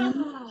Elysium,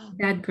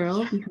 that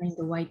girl behind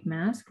the white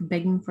mask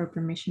begging for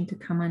permission to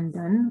come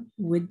undone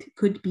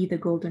could be the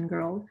golden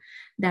girl.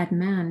 That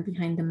man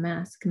behind the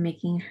mask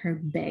making her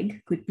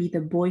beg could be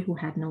the boy who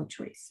had no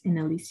choice. In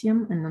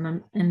Elysium,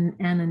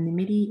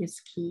 anonymity is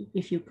key.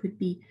 If you could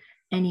be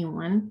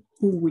anyone,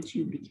 who would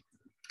you be?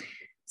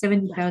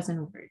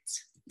 70,000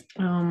 words.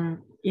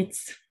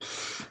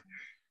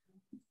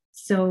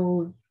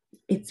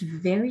 It's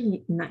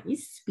very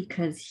nice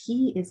because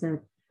he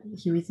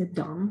was a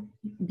dom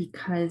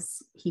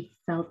because he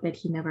felt that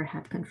he never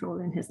had control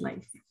in his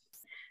life.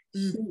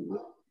 She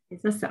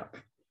is a sub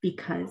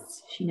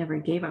because she never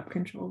gave up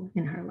control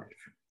in her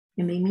life.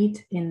 And they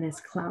meet in this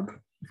club.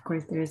 Of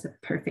course, there is a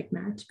perfect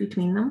match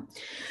between them.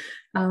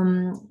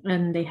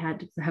 And they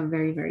have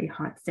very, very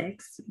hot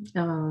sex.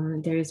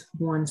 There's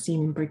one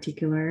scene in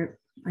particular,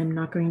 I'm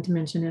not going to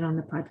mention it on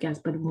the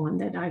podcast, but one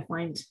that I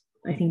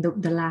think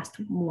the last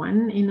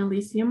one in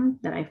Elysium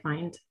that I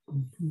find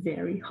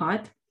very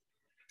hot.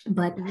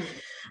 But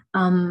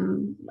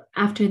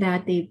after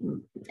that,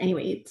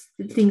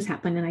 things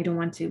happen, and I don't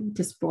want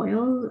to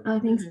spoil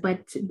things,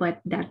 but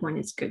that one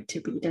is good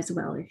to read as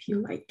well if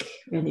you like,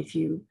 and if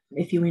you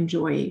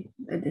enjoy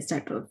this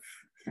type of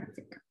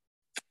fanfic.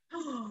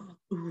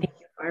 Thank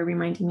you for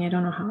reminding me. I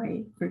don't know how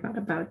I forgot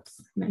about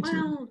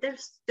mentioning. Well,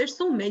 there's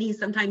so many.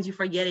 Sometimes you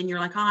forget, and you're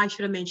like, oh, I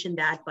should have mentioned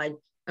that. But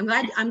I'm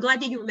glad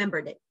that you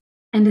remembered it.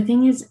 And the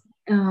thing is,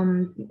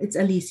 it's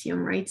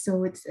Elysium, right?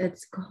 So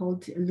it's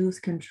called Lose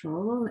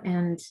Control,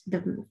 and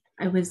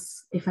I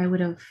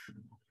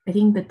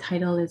think the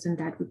title isn't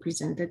that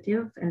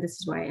representative, and this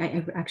is why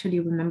I actually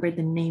remember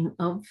the name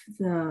of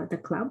the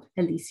club,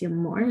 Elysium,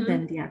 more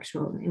than the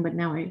actual name. But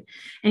now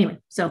anyway,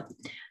 so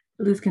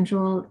Lose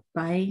Control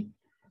by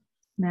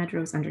Mad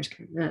Rose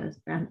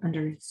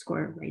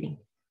 _ writing.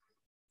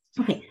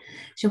 Okay,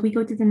 shall we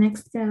go to the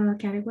next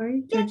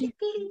category? Georgie,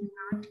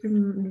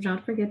 do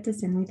not forget to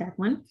send me that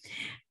one.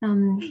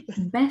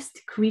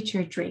 Best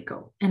Creature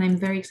Draco. And I'm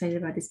very excited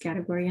about this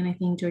category. And I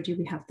think, Georgie,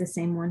 we have the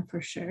same one for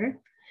sure.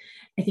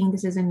 I think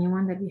this is a new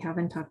one that we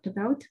haven't talked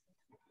about.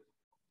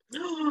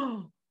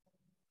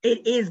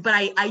 It is, but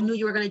I knew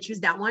you were going to choose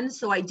that one,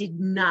 so I did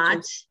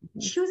not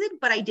choose it,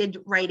 but I did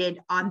write it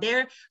on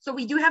there. So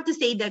we do have to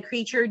say that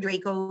Creature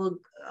Draco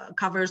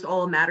covers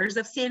all matters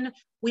of sin.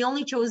 We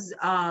only chose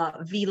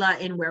Vila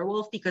and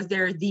Werewolf because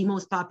they're the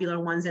most popular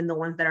ones and the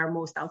ones that are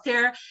most out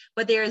there.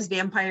 But there's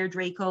Vampire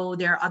Draco,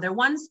 there are other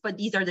ones, but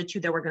these are the two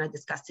that we're going to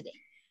discuss today.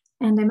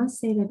 And I must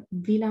say that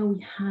Vila,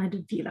 we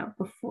had Vila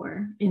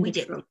before in the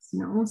tropes,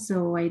 no?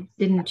 So I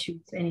didn't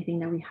choose anything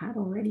that we had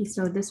already.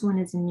 So this one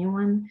is a new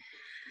one.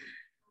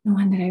 The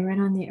one that I read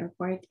on the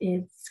airport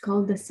is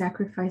called The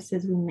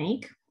Sacrifices We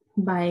Make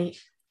by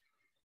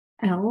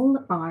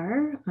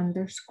LR_Earl.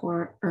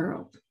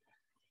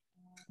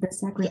 The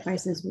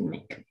Sacrifices We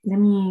Make.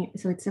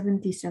 So it's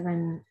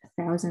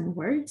 77,000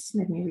 words.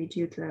 Let me read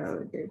you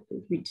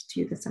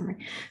the summary.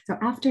 So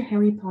after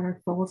Harry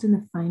Potter falls in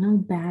the final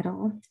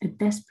battle, a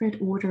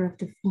desperate order of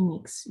the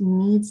Phoenix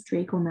needs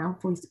Draco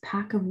Malfoy's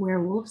pack of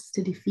werewolves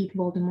to defeat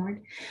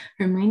Voldemort.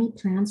 Hermione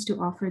plans to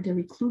offer the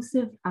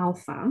reclusive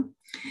Alpha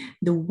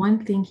the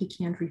one thing he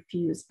can't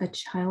refuse, a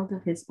child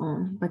of his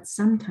own. But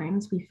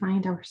sometimes we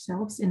find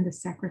ourselves in the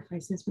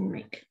sacrifices we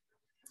make.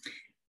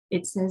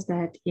 It says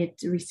that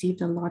it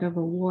received a lot of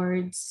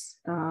awards,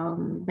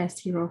 Best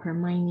Hero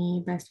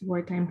Hermione, Best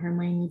Wartime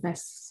Hermione,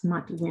 Best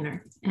Smut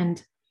winner,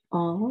 and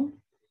all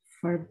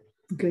for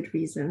good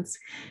reasons.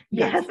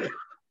 Yes.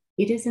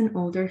 It is an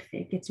older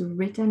fic. It's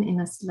written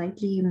in a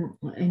slightly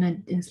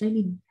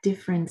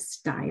different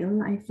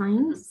style, I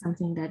find.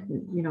 Something that,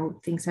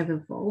 things have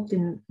evolved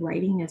in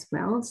writing as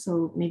well.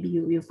 So maybe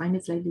you'll find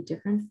it slightly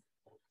different,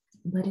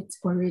 but it's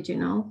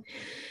original.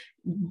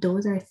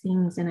 Those are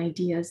things and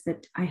ideas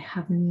that I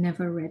have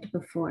never read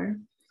before.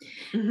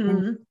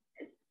 And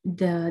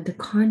the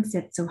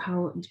concept, so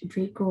how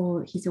Draco,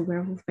 he's a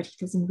werewolf, but he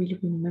doesn't really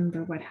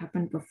remember what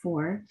happened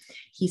before.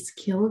 He's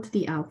killed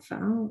the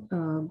Alpha,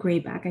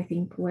 Greyback, I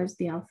think was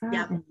the Alpha,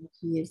 and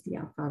he is the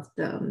Alpha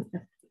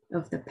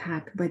of the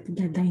pack. But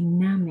the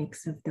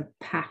dynamics of the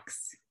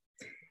packs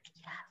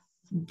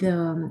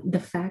the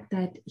fact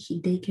that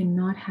they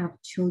cannot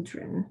have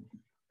children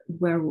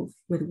werewolf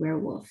with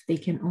werewolf. They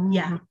can only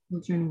have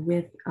children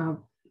with a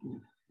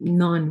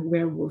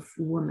non-werewolf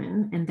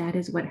woman, and that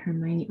is what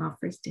Hermione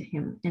offers to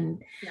him.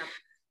 And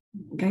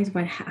guys,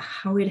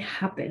 how it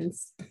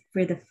happens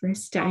for the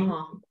first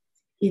time,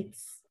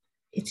 it's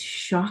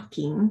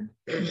shocking.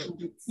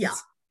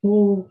 It's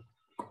so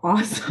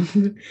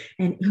awesome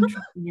and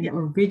interesting and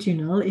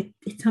original.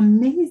 It's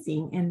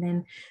amazing. And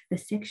then the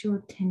sexual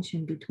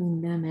tension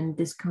between them, and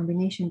this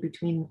combination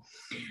between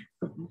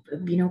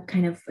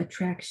kind of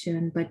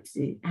attraction but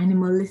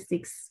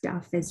animalistic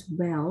stuff as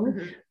well.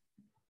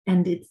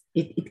 And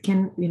it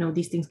can,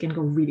 these things can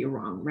go really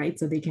wrong, right?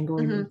 So they can go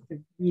in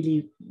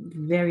really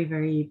very,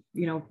 very,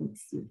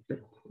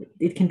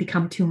 it can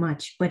become too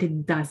much, but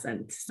it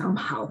doesn't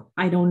somehow.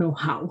 I don't know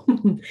how.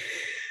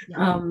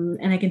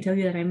 And I can tell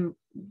you that I'm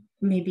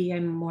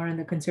more on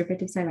the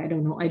conservative side. I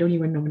don't know. I don't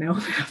even know now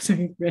after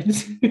I've read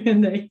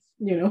and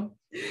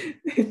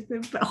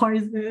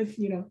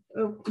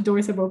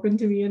doors have opened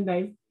to me and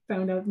I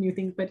found out new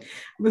things, but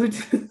we'll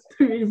just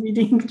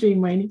reading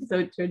during mining,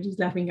 so Georgie's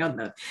laughing out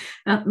loud.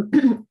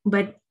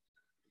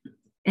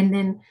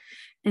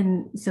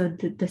 So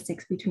the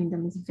sex between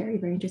them is very,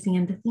 very interesting.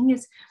 And the thing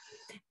is,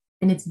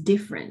 and it's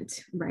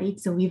different, right?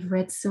 So we've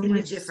read so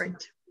much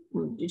different.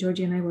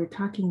 Georgie and I were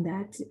talking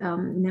that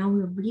now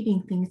we're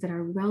reading things that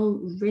are well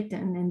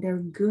written and they're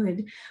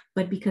good,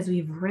 but because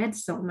we've read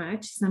so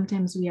much,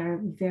 sometimes we are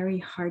very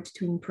hard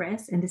to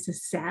impress. And this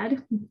is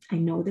sad. I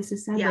know this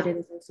is sad, but it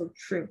is also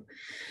true.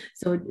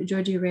 So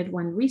Georgie read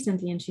one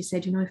recently and she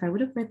said, if I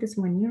would have read this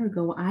 1 year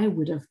ago, I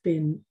would have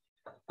been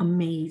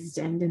amazed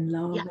and in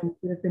love and it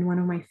would have been one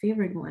of my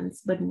favorite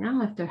ones. But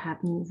now, after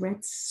having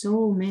read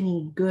so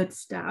many good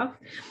stuff,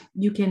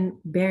 you can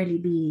barely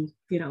be,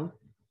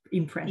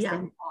 impressed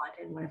and odd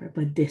and whatever.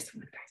 But this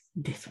one, guys,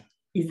 this one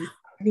is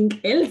something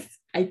else.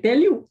 I tell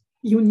you,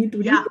 you need to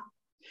read it.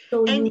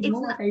 So and you know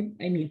what I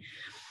mean.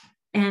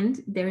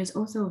 And there is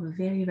also a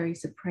very, very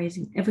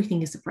surprising,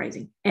 everything is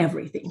surprising.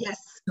 Everything.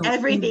 Yes, so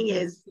everything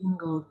is.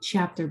 Single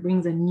chapter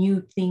brings a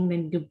new thing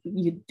and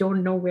you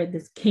don't know where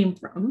this came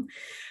from,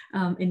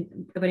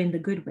 but in the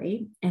good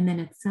way. And then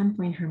at some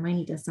point,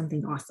 Hermione does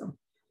something awesome.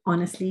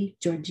 Honestly,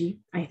 Georgie,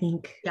 I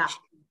think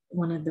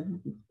one of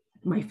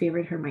my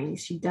favorite Hermione.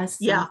 She does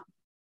something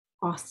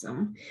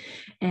awesome.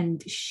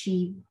 And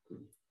she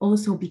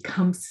also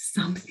becomes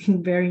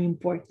something very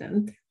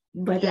important.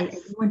 But I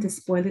don't want to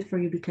spoil it for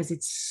you because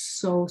it's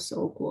so,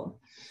 so cool.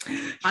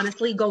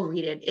 Honestly, go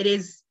read it. It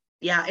is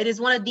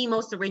one of the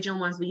most original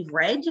ones we've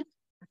read.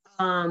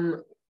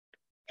 And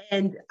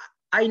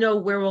I know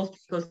Werewolf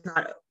is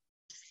not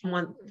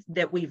someone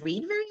that we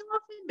read very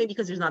often, maybe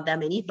because there's not that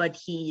many, but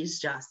he's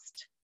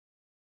just...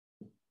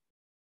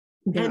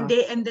 And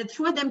the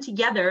two of them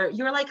together,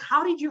 you're like,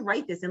 how did you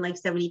write this in like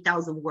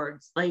 70,000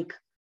 words? Like,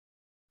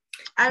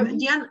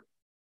 Deanna,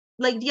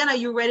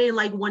 you read it in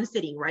like one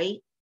sitting,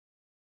 right?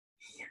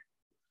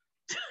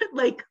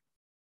 Like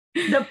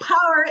the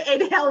power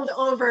it held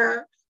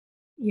over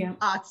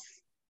us.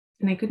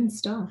 And I couldn't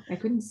stop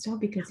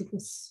because it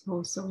was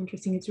so, so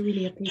interesting. It's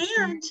really a page.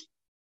 And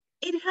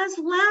it has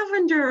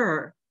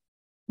lavender.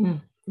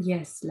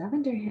 Yes,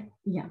 lavender.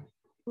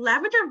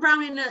 Lavender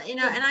brown in a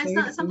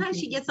and sometimes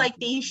she gets like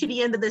the shitty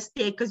end of the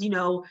stick because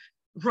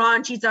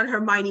Ron cheats on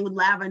Hermione with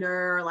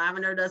Lavender.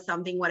 Lavender does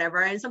something,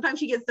 whatever, and sometimes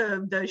she gets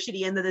the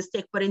shitty end of the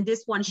stick. But in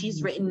this one,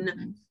 she's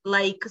written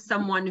like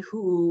someone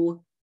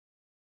who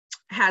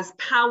has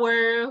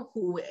power,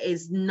 who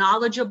is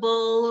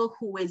knowledgeable,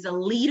 who is a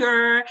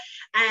leader,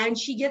 and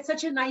she gets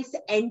such a nice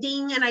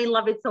ending, and I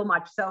love it so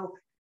much. So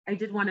I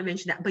did want to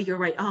mention that, but you're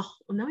right. Oh,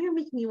 now you're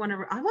making me want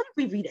to. I want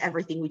to reread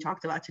everything we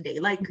talked about today.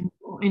 Like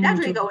that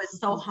Draco is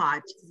so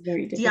hot.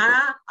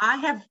 Diana, I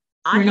have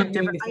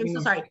never. I am so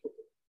sorry.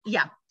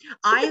 Yeah,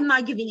 I am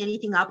not giving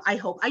anything up. I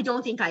hope. I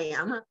don't think I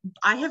am.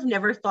 I have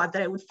never thought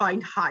that I would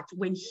find hot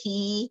when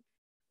he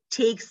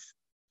takes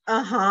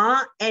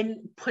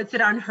and puts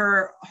it on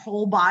her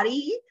whole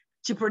body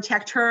to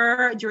protect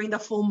her during the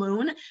full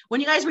moon. When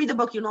you guys read the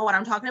book, you know what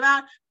I'm talking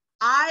about.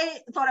 I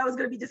thought I was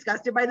going to be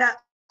disgusted by that.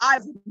 I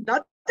was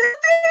not. This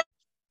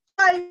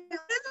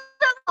is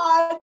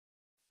hot.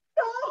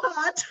 So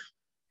hot.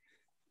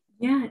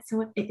 Yeah,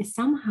 so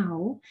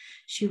somehow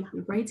she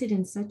writes it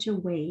in such a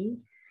way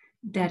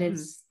that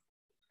it's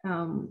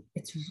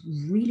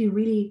really,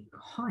 really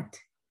hot,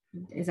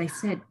 as I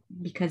said,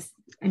 because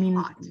I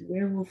mean,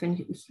 werewolf and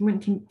human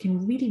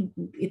can really,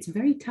 it's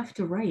very tough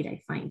to write,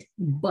 I find,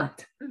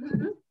 but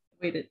the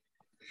way that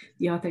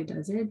the author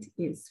does it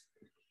is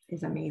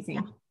amazing.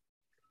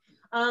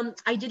 Yeah.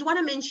 I did want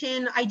to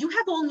mention, I do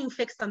have all new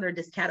fics under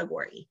this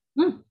category,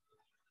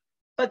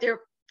 but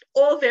they're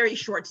all very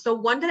short. So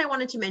one that I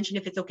wanted to mention,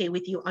 if it's okay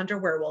with you, under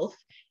werewolf,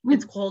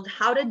 it's called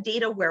How to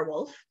Date a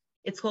Werewolf.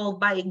 It's called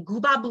by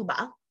Gooba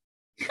Booba.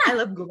 I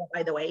love Gooba,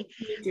 by the way.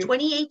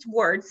 28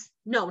 words.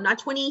 No, not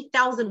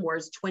 28,000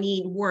 words,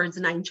 28 words,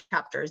 9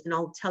 chapters. And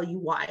I'll tell you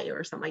why,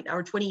 or something like that,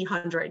 or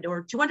 2,800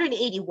 or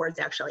 280 words,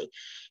 actually.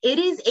 It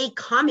is a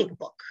comic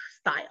book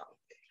style.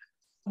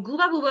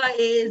 Guba Guba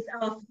is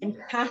a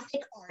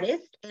fantastic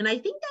artist. And I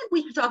think that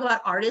we should talk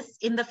about artists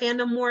in the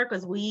fandom more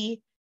because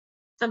we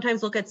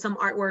sometimes look at some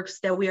artworks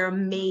that we are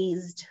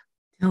amazed.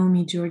 Tell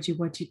me, Georgie,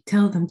 what you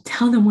tell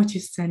them what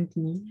you sent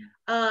me.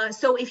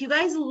 So if you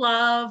guys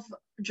love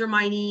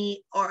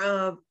Hermione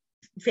or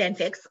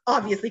fanfics,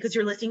 obviously, because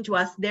you're listening to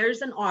us,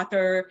 there's an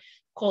author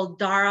called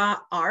Dara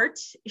Art.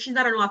 She's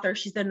not an author,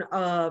 she's an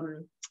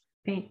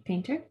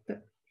painter,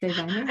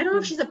 designer. I don't know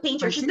if she's a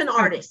painter. She's an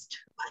artist.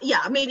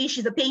 Yeah, maybe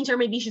she's a painter.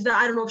 Maybe she's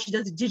I don't know if she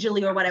does it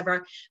digitally or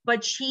whatever.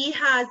 But she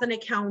has an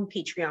account on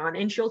Patreon,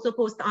 and she also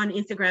posts on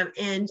Instagram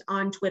and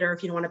on Twitter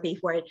if you don't want to pay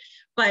for it.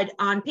 But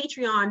on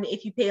Patreon,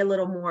 if you pay a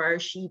little more,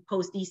 she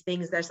posts these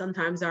things that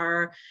sometimes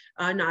are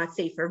not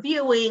safe for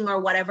viewing or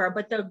whatever.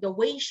 But the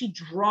way she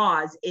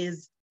draws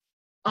is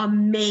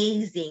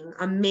amazing,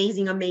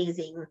 amazing,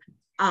 amazing.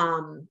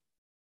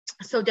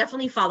 So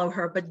definitely follow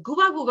her. But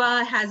Guba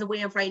Guba has a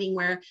way of writing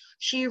where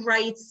she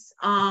writes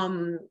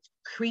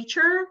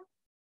creature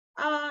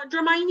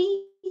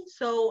Hermione.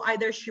 So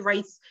either she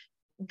writes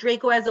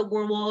Draco as a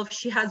werewolf.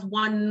 She has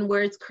one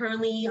where it's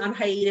currently on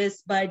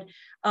hiatus, but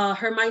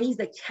Hermione's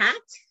a cat.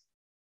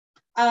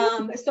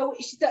 So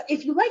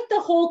if you like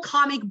the whole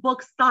comic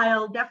book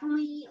style,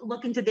 definitely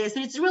look into this.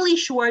 And it's really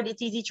short.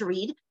 It's easy to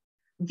read.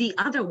 The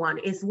other one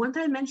is one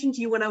that I mentioned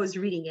to you when I was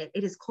reading it.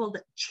 It is called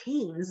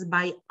Chains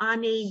by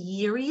Anne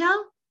Yiria.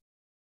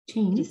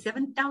 It is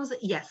 7,000,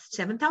 yes,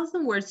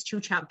 7,000 words, 2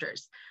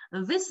 chapters.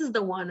 This is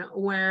the one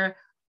where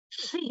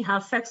she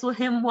has sex with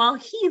him while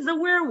he's a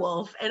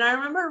werewolf. And I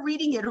remember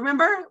reading it.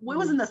 Remember, it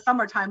was in the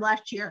summertime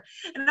last year.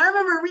 And I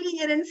remember reading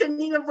it and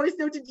sending a voice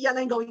note to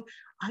Deanna and going,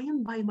 I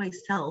am by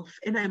myself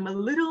and I'm a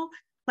little,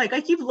 like,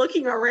 I keep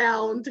looking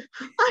around.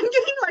 I'm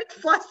getting like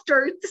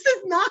flustered. This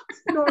is not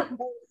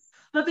normal.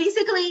 But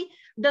basically,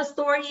 the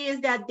story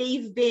is that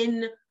they've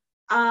been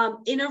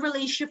in a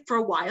relationship for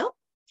a while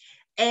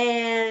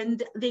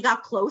and they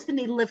got close and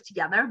they lived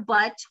together.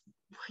 But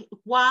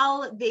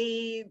while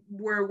they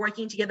were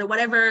working together,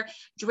 whatever,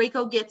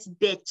 Draco gets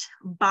bit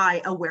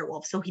by a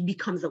werewolf. So he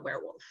becomes a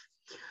werewolf.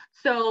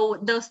 So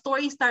the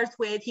story starts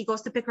with he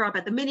goes to pick her up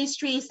at the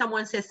ministry.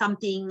 Someone says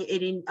something,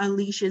 it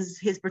unleashes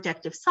his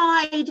protective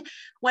side,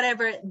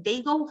 whatever.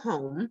 They go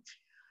home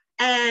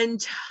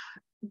and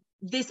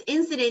this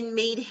incident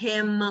made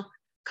him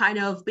kind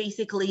of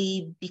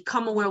basically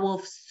become a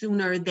werewolf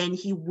sooner than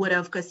he would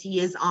have because he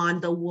is on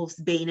the wolf's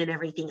bane and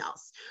everything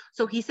else.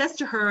 So he says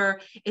to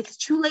her, it's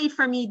too late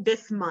for me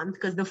this month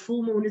because the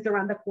full moon is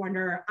around the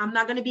corner. I'm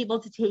not going to be able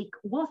to take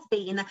wolf's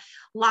bane.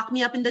 Lock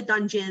me up in the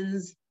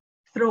dungeons,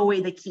 throw away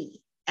the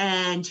key.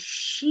 And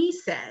she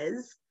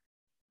says,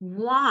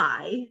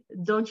 why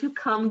don't you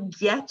come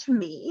get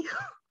me?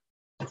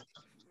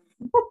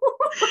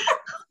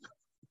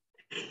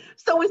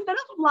 So instead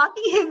of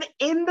locking him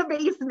in the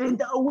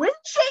basement with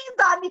chains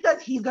on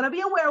because he's going to be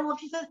a werewolf,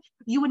 she says,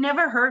 you would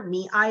never hurt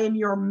me. I am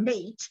your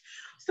mate.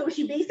 So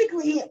she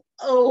basically leaves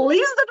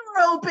the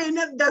door open,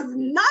 does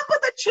not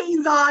put the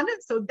chains on.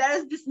 So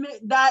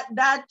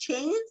that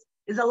chains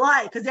is a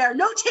lie because there are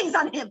no chains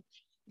on him.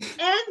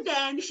 And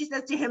then she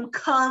says to him,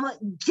 come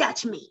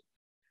get me.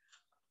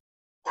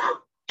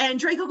 And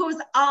Draco goes,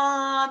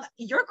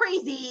 you're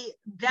crazy.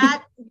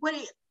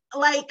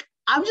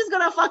 I'm just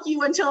gonna fuck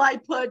you until I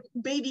put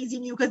babies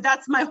in you because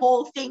that's my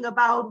whole thing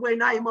about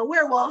when I'm a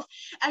werewolf.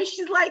 And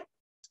she's like,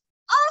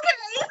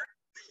 okay,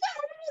 that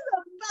is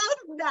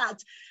about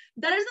that.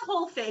 That is a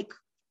whole fake.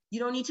 You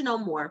don't need to know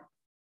more.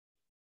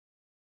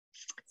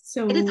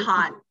 So it is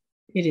hot.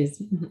 It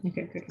is.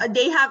 Okay.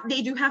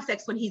 They do have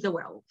sex when he's a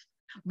werewolf,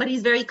 but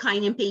he's very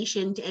kind and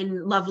patient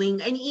and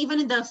loving. And even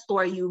in the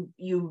story,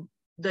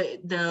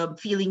 the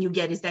feeling you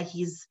get is that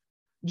he's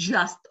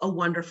just a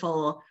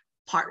wonderful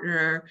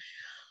partner.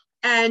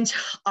 And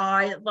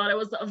I thought it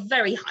was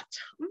very hot,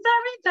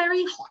 very,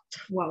 very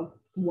hot.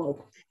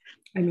 Whoa.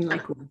 I mean,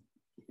 like,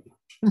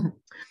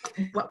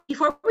 well,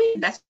 before we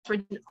invest for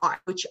art,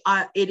 which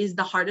it is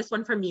the hardest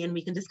one for me, and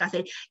we can discuss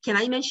it. Can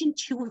I mention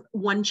 2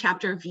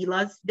 one-chapter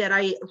villas that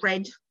I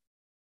read?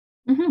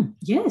 Mm-hmm.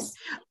 Yes.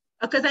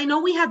 Because I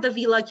know we have the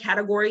villa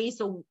category,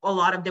 so a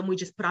lot of them we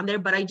just put on there,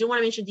 but I do want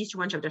to mention these 2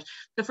 one-chapters.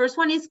 The first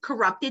one is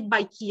Corrupted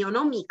by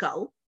Kiyono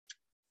Miko,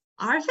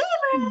 our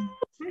favorite.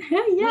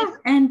 Yeah.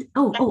 And I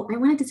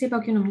wanted to say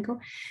about Kiyonomiko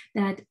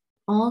that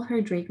all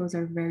her Dracos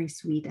are very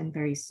sweet and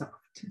very soft.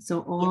 So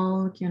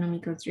all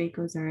Kiyonomiko's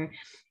Dracos are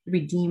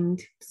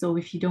redeemed. So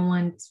if you don't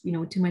want,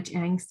 too much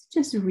angst,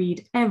 just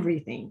read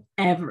everything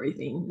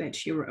that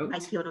she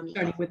wrote,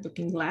 starting with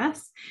Looking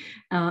Glass,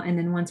 and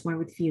then once more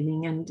with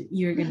Feeling, and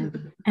you're gonna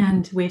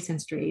and Waves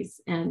and Strays,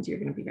 and you're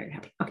gonna be very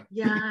happy. Okay.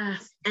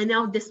 Yes, and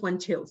now this one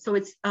too. So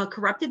it's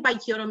Corrupted by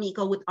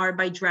Kiyonomiko with art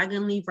by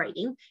Dragonleaf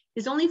Writing.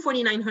 It's only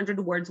 4,900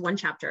 words, 1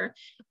 chapter,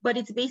 but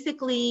it's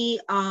basically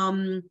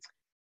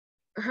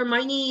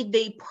Hermione,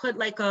 they put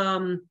like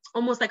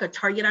almost like a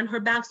target on her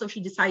back, so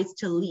she decides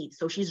to leave.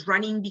 So she's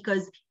running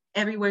because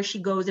everywhere she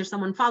goes there's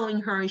someone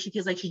following her and she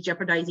feels like she's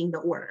jeopardizing the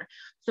order.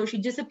 So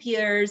she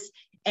disappears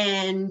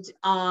and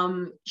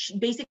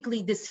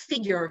basically this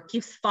figure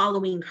keeps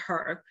following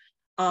her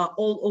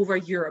all over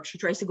Europe. She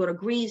tries to go to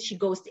Greece, she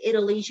goes to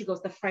Italy, she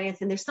goes to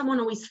France, and there's someone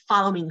always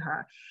following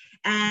her.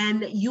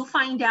 And you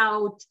find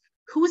out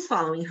who's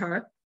following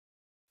her.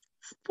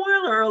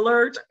 Spoiler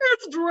alert,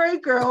 it's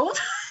Draco.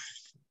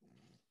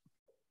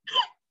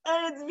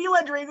 And it's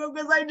Villa Draco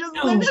because I just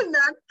mentioned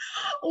that.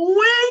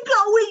 Wink,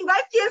 wink.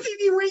 I can't see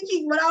me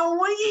winking, but I'm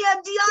winking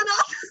at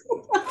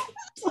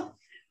Diana.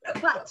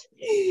 But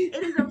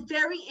it is a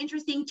very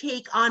interesting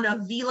take on a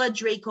Villa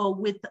Draco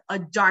with a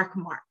dark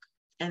mark.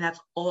 And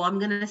that's all I'm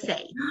going to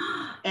say.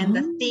 And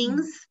the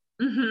things,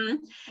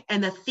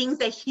 and the things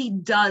that he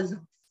does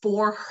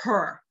for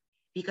her,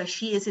 because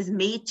she is his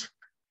mate.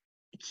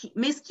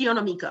 Miss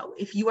Kiyonomiko,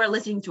 if you are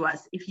listening to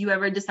us, if you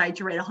ever decide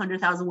to write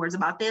 100,000 words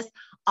about this,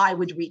 I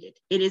would read it.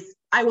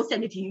 I will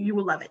send it to you. You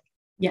will love it.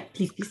 Yeah,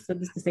 please. So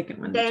this is the second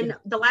one. Then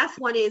the last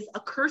one is A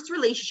Cursed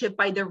Relationship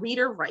by the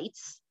Reader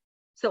Writes.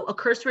 So A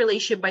Cursed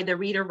Relationship by the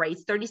Reader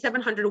Writes,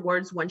 3,700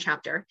 words, one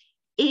chapter.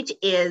 It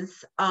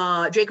is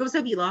Draco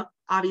Zavila.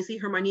 Obviously,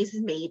 Hermione is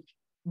his maid.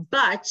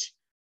 But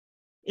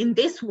in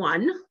this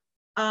one,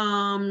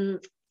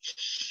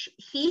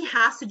 he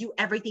has to do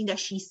everything that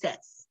she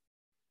says,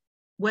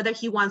 whether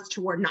he wants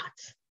to or not.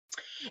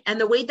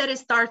 And the way that it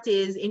starts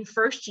is in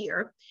first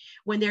year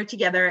when they're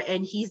together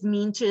and he's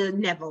mean to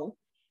Neville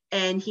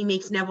and he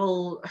makes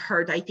Neville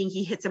hurt. I think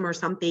he hits him or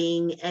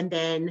something. And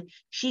then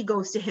she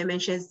goes to him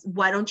and says,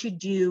 why don't you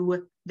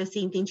do the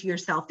same thing to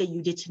yourself that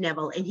you did to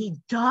Neville? And he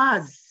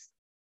does.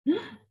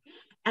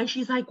 And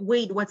she's like,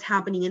 wait, what's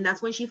happening? And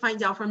that's when she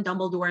finds out from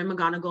Dumbledore and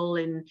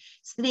McGonagall and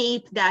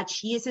Snape that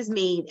she is his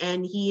maid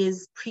and he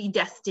is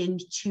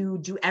predestined to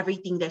do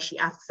everything that she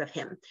asks of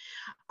him.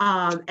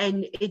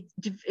 And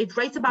it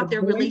writes about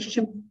their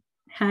relationship.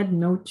 Had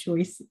no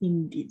choice,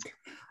 indeed.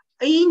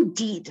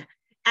 Indeed.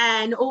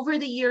 And over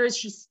the years,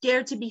 she's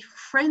scared to be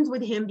friends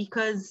with him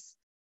because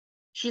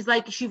she's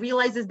like, she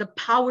realizes the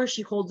power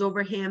she holds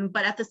over him,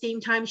 but at the same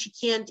time, she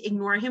can't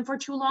ignore him for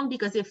too long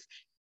because if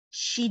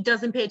she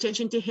doesn't pay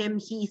attention to him,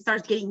 he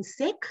starts getting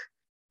sick.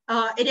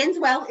 It ends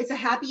well. It's a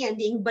happy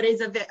ending, but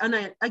it's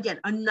again,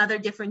 another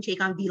different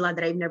take on Vila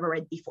that I've never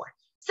read before.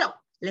 So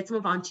let's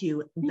move on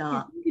to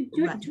the...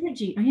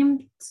 Georgie, I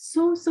am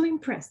so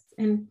impressed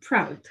and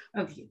proud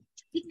of you.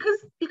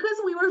 Because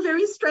we were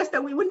very stressed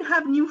that we wouldn't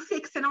have new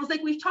fics. And I was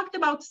like, we've talked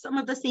about some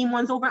of the same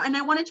ones over, and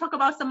I want to talk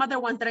about some other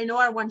ones that I know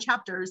are one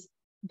chapters,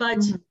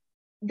 but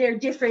they're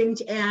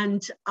different.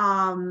 And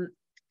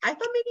I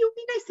thought maybe it would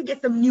be nice to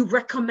get some new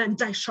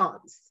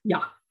recommendations.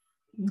 Yeah,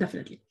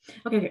 definitely.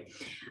 Okay.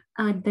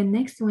 The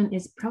next one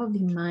is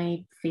probably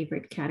my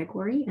favorite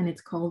category, and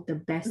it's called the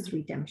best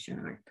redemption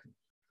arc.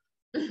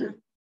 And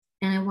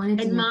I wanted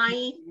to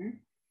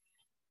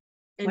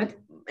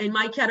in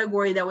my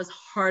category that was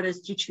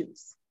hardest to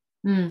choose.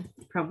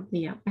 Probably,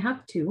 yeah. I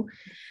have two,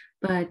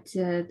 but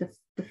the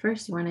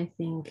first one I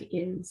think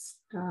is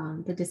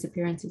the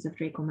disappearances of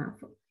Draco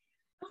Malfoy,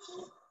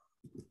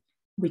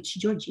 which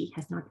Georgie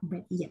has not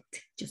read yet.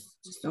 Just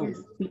so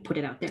we put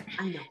it out there.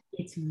 I know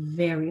it's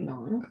very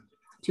long,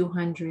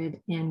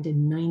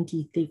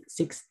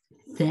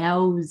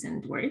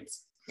 296,000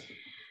 words.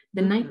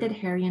 The night that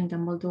Harry and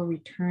Dumbledore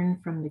return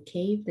from the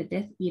cave, the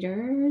Death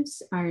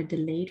Eaters are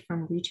delayed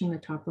from reaching the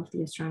top of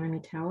the astronomy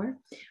tower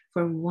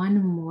for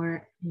one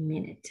more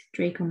minute.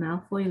 Draco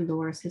Malfoy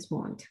lowers his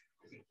wand.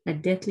 A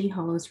Deathly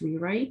Hallows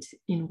rewrite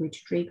in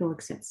which Draco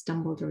accepts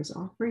Dumbledore's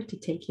offer to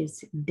fake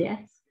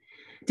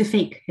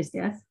his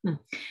death,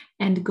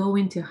 and go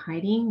into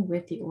hiding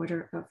with the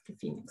Order of the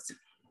Phoenix.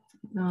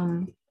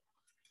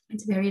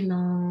 It's very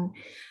long.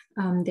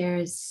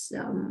 There's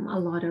a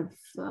lot of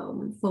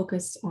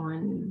focus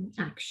on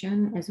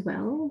action as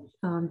well.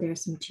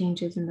 There's some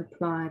changes in the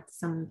plot.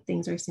 Some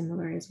things are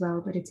similar as well,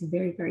 but it's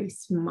very, very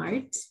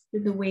smart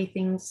the way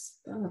things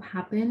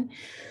happen.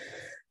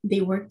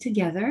 They work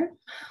together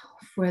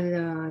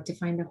to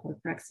find the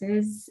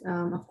Horcruxes.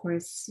 Of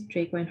course,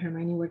 Draco and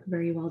Hermione work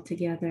very well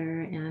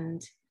together,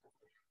 and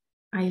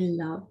I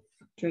love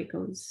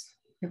Draco's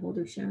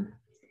evolution.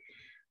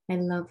 I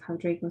love how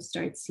Draco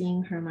starts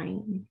seeing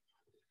Hermione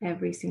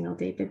every single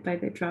day, bit by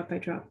bit, drop by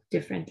drop,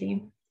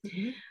 differently.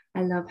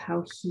 I love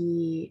how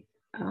he,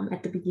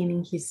 at the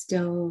beginning, he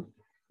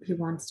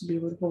wants to be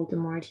with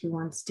Voldemort. He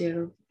wants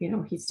to,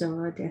 he's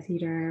still a Death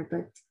Eater,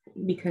 but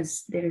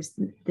because there's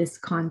this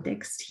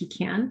context, he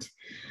can't.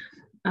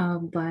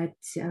 But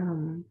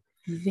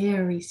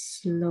very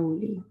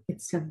slowly,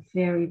 it's a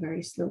very,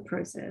 very slow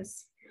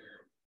process.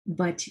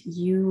 But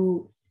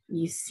you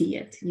see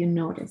it, you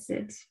notice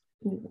it.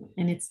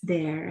 And it's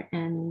there,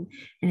 and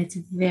it's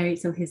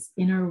so his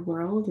inner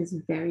world is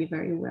very,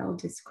 very well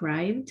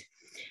described.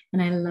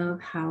 And I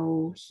love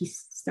how he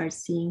starts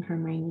seeing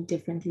Hermione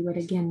differently, but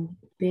again,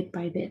 bit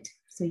by bit.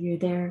 So you're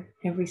there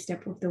every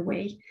step of the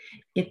way.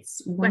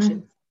 It's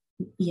one.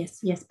 Yes,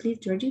 please,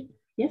 Georgie.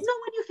 Yes. No,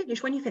 when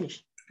you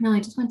finish. No, I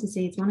just want to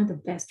say it's one of the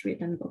best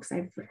written books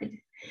I've read.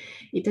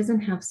 It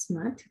doesn't have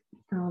smut,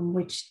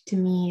 which to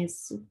me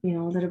is, a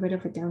little bit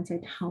of a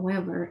downside.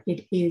 However,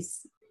 it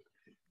is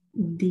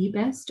the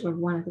best or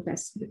one of the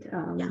best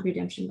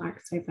redemption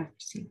arcs I've ever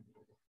seen.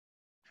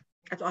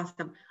 That's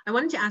awesome. I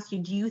wanted to ask you,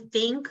 do you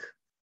think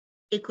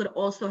it could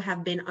also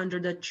have been under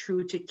the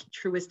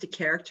truest to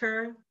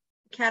character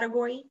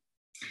category?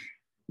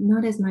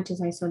 Not as much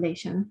as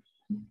isolation.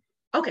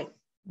 Okay.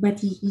 But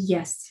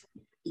yes,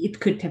 it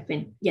could have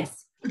been.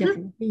 Yes,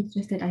 definitely. It's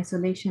just that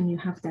isolation, you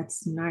have that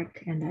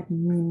snark and that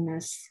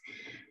meanness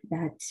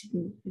that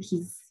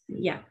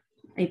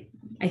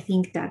I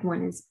think that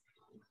one is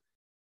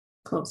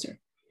closer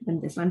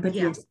than this one. But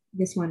yes,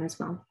 this one as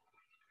well.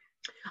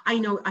 I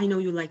know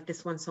you like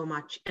this one so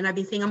much, and I've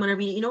been saying I'm gonna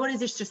read it. You know what?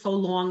 It's just so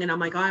long, and I'm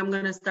like, oh, I'm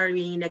gonna start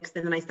reading next,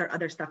 and then I start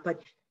other stuff.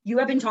 But you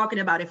have been talking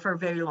about it for a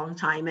very long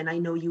time, and I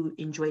know you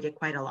enjoyed it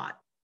quite a lot.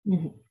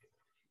 Mm-hmm.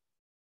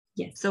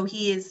 Yes.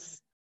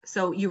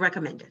 So you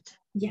recommend it?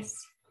 Yes.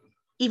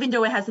 Even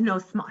though it has no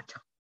smut.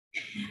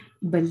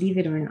 Believe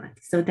it or not.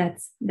 So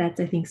that's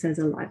I think says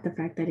a lot. The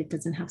fact that it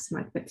doesn't have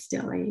smut, but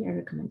still I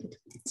recommend it.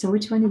 So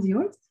which one is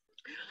yours?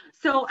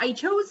 So I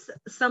chose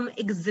some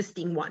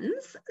existing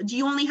ones. Do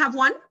you only have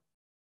one?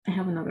 I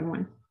have another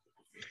one.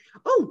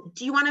 Oh,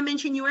 do you want to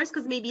mention yours?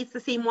 Because maybe it's the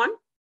same one.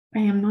 I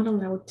am not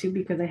allowed to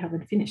because I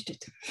haven't finished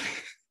it.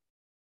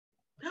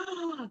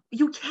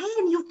 You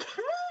can.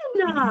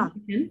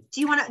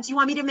 Do you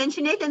want me to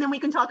mention it and then we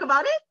can talk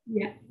about it?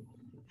 Yeah.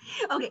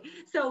 Okay.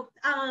 So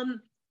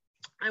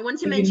I want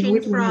to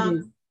mention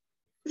from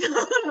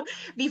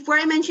before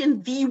I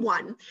mention the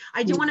one,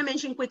 I do want to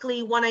mention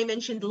quickly one I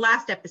mentioned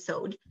last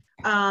episode.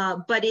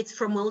 But it's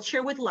From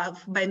Wiltshire with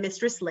Love by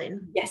Mistress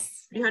Lynn.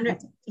 Yes.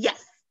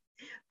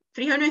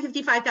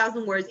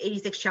 355,000 words,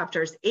 86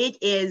 chapters. It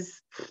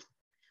is,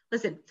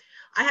 listen,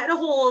 I had a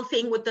whole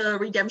thing with the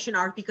redemption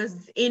arc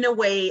because in a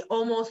way,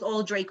 almost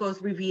all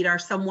Dracos we read are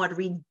somewhat,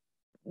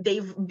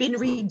 they've been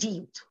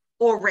redeemed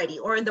already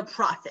or in the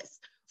process.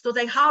 So it's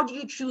like, how do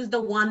you choose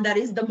the one that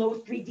is the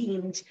most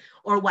redeemed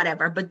or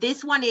whatever? But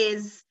this one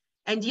is,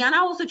 and Diana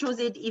also chose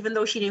it even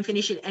though she didn't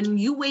finish it. And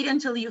you wait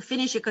until you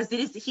finish it because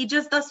he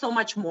just does so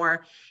much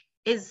more.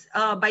 Is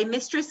by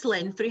Mistress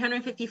Lynn,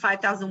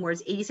 355,000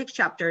 words, 86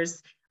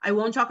 chapters. I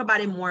won't talk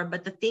about it more,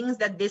 but the things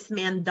that this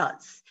man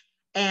does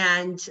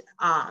and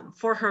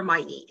for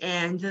Hermione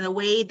and the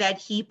way that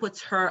he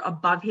puts her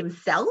above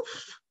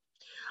himself,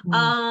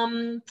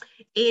 it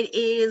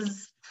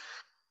is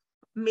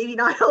maybe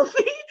not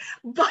healthy,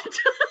 but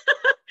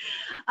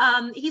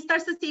he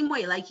starts the same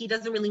way. Like he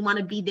doesn't really want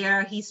to be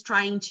there. He's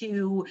trying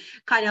to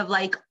kind of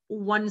like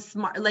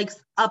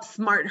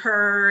upsmart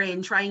her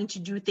and trying to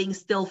do things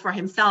still for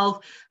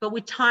himself. But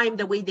with time,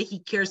 the way that he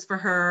cares for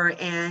her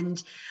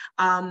and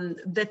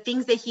the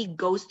things that he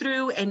goes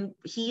through, and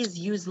he is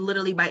used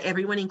literally by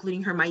everyone,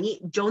 including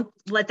Hermione. Don't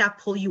let that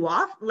pull you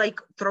off, like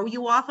throw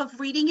you off of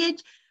reading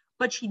it.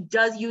 But she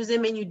does use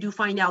him and you do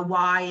find out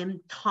why. And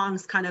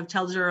Tonks kind of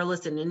tells her,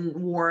 listen,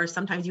 in war,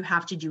 sometimes you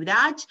have to do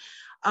that.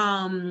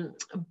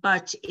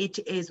 But it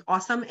is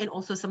awesome. And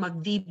also some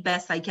of the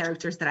best side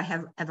characters that I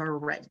have ever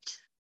read.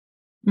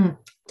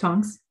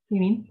 Tonks, you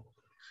mean?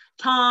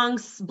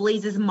 Tonks,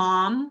 Blaze's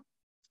mom,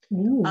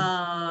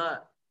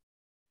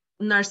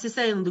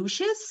 Narcissa and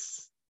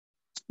Lucius.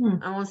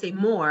 I won't say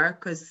more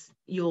because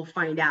you'll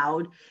find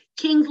out.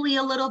 Kingsley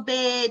a little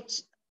bit.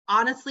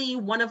 Honestly,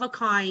 one of a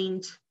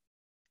kind.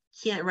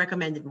 Can't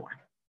recommend it more.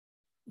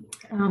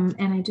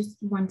 And I just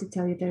want to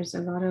tell you there's a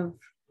lot of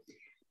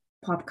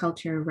pop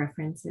culture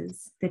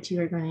references that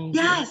you are going to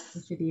enjoy,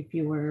 especially if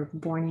you were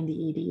born in the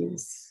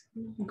 80s,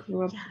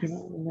 grew up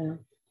in the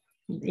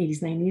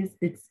 80s, 90s.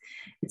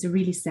 It's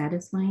really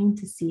satisfying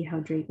to see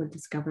how Draco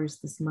discovers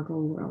the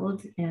Muggle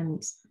world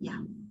and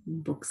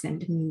books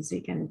and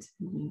music and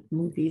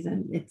movies,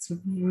 and it's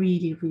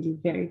really, really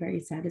very,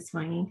 very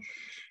satisfying.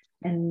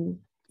 And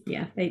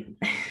yeah,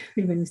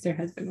 even Mr.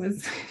 Husband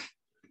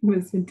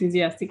was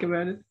enthusiastic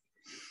about it.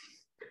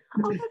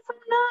 Oh, that's so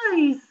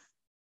nice.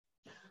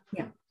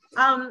 Yeah.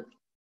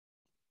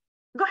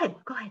 Go ahead.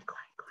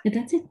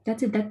 That's it.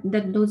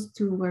 That those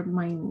two were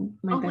mine.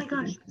 Oh my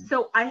gosh.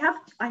 So I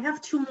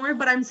have two more,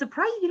 but I'm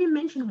surprised you didn't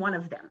mention one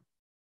of them.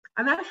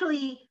 I'm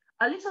actually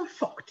a little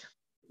shocked.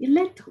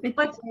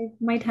 But I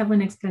might have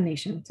an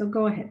explanation. So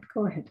go ahead.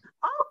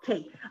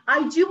 Okay.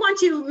 I do want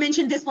to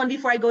mention this one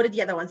before I go to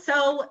the other one.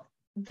 So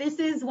this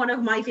is one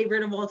of my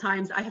favorite of all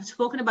times. I have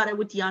spoken about it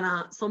with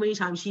Diana so many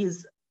times.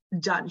 She's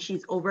done.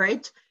 She's over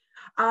it.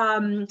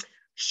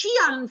 She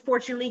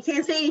unfortunately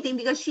can't say anything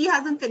because she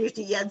hasn't finished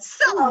it yet.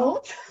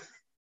 So,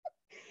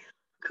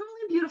 Cruel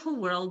and Beautiful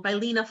World by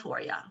Lena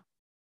Foria.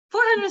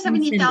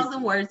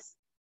 470,000 words.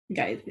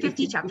 Guys.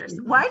 50 chapters.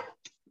 What?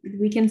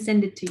 We can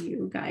send it to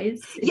you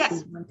guys.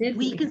 Yes,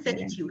 we can send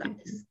it to you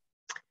guys.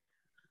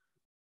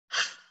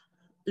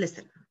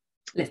 Listen,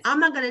 I'm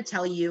not going to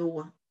tell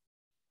you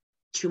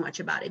too much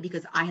about it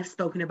because I have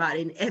spoken about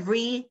it in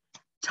every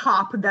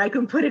top that I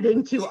can put it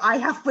into. I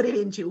have put it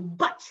into,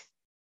 but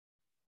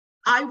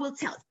I will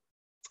tell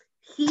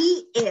you,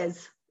 he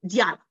is,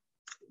 Diana,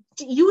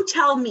 you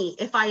tell me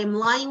if I am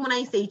lying when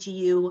I say to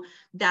you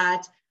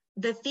that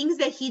the things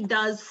that he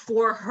does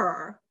for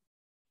her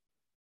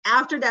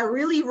after that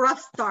really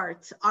rough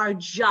start are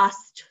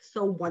just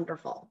so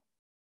wonderful.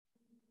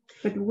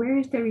 But where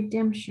is the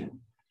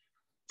redemption?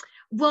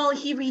 Well,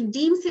 he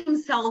redeems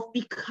himself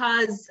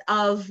because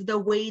of the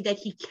way that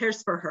he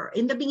cares for her.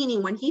 In the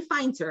beginning, when he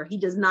finds her, he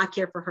does not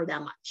care for her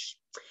that much.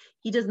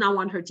 He does not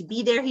want her to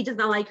be there. He does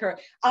not like her.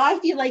 I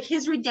feel like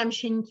his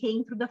redemption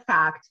came through the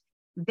fact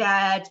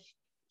that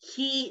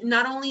he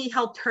not only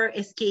helped her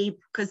escape,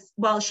 because,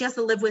 well, she has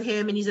to live with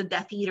him and he's a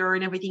Death Eater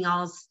and everything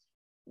else.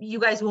 You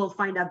guys will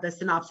find out the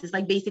synopsis.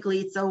 Like, basically,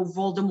 it's a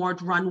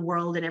Voldemort run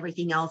world and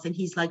everything else. And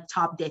he's like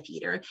top Death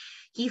Eater.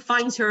 He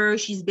finds her.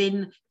 She's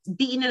been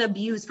beaten and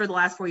abused for the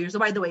last 4 years. So,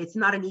 by the way, it's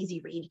not an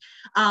easy read.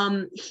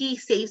 He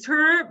saves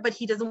her, but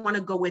he doesn't want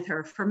to go with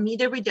her. For me,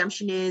 the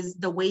redemption is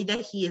the way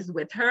that he is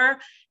with her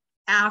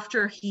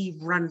after he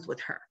runs with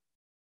her.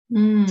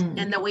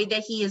 And the way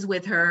that he is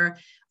with her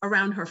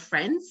around her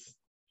friends.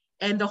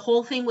 And the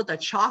whole thing with the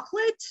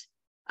chocolate,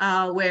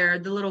 where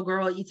the little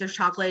girl eats her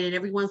chocolate and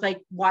everyone's like,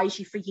 why is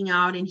she freaking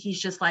out? And he's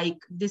just like,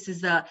 this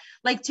is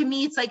like, to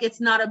me, it's like,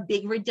 it's not a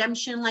big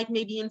redemption, like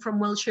maybe in From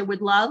Wilshire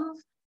with Love.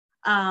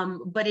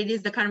 But it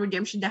is the kind of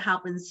redemption that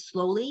happens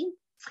slowly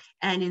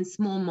and in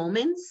small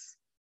moments.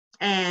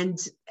 And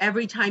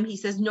every time he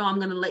says, no, I'm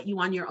going to let you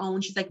on your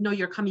own. She's like, no,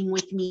 you're coming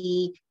with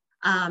me.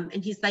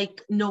 And he's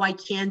like, no, I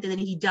can't. And then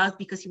he does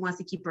because he wants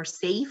to keep her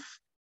safe.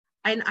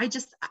 And I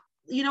just,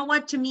 you know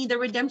what, to me, the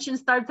redemption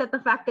starts at the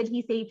fact that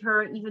he saved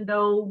her, even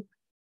though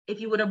if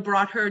he would have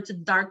brought her to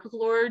Dark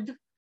Lord,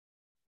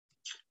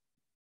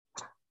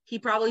 he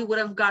probably would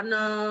have gotten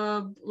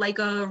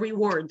a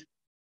reward,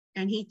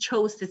 and he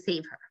chose to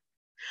save her.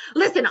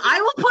 Listen,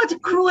 I will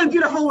put Cruel and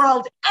Beautiful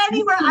World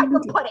anywhere I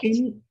can put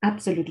it.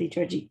 Absolutely,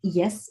 Georgie.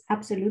 Yes,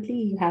 absolutely.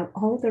 You have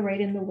all the right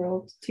in the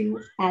world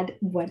to add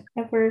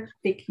whatever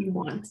fic you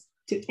want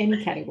to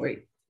any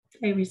category.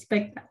 I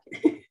respect that.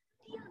 Yeah,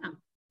 I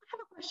have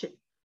a question.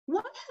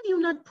 What have you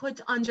not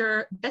put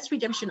under Best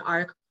Redemption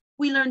Arc,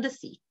 We Learn to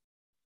See?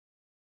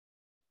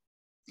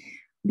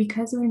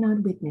 Because we're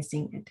not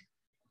witnessing it.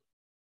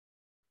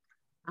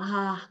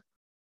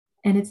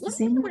 And it's the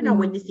same. We're not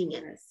witnessing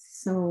it.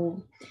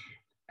 So,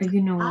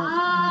 you know,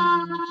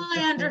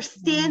 I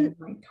understand.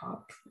 My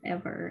top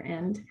ever.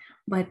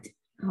 But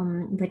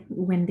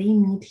when they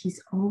meet,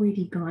 he's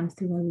already gone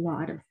through a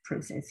lot of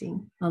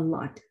processing, a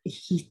lot.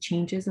 He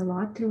changes a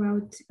lot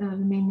throughout the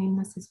main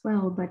nameless as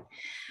well. But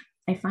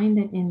I find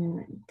that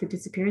in The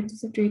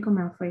Disappearances of Draco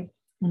Malfoy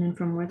and then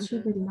From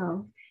Wilshire with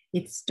Love,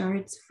 it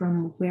starts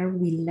from where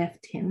we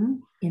left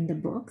him in the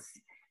books,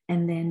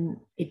 and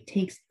then it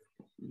takes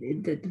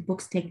the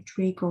books take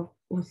Draco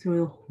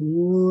through a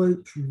whole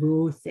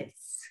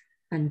process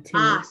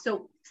until.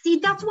 So see,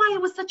 that's why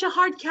it was such a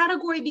hard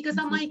category, because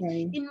I'm like,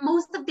 in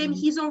most of them,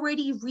 he's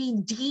already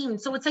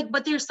redeemed. So it's like,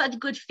 but there's such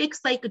good fics,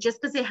 like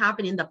just because it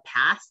happened in the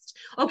past.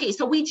 Okay,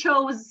 so we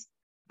chose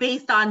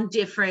based on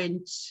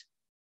different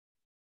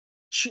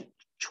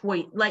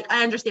choice. Like,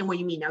 I understand what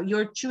you mean now.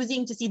 You're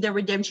choosing to see the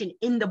redemption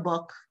in the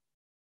book,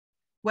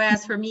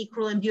 whereas for me,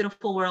 Cruel and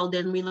Beautiful World,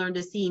 and We Learn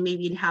to See,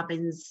 maybe it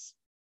happens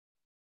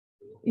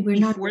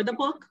before the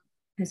book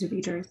as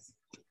readers.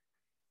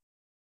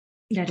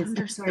 That is,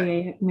 I'm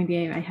sorry,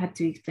 maybe I had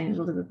to explain it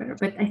a little bit better,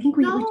 but I think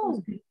we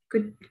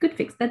good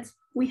fix.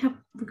 We have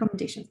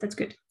recommendations. That's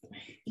good.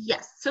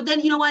 Yes. So then,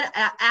 you know what?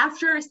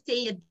 After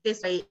saying it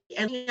this way,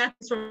 and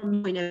that's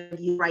from my point of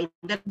view, right?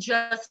 That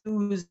just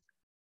use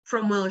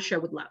From Wilshire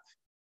with Love.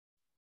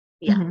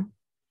 Yeah.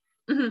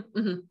 Mm-hmm. Mm-hmm.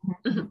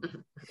 Mm-hmm. Mm-hmm.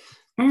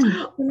 And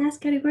the last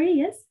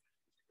category is?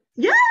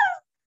 Yeah.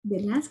 The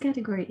last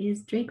category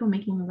is Draco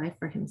making a life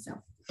for himself.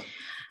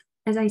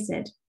 As I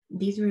said,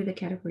 these were the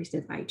categories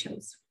that I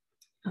chose.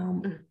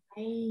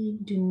 I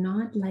do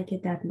not like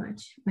it that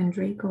much when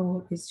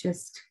Draco is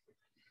just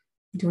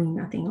doing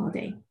nothing all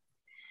day.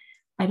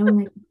 I don't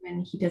like it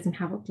when he doesn't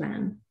have a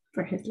plan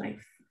for his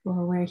life,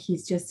 or where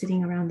he's just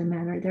sitting around the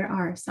manor. There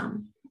are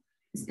some,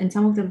 and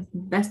some of the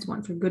best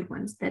ones are good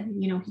ones that,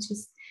 you know, he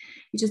just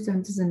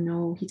doesn't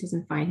know, he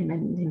doesn't find him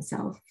in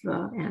himself,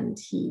 and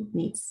he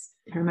needs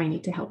Hermione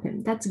to help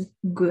him. That's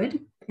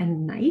good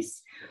and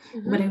nice.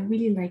 Mm-hmm. But I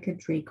really like a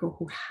Draco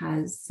who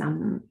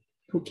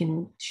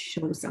can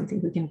show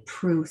something, who can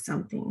prove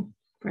something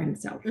for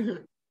himself.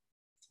 Mm-hmm.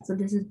 So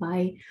this is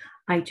why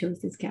I chose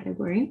this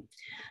category,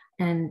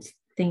 and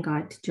thank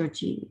God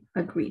Georgie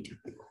agreed.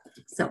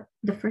 So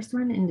the first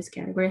one in this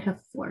category, I have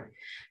 4.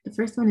 The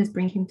first one is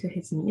Bring Him to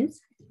His Knees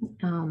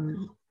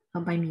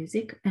by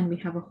Music, and we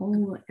have a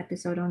whole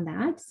episode on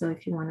that. So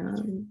if you want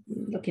to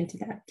look into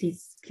that,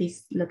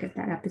 please look at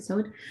that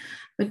episode.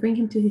 But Bring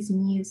Him to His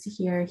Knees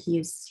here,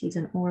 he's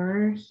an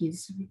Auror.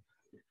 He's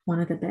one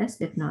of the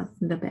best, if not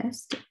the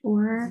best,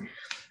 or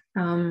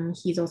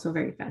he's also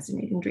very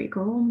fascinating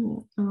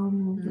Draco,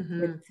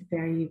 with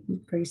very,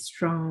 very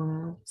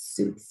strong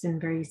suits and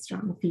very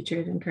strong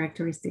features and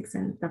characteristics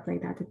and stuff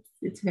like that.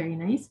 It's very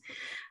nice.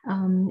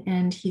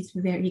 And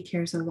he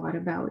cares a lot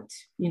about,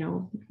 you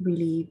know,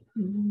 really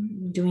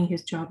doing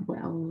his job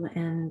well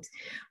and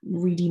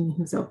redeeming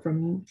himself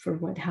for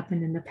what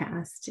happened in the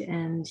past.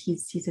 And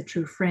he's a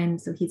true friend.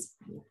 So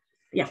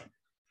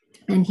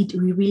and he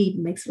really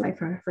makes life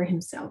for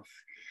himself.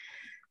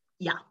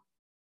 Yeah.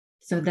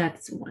 So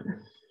that's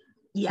one.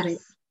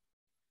 Yes.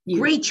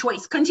 Great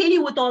choice.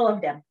 Continue with all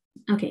of them.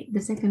 Okay, the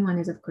second one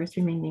is, of course,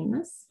 Remain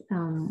Nameless,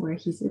 where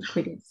he's a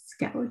Quidditch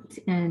scout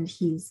and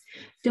he's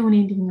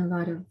donating a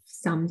lot of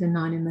sums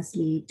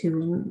anonymously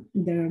to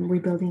the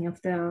rebuilding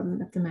of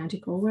the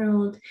magical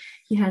world.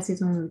 He has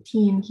his own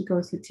routine. He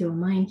goes to a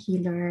mind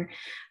healer.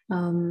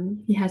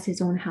 He has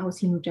his own house.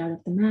 He moved out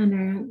of the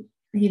manor.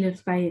 He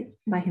lives by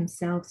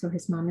himself, so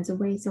his mom is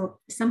away. So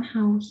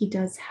somehow he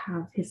does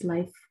have his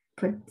life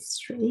put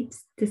straight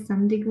to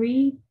some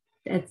degree,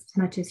 as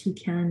much as he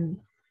can,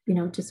 you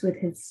know, just with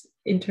his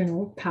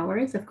internal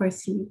powers. Of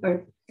course,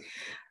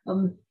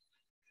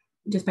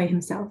 just by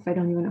himself. I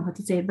don't even know how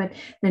to say it. But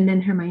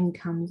then Hermione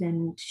comes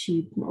and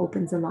she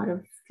opens a lot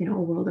of, you know,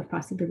 a world of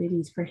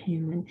possibilities for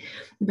him.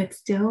 But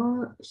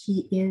still,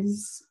 he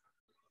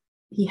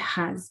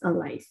has a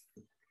life.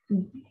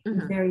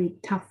 Very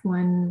tough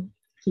one.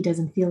 He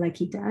doesn't feel like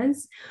he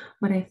does,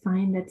 but I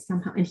find that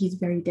somehow, and he's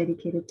very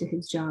dedicated to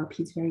his job.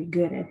 He's very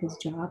good at his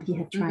job. He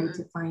had tried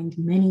to find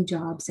many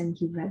jobs and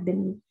he had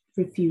been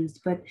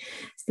refused, but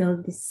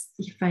still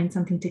he finds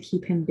something to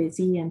keep him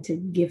busy and to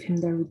give him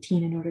the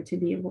routine in order to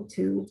be able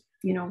to,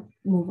 you know,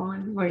 move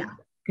on or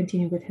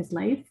continue with his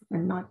life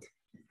and not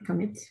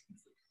commit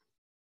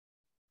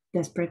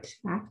desperate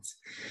acts.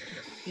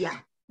 Yeah.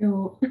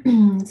 So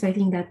I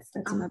think that's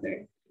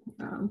another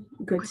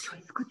good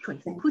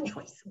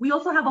choice. We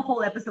also have a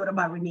whole episode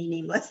about Remain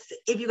Nameless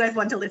if you guys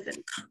want to listen.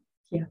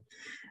 Yeah,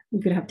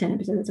 we could have 10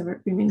 episodes of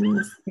Remain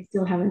Nameless. I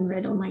still haven't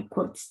read all my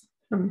quotes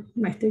from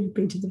my 30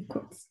 pages of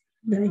quotes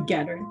that I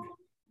gathered.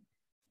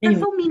 Anyway, that's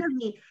so mean of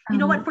me. You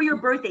know what? For your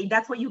birthday,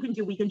 that's what you can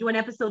do. We can do an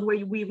episode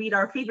where we read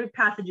our favorite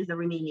passages of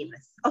Remain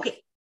Nameless.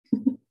 Okay.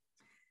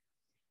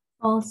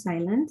 All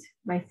Silent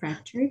by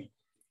Fractured.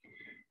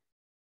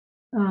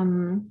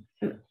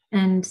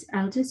 And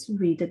I'll just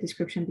read the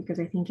description because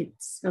I think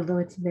although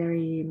it's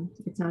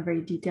not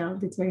very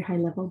detailed, it's very high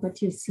level,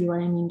 but you see what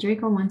I mean.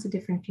 Draco wants a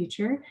different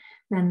future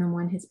than the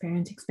one his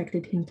parents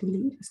expected him to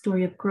lead. A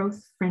story of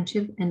growth,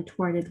 friendship, and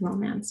thwarted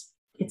romance.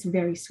 It's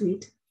very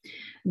sweet,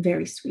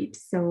 very sweet.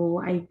 So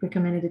I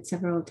recommended it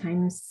several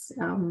times.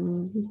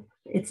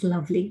 It's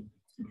lovely.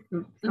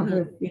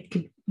 It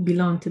could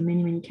belong to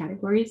many, many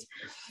categories.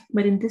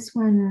 But in this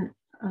one,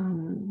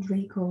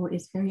 Draco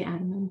is very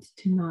adamant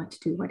to not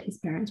do what his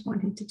parents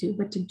want him to do,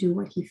 but to do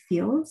what he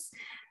feels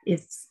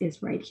is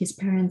right. His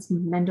parents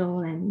meddle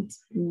and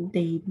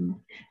they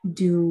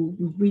do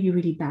really,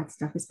 really bad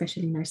stuff,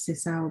 especially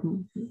Narcissa.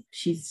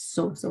 She's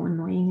so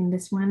annoying in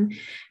this one,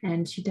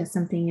 and she does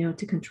something, you know,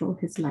 to control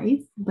his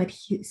life, but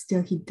he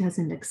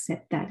doesn't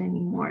accept that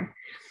anymore.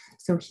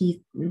 So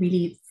he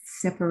really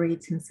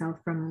separates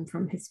himself from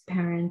his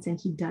parents, and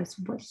he does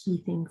what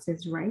he thinks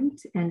is right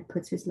and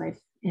puts his life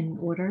in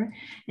order.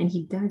 And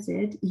he does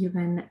it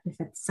even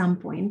if at some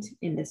point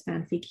in this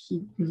fanfic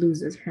he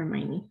loses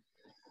Hermione.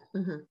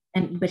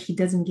 But he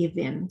doesn't give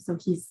in. So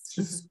he's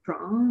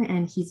strong,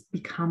 and he's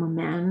become a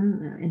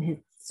man in his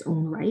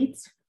own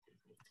rights.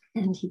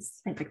 And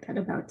I like that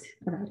about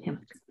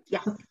him.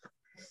 Yeah.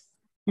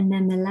 And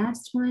then the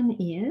last one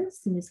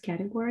is in this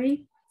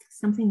category,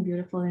 Something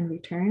Beautiful in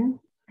Return.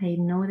 I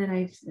know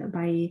that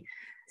by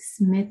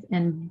Smith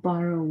and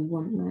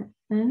Barrowman.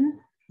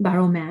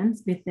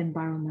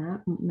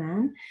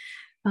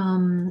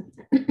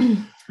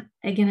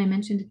 Again, I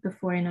mentioned it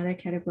before in other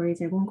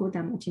categories. I won't go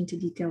that much into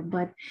detail,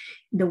 but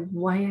the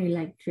why I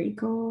like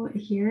Draco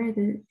here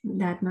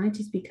that much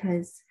is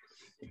because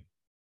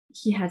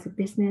he has a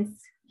business.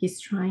 He's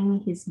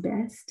trying his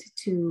best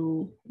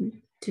to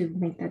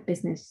make that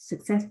business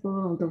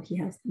successful, although he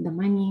has the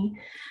money.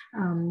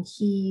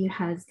 He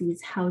has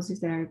these houses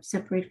that are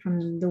separate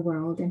from the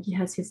world, and he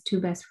has his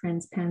two best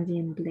friends, Pansy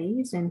and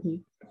Blaze, and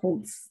he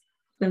holds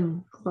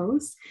them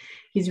close.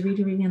 He's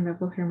really, really in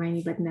love with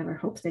Hermione, but never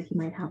hopes that he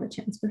might have a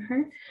chance with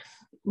her.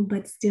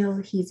 But still,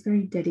 he's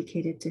very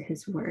dedicated to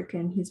his work,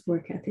 and his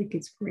work ethic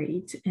is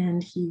great,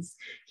 and he's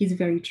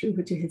very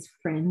true to his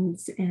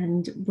friends.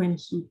 And when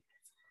he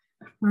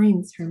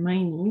finds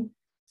Hermione,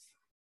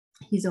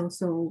 he's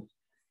also,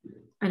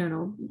 I don't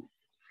know,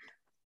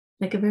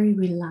 like a very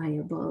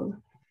reliable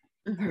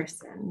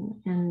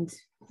person, and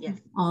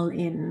all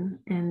in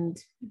and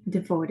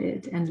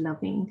devoted and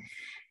loving.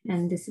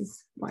 And this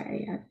is why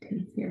I add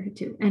him here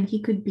too. And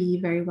he could be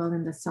very well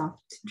in the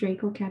soft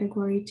Draco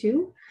category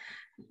too,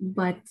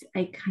 but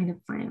I kind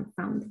of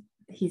found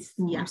he's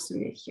more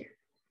suited here.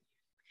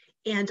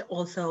 And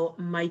also,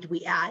 might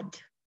we add,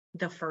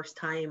 the first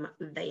time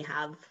they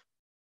have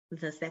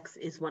the sex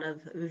is one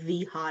of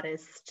the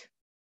hottest,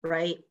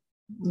 right?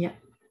 Yeah,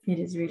 it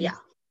is really.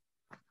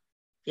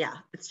 Yeah,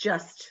 it's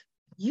just,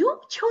 you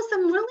chose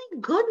some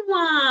really good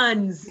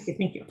ones.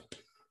 Thank you.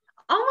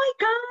 Oh my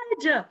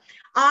God.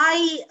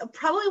 I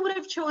probably would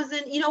have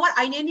chosen, you know what?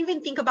 I didn't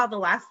even think about the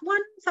last one,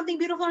 Something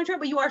Beautiful in Return,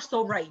 but you are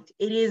so right.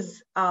 It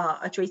is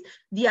a choice.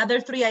 The other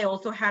three I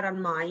also had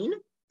on mine.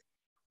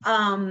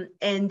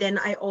 And then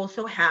I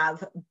also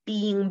have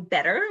Being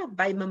Better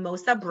by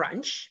Mimosa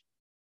Brunch.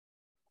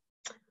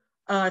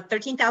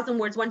 13,000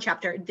 words, one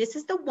chapter. This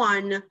is the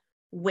one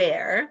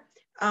where,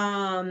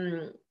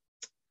 well,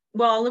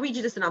 I'll read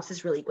you the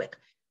synopsis really quick.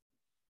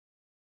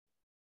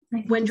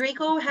 When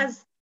Draco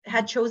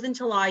had chosen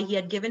to lie, he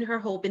had given her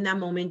hope in that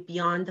moment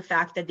beyond the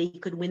fact that they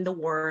could win the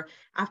war.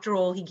 After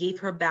all, he gave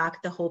her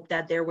back the hope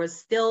that there was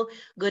still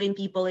good in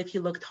people if he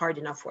looked hard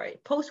enough for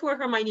it. Post-war,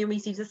 Hermione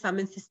receives a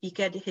summons to speak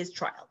at his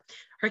trial.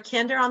 Her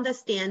candor on the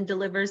stand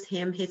delivers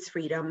him his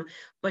freedom,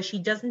 but she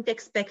doesn't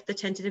expect the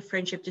tentative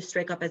friendship to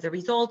strike up as a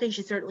result, and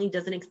she certainly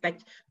doesn't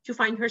expect to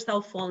find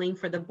herself falling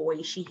for the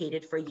boy she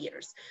hated for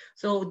years.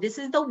 So this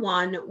is the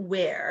one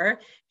where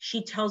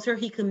she tells her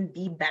he can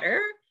be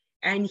better,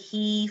 and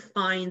he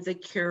finds a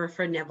cure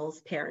for Neville's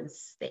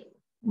parents' thing.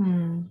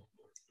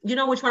 You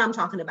know which one I'm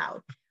talking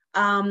about.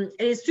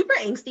 It is super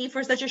angsty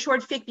for such a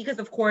short fic because,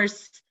 of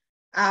course,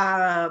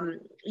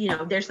 you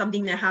know, there's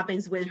something that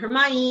happens with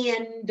Hermione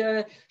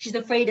and she's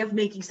afraid of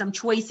making some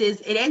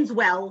choices. It ends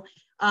well.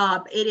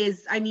 It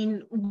is, I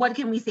mean, what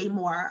can we say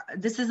more?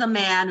 This is a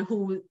man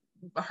who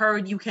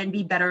heard you can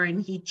be better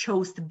and he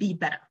chose to be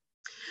better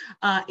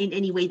in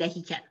any way that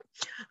he can.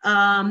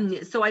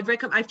 So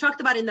I've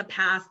talked about in the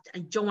past. I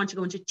don't want to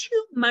go into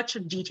too much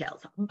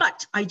details,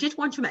 but I did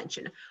want to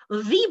mention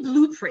the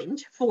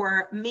blueprint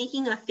for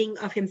making a thing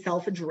of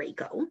himself,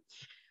 Draco.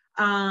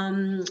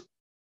 Diana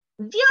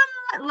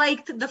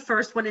liked the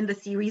first one in the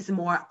series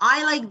more.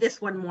 I like this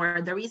one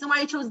more. The reason why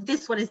I chose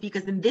this one is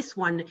because in this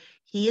one,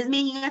 he is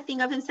making a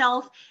thing of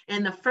himself,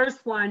 and the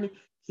first one,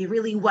 he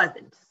really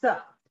wasn't. So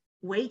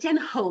wait and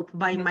hope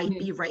by Might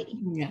Be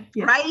Writing,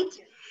 right?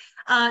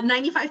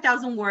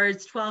 95,000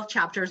 words, 12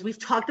 chapters. We've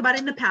talked about it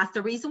in the past.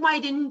 The reason why I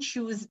didn't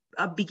choose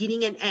a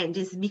beginning and end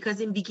is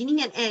because in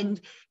beginning and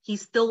end,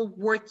 he's still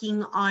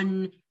working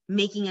on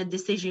making a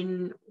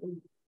decision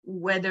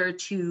whether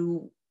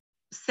to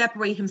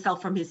separate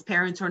himself from his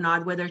parents or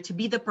not, whether to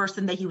be the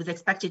person that he was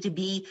expected to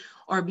be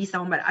or be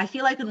someone. But I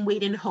feel like in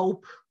Wait and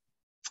Hope,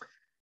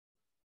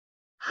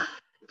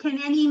 can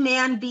any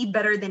man be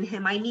better than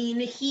him? I mean,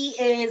 he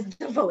is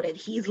devoted,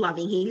 he's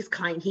loving, he's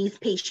kind, he's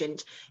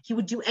patient. He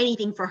would do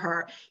anything for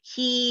her.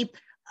 He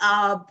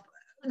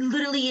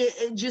literally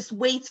just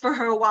waits for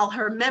her while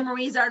her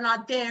memories are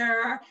not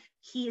there.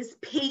 He is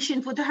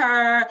patient with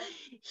her.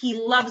 He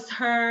loves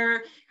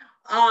her.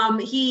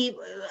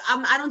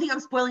 I don't think I'm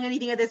spoiling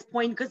anything at this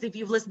point, because if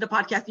you've listened to the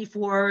podcast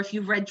before, if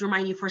you've read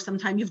Hermione for some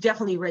time, you've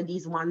definitely read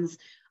these ones.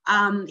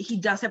 He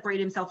does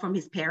separate himself from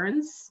his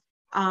parents.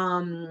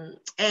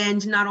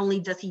 And not only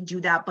does he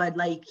do that, but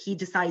like he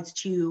decides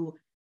to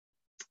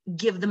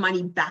give the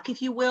money back,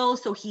 if you will.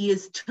 So he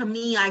is, to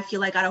me, I feel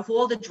like out of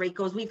all the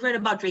Dracos, we've read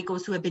about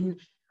Dracos who have been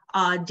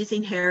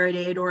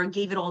disinherited or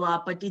gave it all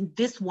up, but in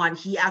this one,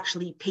 he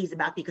actually pays it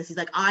back because he's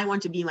like, I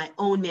want to be my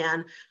own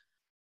man.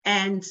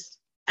 And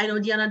I know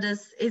Diana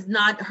is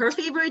not her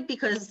favorite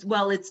because,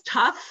 well, it's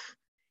tough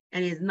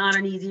and it's not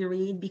an easy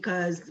read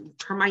because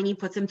Hermione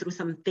puts him through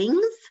some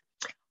things.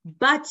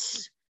 But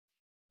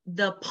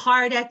the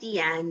part at the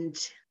end,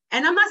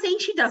 and I'm not saying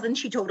she doesn't,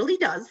 she totally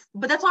does,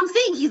 but that's what I'm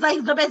saying. He's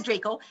like the best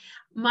Draco.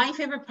 My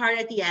favorite part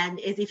at the end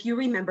is, if you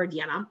remember,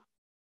 Diana,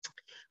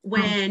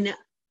 when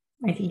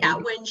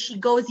when she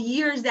goes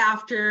years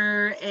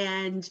after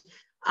and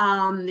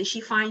she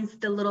finds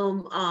the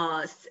little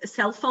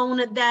cell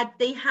phone that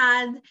they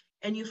had,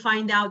 and you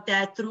find out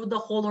that through the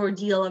whole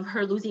ordeal of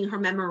her losing her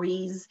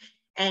memories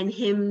and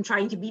him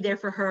trying to be there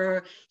for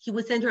her, he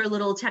would send her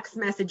little text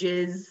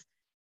messages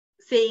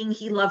saying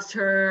he loves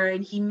her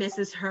and he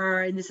misses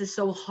her and this is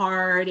so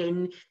hard,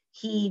 and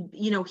he,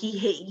 you know, he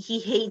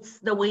hates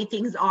the way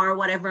things are,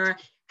 whatever.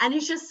 And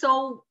it's just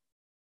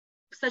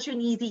such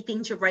an easy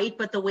thing to write,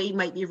 but the way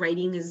Might Be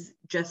Writing is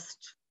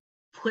just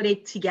put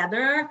it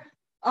together.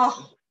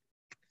 Oh,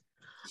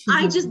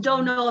 I just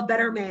don't know a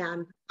better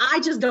man.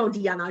 I just don't,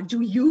 Diana.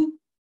 Do you?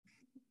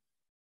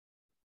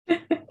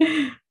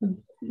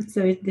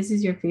 So this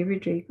is your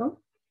favorite Draco?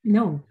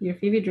 No, your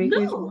favorite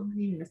Draco is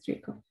Nameless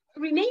Draco.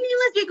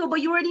 Nameless Draco,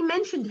 but you already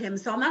mentioned him,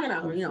 so I'm not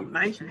gonna, you know,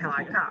 mention him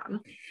like that.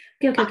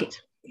 Okay.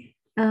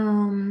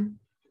 Well,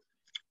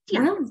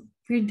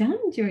 we're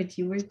done,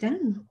 Georgie. We're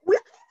done.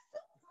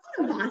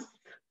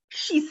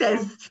 She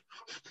says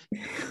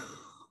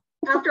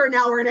after an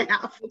hour and a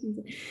half.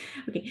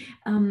 Okay.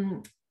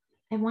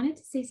 I wanted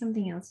to say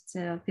something else. It's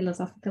a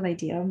philosophical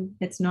idea.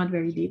 It's not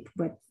very deep,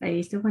 but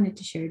I still wanted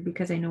to share it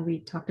because I know we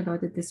talked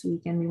about it this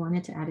week and we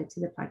wanted to add it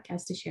to the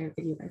podcast to share it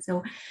with you guys.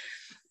 So,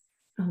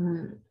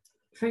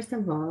 first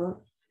of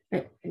all,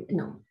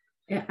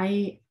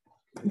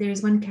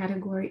 there's one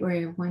category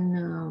or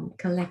one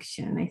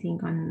collection, I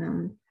think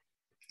on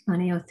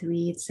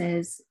AO3, it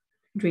says,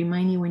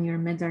 Hermione when your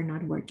meds are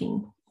not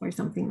working or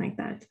something like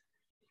that.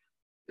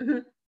 Mm-hmm.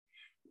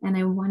 And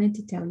I wanted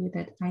to tell you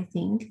that I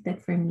think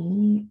that for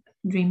me,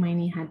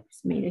 Hermione has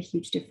made a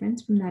huge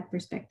difference from that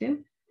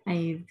perspective.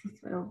 I've,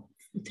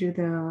 through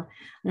the,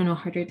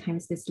 harder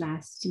times this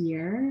last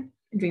year,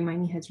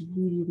 Hermione has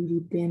really,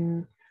 really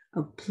been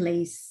a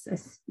place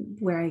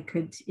where I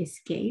could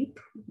escape,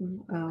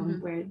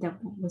 where that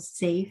was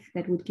safe,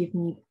 that would give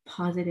me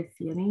positive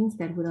feelings,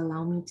 that would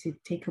allow me to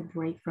take a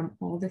break from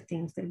all the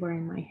things that were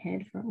in my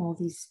head, from all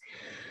these,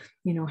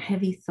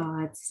 heavy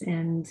thoughts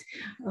and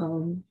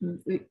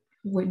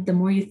the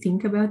more you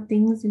think about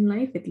things in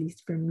life, at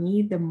least for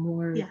me, the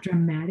more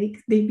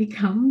dramatic they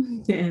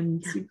become,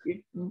 and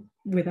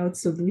without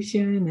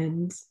solution,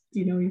 and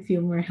you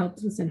feel more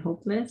helpless and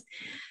hopeless.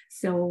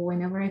 So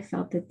whenever I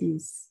felt that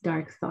these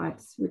dark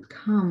thoughts would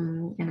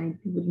come and I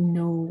wouldn't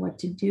know what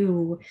to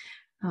do,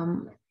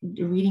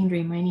 reading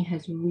Draimani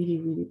has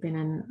really, really been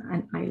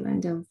an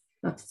island of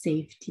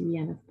safety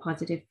and of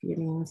positive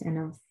feelings and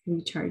of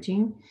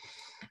recharging.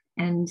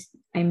 And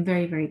I'm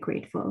very, very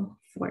grateful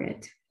for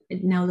it.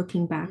 Now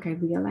looking back, I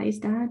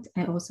realized that.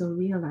 I also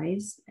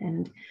realize,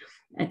 and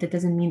that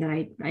doesn't mean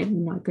that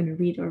I'm not going to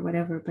read or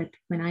whatever, but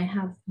when I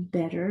have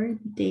better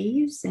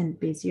days and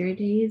busier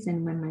days,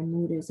 and when my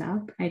mood is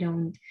up, I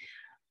don't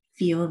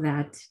feel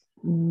that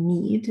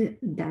need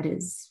that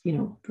is,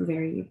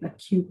 very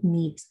acute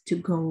need to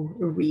go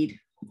read.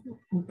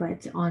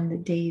 But on the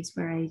days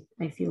where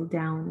I feel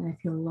down and I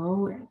feel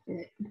low,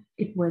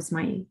 it was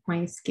my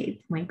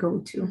escape, my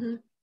go-to. Mm-hmm.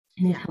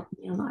 And it helped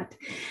me a lot.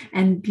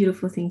 And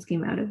beautiful things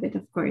came out of it,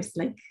 of course,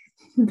 like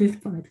this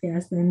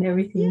podcast and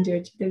everything,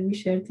 George, that we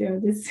shared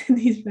throughout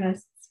these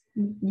past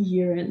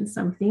year and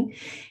something. It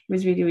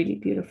was really, really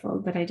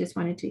beautiful. But I just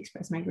wanted to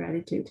express my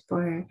gratitude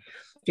for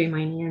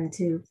Draimani and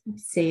to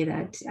say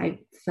that I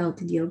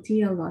felt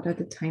guilty a lot of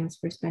the times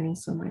for spending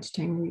so much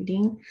time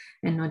reading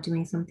and not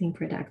doing something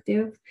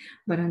productive.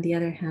 But on the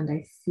other hand,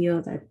 I feel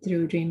that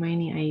through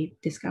Draimani, I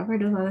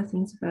discovered a lot of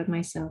things about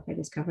myself. I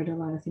discovered a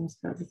lot of things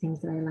about the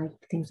things that I like,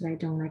 the things that I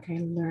don't like. I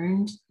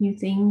learned new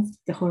things.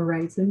 The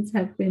horizons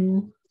have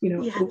been,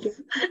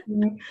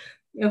 open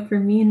for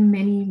me in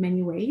many,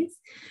 many ways.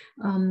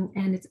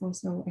 And it's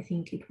also, I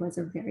think it was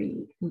a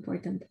very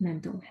important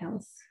mental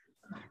health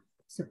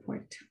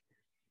support.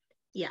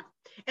 Yeah.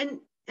 And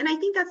I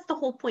think that's the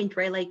whole point,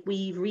 right? Like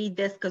we read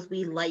this because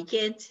we like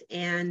it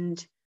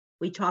and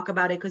we talk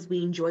about it because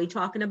we enjoy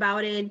talking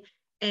about it.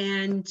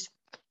 And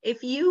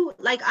if you,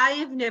 like, I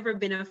have never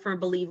been a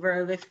firm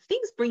believer of if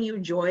things bring you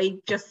joy,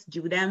 just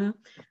do them.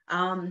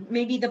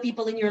 Maybe the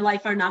people in your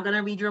life are not going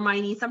to read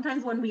Draimani.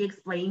 Sometimes when we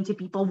explain to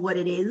people what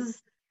it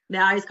is, the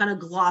eyes kind of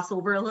gloss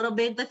over a little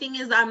bit. The thing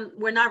is,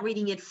 we're not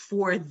reading it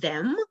for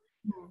them.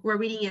 We're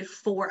reading it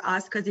for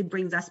us because it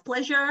brings us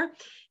pleasure.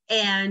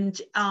 And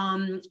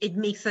it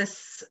makes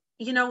us,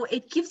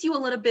 it gives you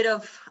a little bit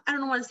of, I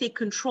don't want to say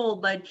control,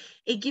 but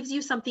it gives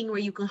you something where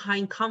you can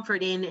find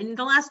comfort in. And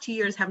the last 2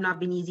 years have not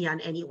been easy on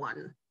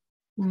anyone.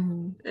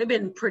 Mm-hmm. They've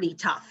been pretty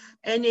tough.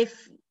 And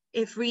if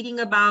reading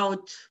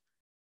about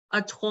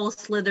a tall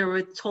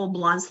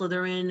blonde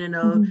Slytherin and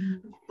a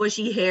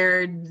bushy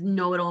haired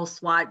know-it-all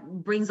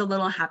SWAT brings a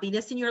little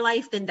happiness in your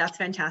life, then that's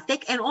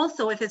fantastic. And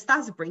also if it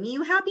stops bringing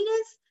you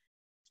happiness,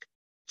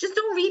 just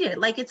don't read it.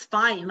 Like, it's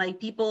fine.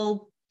 Like,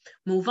 people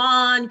move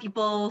on,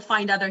 people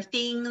find other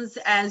things.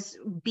 As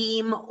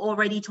Beam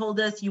already told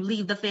us, you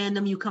leave the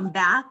fandom, you come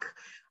back.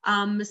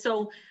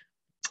 So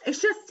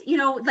it's just,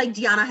 like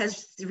Diana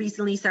has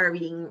recently started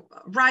reading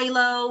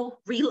Raylo.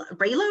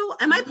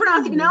 Am I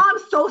pronouncing? Now I'm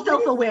so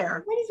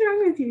self-aware. What is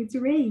wrong with you? It's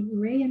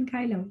Ray and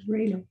Kylo.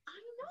 Raylo. I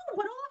know,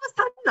 but all of a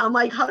sudden I'm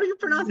like, how do you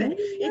pronounce it?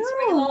 It's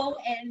Raylo,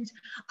 and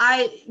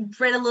I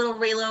read a little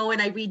Raylo,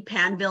 and I read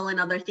Panville and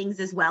other things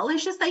as well.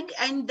 It's just like,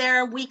 and there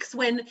are weeks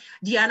when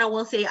Diana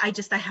will say, I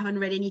haven't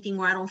read anything,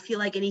 or I don't feel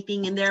like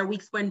anything. And there are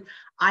weeks when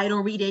I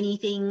don't read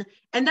anything,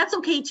 and that's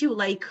okay too.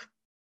 Like,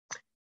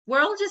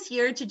 we're all just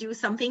here to do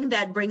something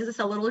that brings us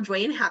a little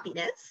joy and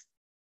happiness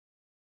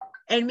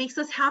and makes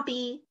us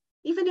happy,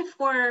 even if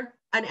for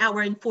an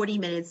hour and 40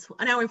 minutes,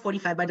 an hour and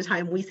 45 by the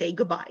time we say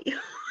goodbye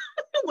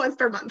once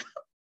per month.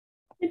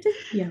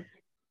 Yeah.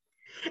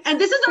 And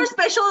this is our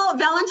special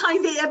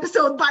Valentine's Day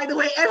episode, by the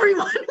way,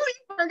 everyone. We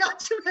forgot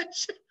to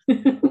mention.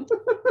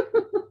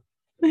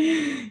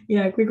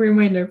 Yeah, quick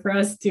reminder for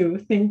us too.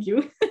 Thank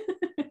you.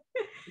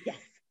 Yes.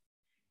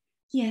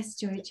 Yes,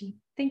 Georgie.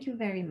 Thank you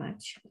very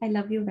much. I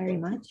love you very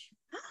much.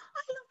 I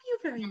love you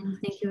very much.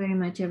 Thank you very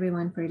much,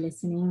 everyone, for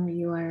listening.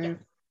 You are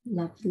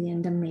lovely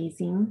and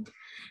amazing.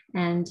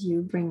 And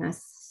you bring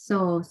us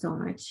so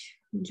much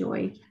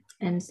joy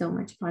and so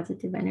much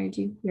positive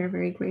energy. We are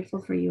very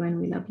grateful for you, and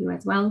we love you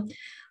as well.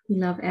 We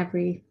love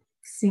every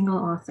single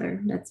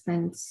author that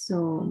spent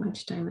so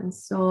much time and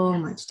so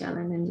much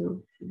talent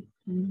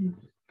and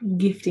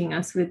gifting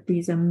us with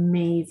these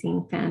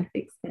amazing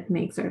fanfics that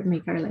make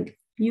our life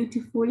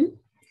beautiful.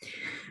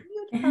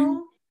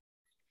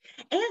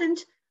 And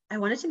I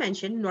wanted to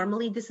mention,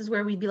 normally this is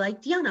where we'd be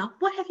like, Diana,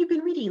 what have you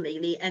been reading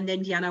lately? And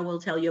then Diana will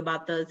tell you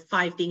about the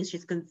 5 things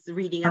she's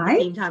reading at the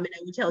same time. And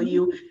I will tell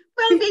you,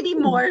 well, maybe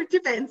more,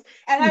 depends.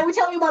 And I will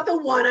tell you about the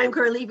one I'm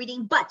currently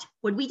reading. But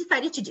what we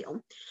decided to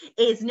do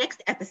is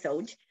next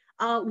episode,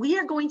 we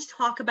are going to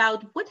talk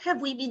about what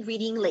have we been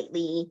reading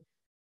lately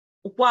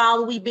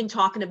while we've been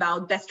talking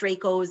about best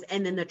Dracos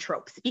and then the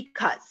tropes,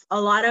 because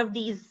a lot of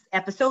these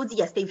episodes,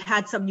 yes, they've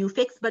had some new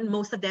fics, but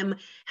most of them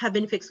have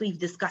been fics we've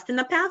discussed in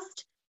the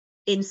past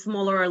in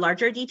smaller or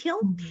larger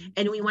detail. Mm-hmm.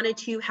 And we wanted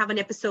to have an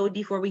episode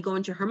before we go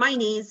into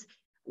Hermione's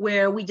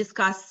where we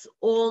discuss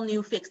all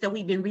new fics that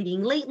we've been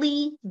reading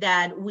lately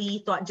that we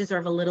thought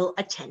deserve a little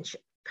attention.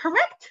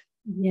 Correct?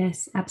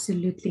 Yes,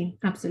 absolutely.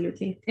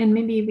 Absolutely. And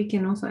maybe we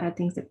can also add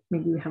things that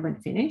maybe we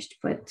haven't finished,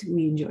 but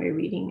we enjoy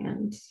reading.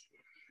 And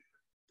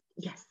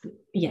Yes.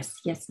 yes,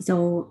 yes.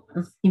 So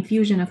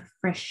infusion of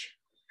fresh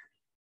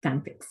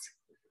fanfics.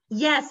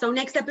 Yes. So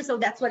next episode,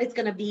 that's what it's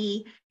going to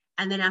be.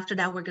 And then after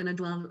that, we're going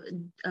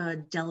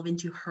to delve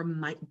into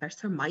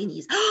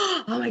Hermione's.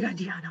 Oh my God,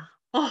 Diana.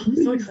 Oh,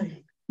 so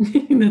exciting.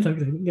 That's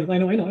exciting. Yes, I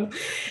know.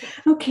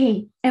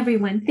 Okay,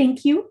 everyone,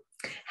 thank you.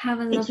 Have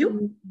a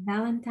lovely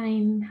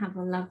Valentine. Have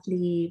a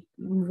lovely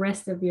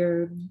rest of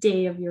your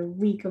day, of your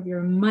week, of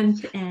your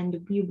month,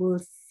 and we will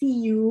see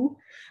you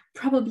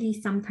probably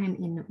sometime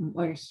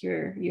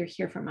you'll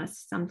hear from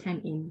us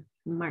sometime in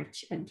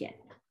March again.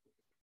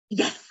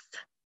 Yes.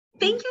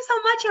 Thank you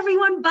so much,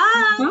 everyone.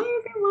 Bye.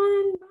 Bye, everyone.